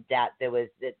 That's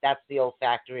the old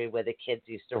factory where the kids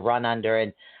used to run under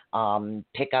and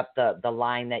pick up the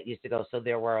line that used to go. So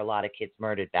there were a lot of kids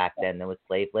murdered back then. There was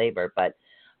slave labor, but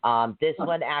this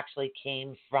one actually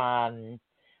came from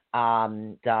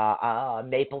the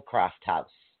Maplecroft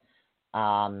house.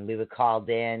 We were called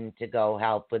in to go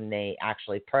help when they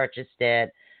actually purchased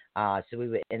it. So we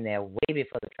were in there way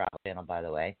before the Travel Channel, by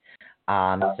the way.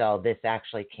 So this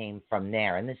actually came from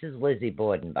there, and this is Lizzie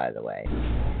Borden, by the way.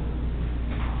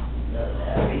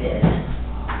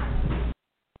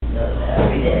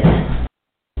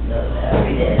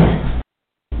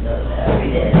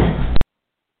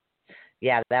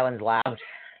 Yeah, that one's loud.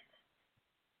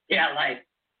 Yeah, like.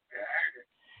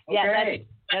 Okay.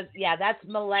 That's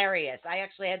malarious. I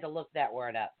actually had to look that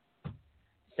word up.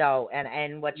 So,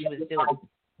 and what she was doing.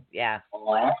 Yeah.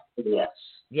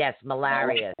 Yes,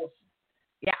 malarious.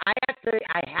 Yeah, I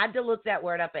had to look that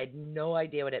word up. I had no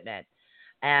idea what it meant.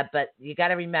 But you got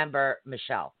to remember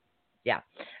Michelle. Yeah.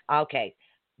 Okay.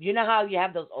 You know how you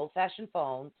have those old-fashioned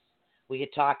phones where you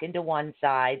talk into one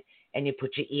side and you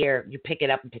put your ear, you pick it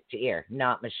up and pick your ear?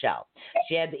 Not Michelle.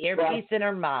 She had the earpiece in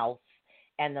her mouth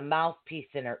and the mouthpiece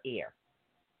in her ear.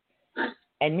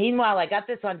 And meanwhile, I got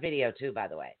this on video too, by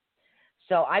the way.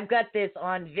 So I've got this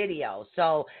on video.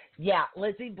 So, yeah,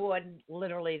 Lizzie Borden,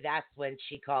 literally, that's when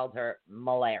she called her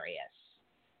malarious.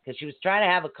 Because she was trying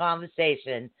to have a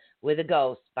conversation with a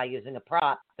ghost by using a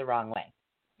prop the wrong way.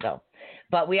 So,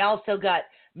 but we also got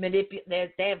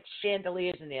they have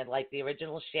chandeliers in there, like the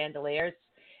original chandeliers.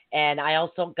 And I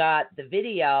also got the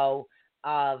video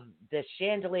of the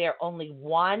chandelier. Only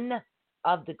one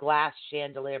of the glass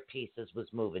chandelier pieces was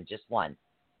moving, just one.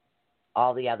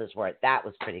 All the others weren't. That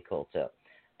was pretty cool, too.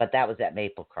 But that was at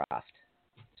Maplecroft.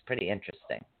 It's pretty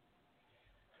interesting.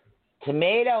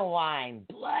 Tomato wine.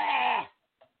 Blah!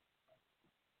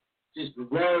 Just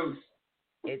gross.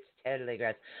 It's totally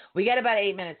gross. We got about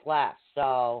 8 minutes left,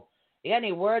 so you got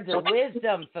any words of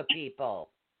wisdom for people?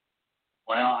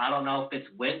 Well, I don't know if it's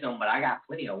wisdom, but I got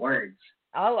plenty of words.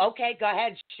 Oh, okay. Go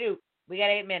ahead. Shoot. We got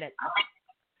 8 minutes.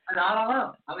 I don't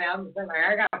know. I mean, I'm just saying,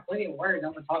 I got plenty of words.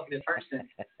 I'm a talkative person.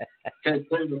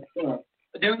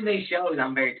 Doing these shows,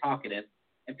 I'm very talkative.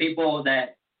 And people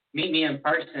that meet me in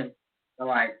person are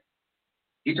like,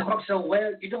 you talk so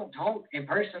well. You don't talk in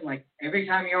person. Like, every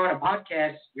time you're on a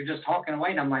podcast, you're just talking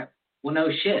away. And I'm like, well, no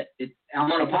shit.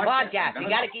 I'm on a podcast. You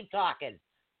got to keep talking.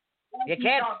 You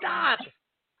can't stop.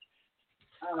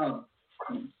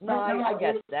 No, I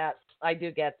get that. I do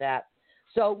get that.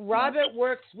 So Robert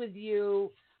works with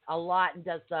you a lot and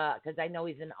does because I know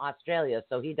he's in Australia,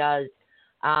 so he does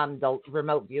the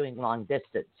remote viewing long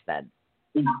distance then.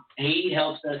 He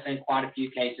helps us in quite a few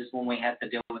cases when we have to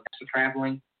deal with extra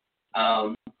traveling.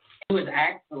 He was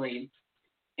actually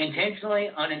intentionally,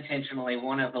 unintentionally,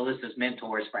 one of Alyssa's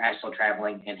mentors for astral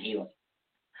traveling and healing.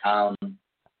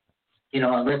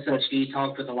 Alyssa, she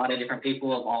talked with a lot of different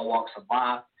people of all walks of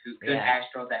life who could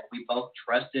astral that we both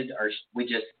trusted or we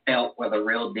just felt were the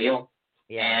real deal.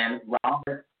 Yeah. And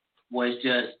Robert was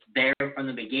just there from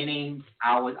the beginning.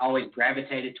 I was always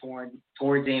gravitated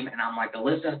towards him, and I'm like,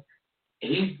 Alyssa,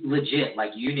 he's legit.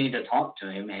 Like, you need to talk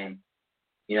to him. And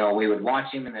we would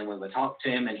watch him, and then we would talk to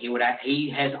him, and he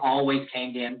has always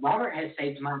came in. Robert has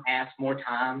saved my ass more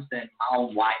times than my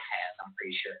own wife has, I'm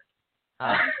pretty sure.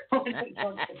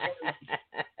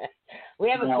 We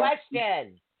have a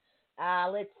question.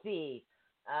 Let's see.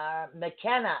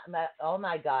 McKenna. Oh,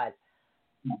 my God.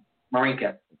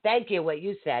 Marinka. Thank you, what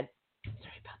you said.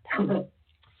 Sorry about that.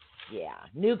 Yeah.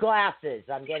 New glasses.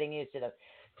 I'm getting used to them.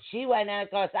 She went and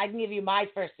of course, I can give you my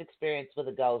first experience with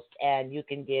a ghost, and you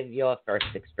can give your first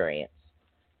experience.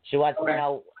 She wants to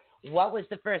know, what was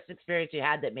the first experience you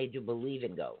had that made you believe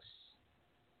in ghosts?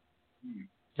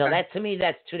 So that, to me,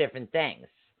 that's two different things.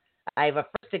 I have a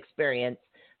first experience,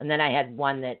 and then I had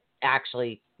one that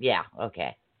actually,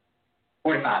 okay.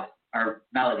 45 or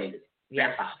validated.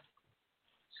 Yeah.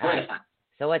 45. Right.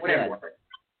 So what's yours?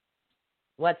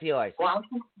 What's yours? Well,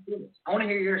 I want to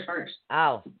hear yours first.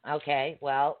 Oh, okay.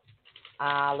 Well,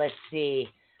 let's see.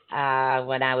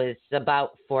 When I was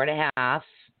about 4.5,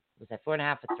 was I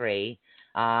 4.5 or 3?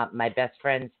 My best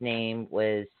friend's name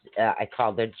was, I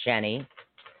called her Jenny.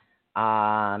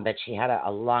 But she had a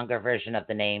longer version of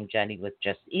the name. Jenny was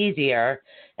just easier.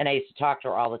 And I used to talk to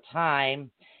her all the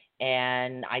time.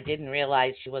 And I didn't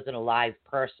realize she wasn't a live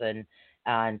person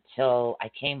until I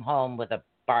came home with a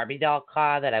Barbie doll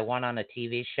car that I won on a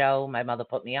TV show my mother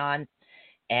put me on.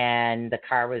 And the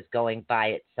car was going by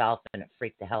itself, and it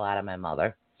freaked the hell out of my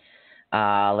mother.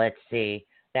 Let's see.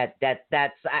 That's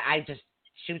I just,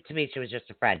 to me, she was just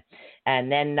a friend.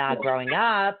 And then growing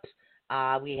up,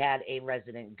 we had a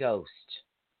resident ghost.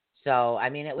 So, I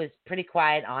mean, it was pretty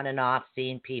quiet, on and off,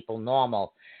 seeing people,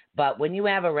 normal. But when you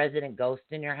have a resident ghost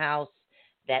in your house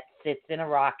that sits in a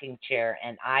rocking chair,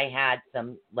 and I had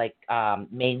some,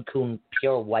 Maine Coon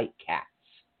pure white cats.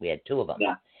 We had 2 of them.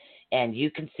 Yeah. And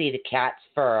you can see the cat's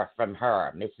fur from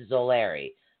her. Mrs.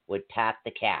 O'Leary would pat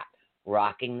the cat,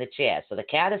 rocking the chair. So the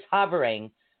cat is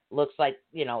hovering. Looks like,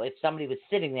 if somebody was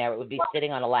sitting there, it would be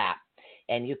sitting on a lap.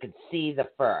 And you could see the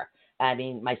fur. I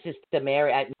mean, my sister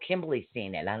Mary, Kimberly's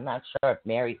seen it. I'm not sure if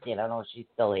Mary's seen it. I don't know if she's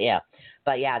still here.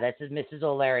 But, yeah, this is Mrs.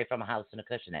 O'Leary from A House in a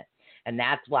Cushionette. And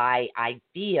that's why I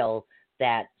feel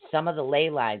that some of the ley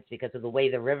lines, because of the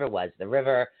way the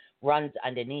river runs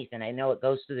underneath, and I know it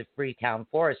goes through the Freetown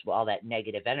Forest where all that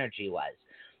negative energy was.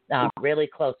 Really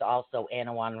close to also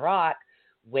Anawan Rock,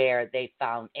 where they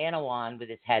found Anawan with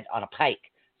his head on a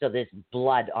pike. So there's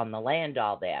blood on the land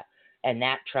all there, and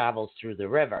that travels through the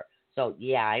river. So,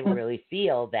 yeah, I really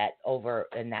feel that over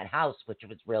in that house, which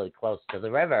was really close to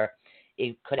the river,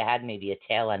 it could have had maybe a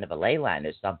tail end of a ley line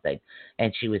or something,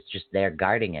 and she was just there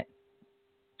guarding it.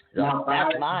 So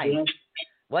that's mine.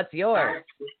 What's yours?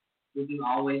 Did you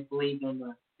always believe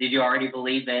did you already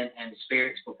believe in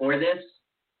spirits before this?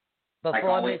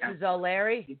 Before Mrs.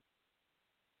 O'Leary?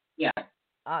 Yeah.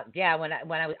 Yeah, when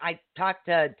I talked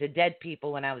to dead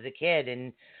people when I was a kid,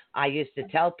 and I used to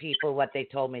tell people what they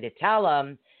told me to tell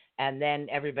them, and then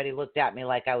everybody looked at me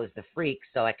like I was the freak,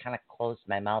 so I kind of closed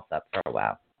my mouth up for a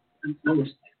while.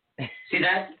 See,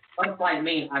 that's like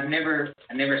me. I never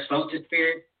spoke to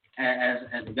spirit as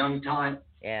a young time.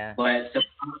 Yeah. But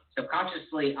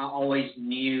subconsciously, I always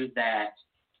knew that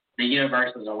the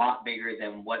universe was a lot bigger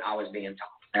than what I was being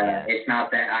taught. It's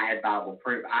not that I had Bible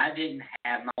proof. I didn't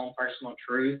have my own personal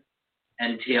truth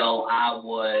until I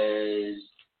was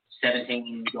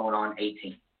 17, going on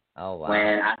 18. Oh, wow. When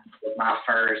I was my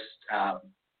first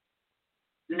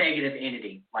negative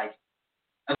entity. Like,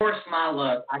 of course, my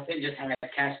luck, I couldn't just have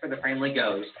Casper the Friendly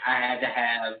Ghost. I had to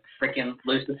have freaking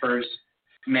Lucifer's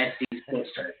messy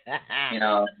sister,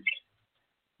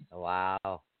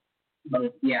 Wow.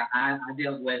 But, yeah, I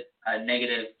dealt with a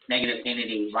negative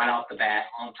entity right off the bat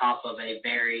on top of a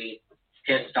very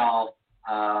pissed off,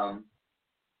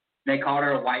 they called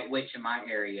her a white witch in my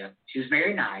area. She was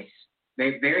very nice,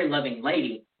 very, very loving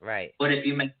lady. Right. But if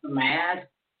you make her mad,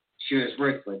 she was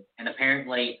ruthless. And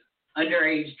apparently,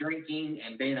 underage drinking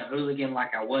and being a hooligan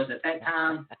like I was at that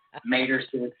time made her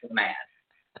super mad.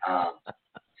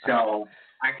 So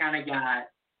I kind of got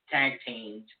tag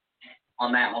teamed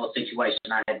on that whole situation.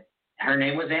 Her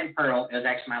name was Aunt Pearl. It was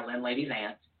actually my landlady's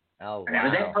aunt. Oh, And I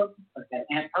was wow. at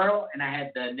Aunt Pearl, and I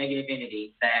had the negative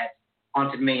entity that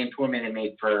haunted me and tormented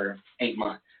me for 8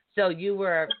 months. So you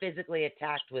were physically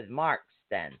attacked with marks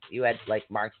then? You had, like,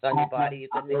 marks on your body you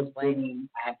couldn't explain?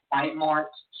 I had bite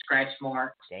marks, scratch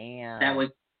marks. Damn. That was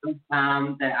the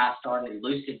time that I started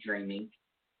lucid dreaming.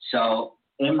 So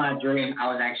in my dream,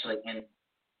 I was actually in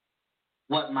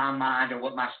what my mind or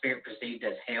what my spirit perceived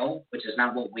as hell, which is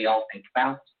not what we all think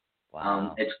about.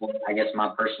 Wow. It's what I guess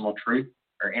my personal truth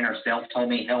or inner self told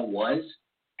me hell was,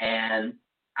 and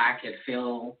I could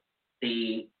feel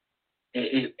it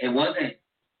wasn't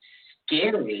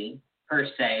scary per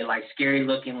se, like scary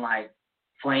looking like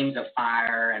flames of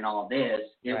fire and all this.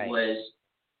 It Right. was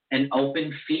an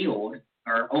open field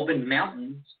or open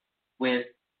mountains with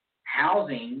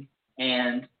housing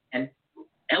and an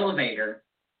elevator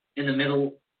in the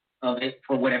middle of it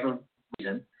for whatever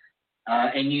reason.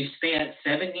 And you spent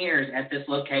 7 years at this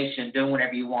location doing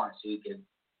whatever you want. So you could,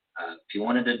 if you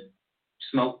wanted to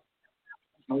smoke.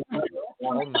 Oh,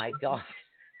 my God.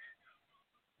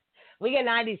 We got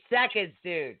 90 seconds,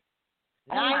 dude.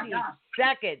 90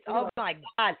 seconds. Oh, my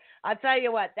God. I'll tell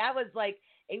you what,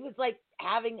 it was like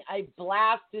having a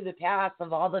blast through the past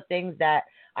of all the things that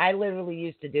I literally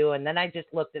used to do. And then I just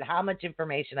looked at how much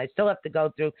information I still have to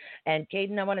go through. And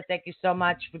Caden, I want to thank you so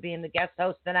much for being the guest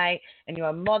host tonight. And you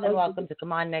are more than welcome to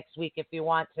come on next week if you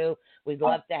want to. We'd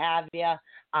love to have you.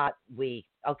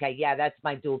 Okay, yeah, that's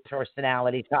my dual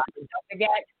personality. So don't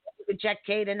forget, you can check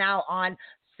Caden out on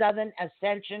Southern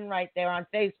Ascension right there on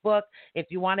Facebook.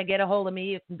 If you want to get a hold of me,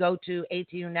 you can go to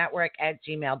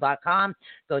atunetwork@gmail.com.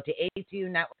 Go to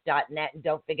atunetwork.net, and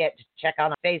don't forget to check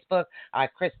out on Facebook our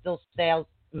crystal sales,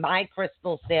 my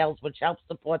crystal sales, which helps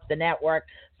support the network.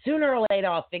 Sooner or later,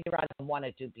 I'll figure out one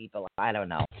or two people. I don't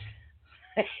know.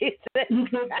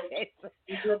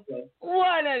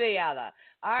 One or the other.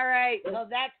 All right. So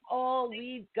that's all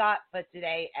we've got for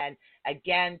today. And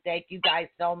again, thank you guys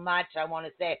so much. I want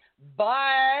to say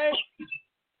bye.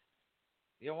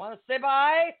 You want to say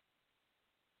bye?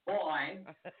 Bye.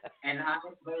 And I'm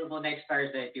available next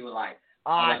Thursday if you would like.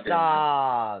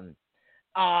 Awesome.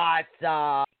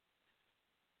 Awesome.